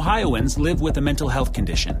 million Ohioans live with a mental health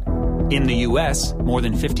condition. In the U.S., more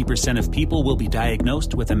than 50% of people will be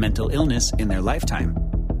diagnosed with a mental illness in their lifetime.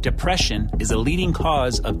 Depression is a leading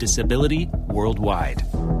cause of disability worldwide.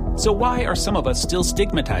 So why are some of us still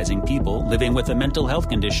stigmatizing people living with a mental health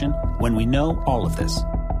condition when we know all of this?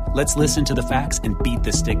 Let's listen to the facts and beat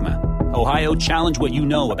the stigma. Ohio, challenge what you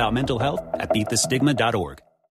know about mental health at beatthestigma.org.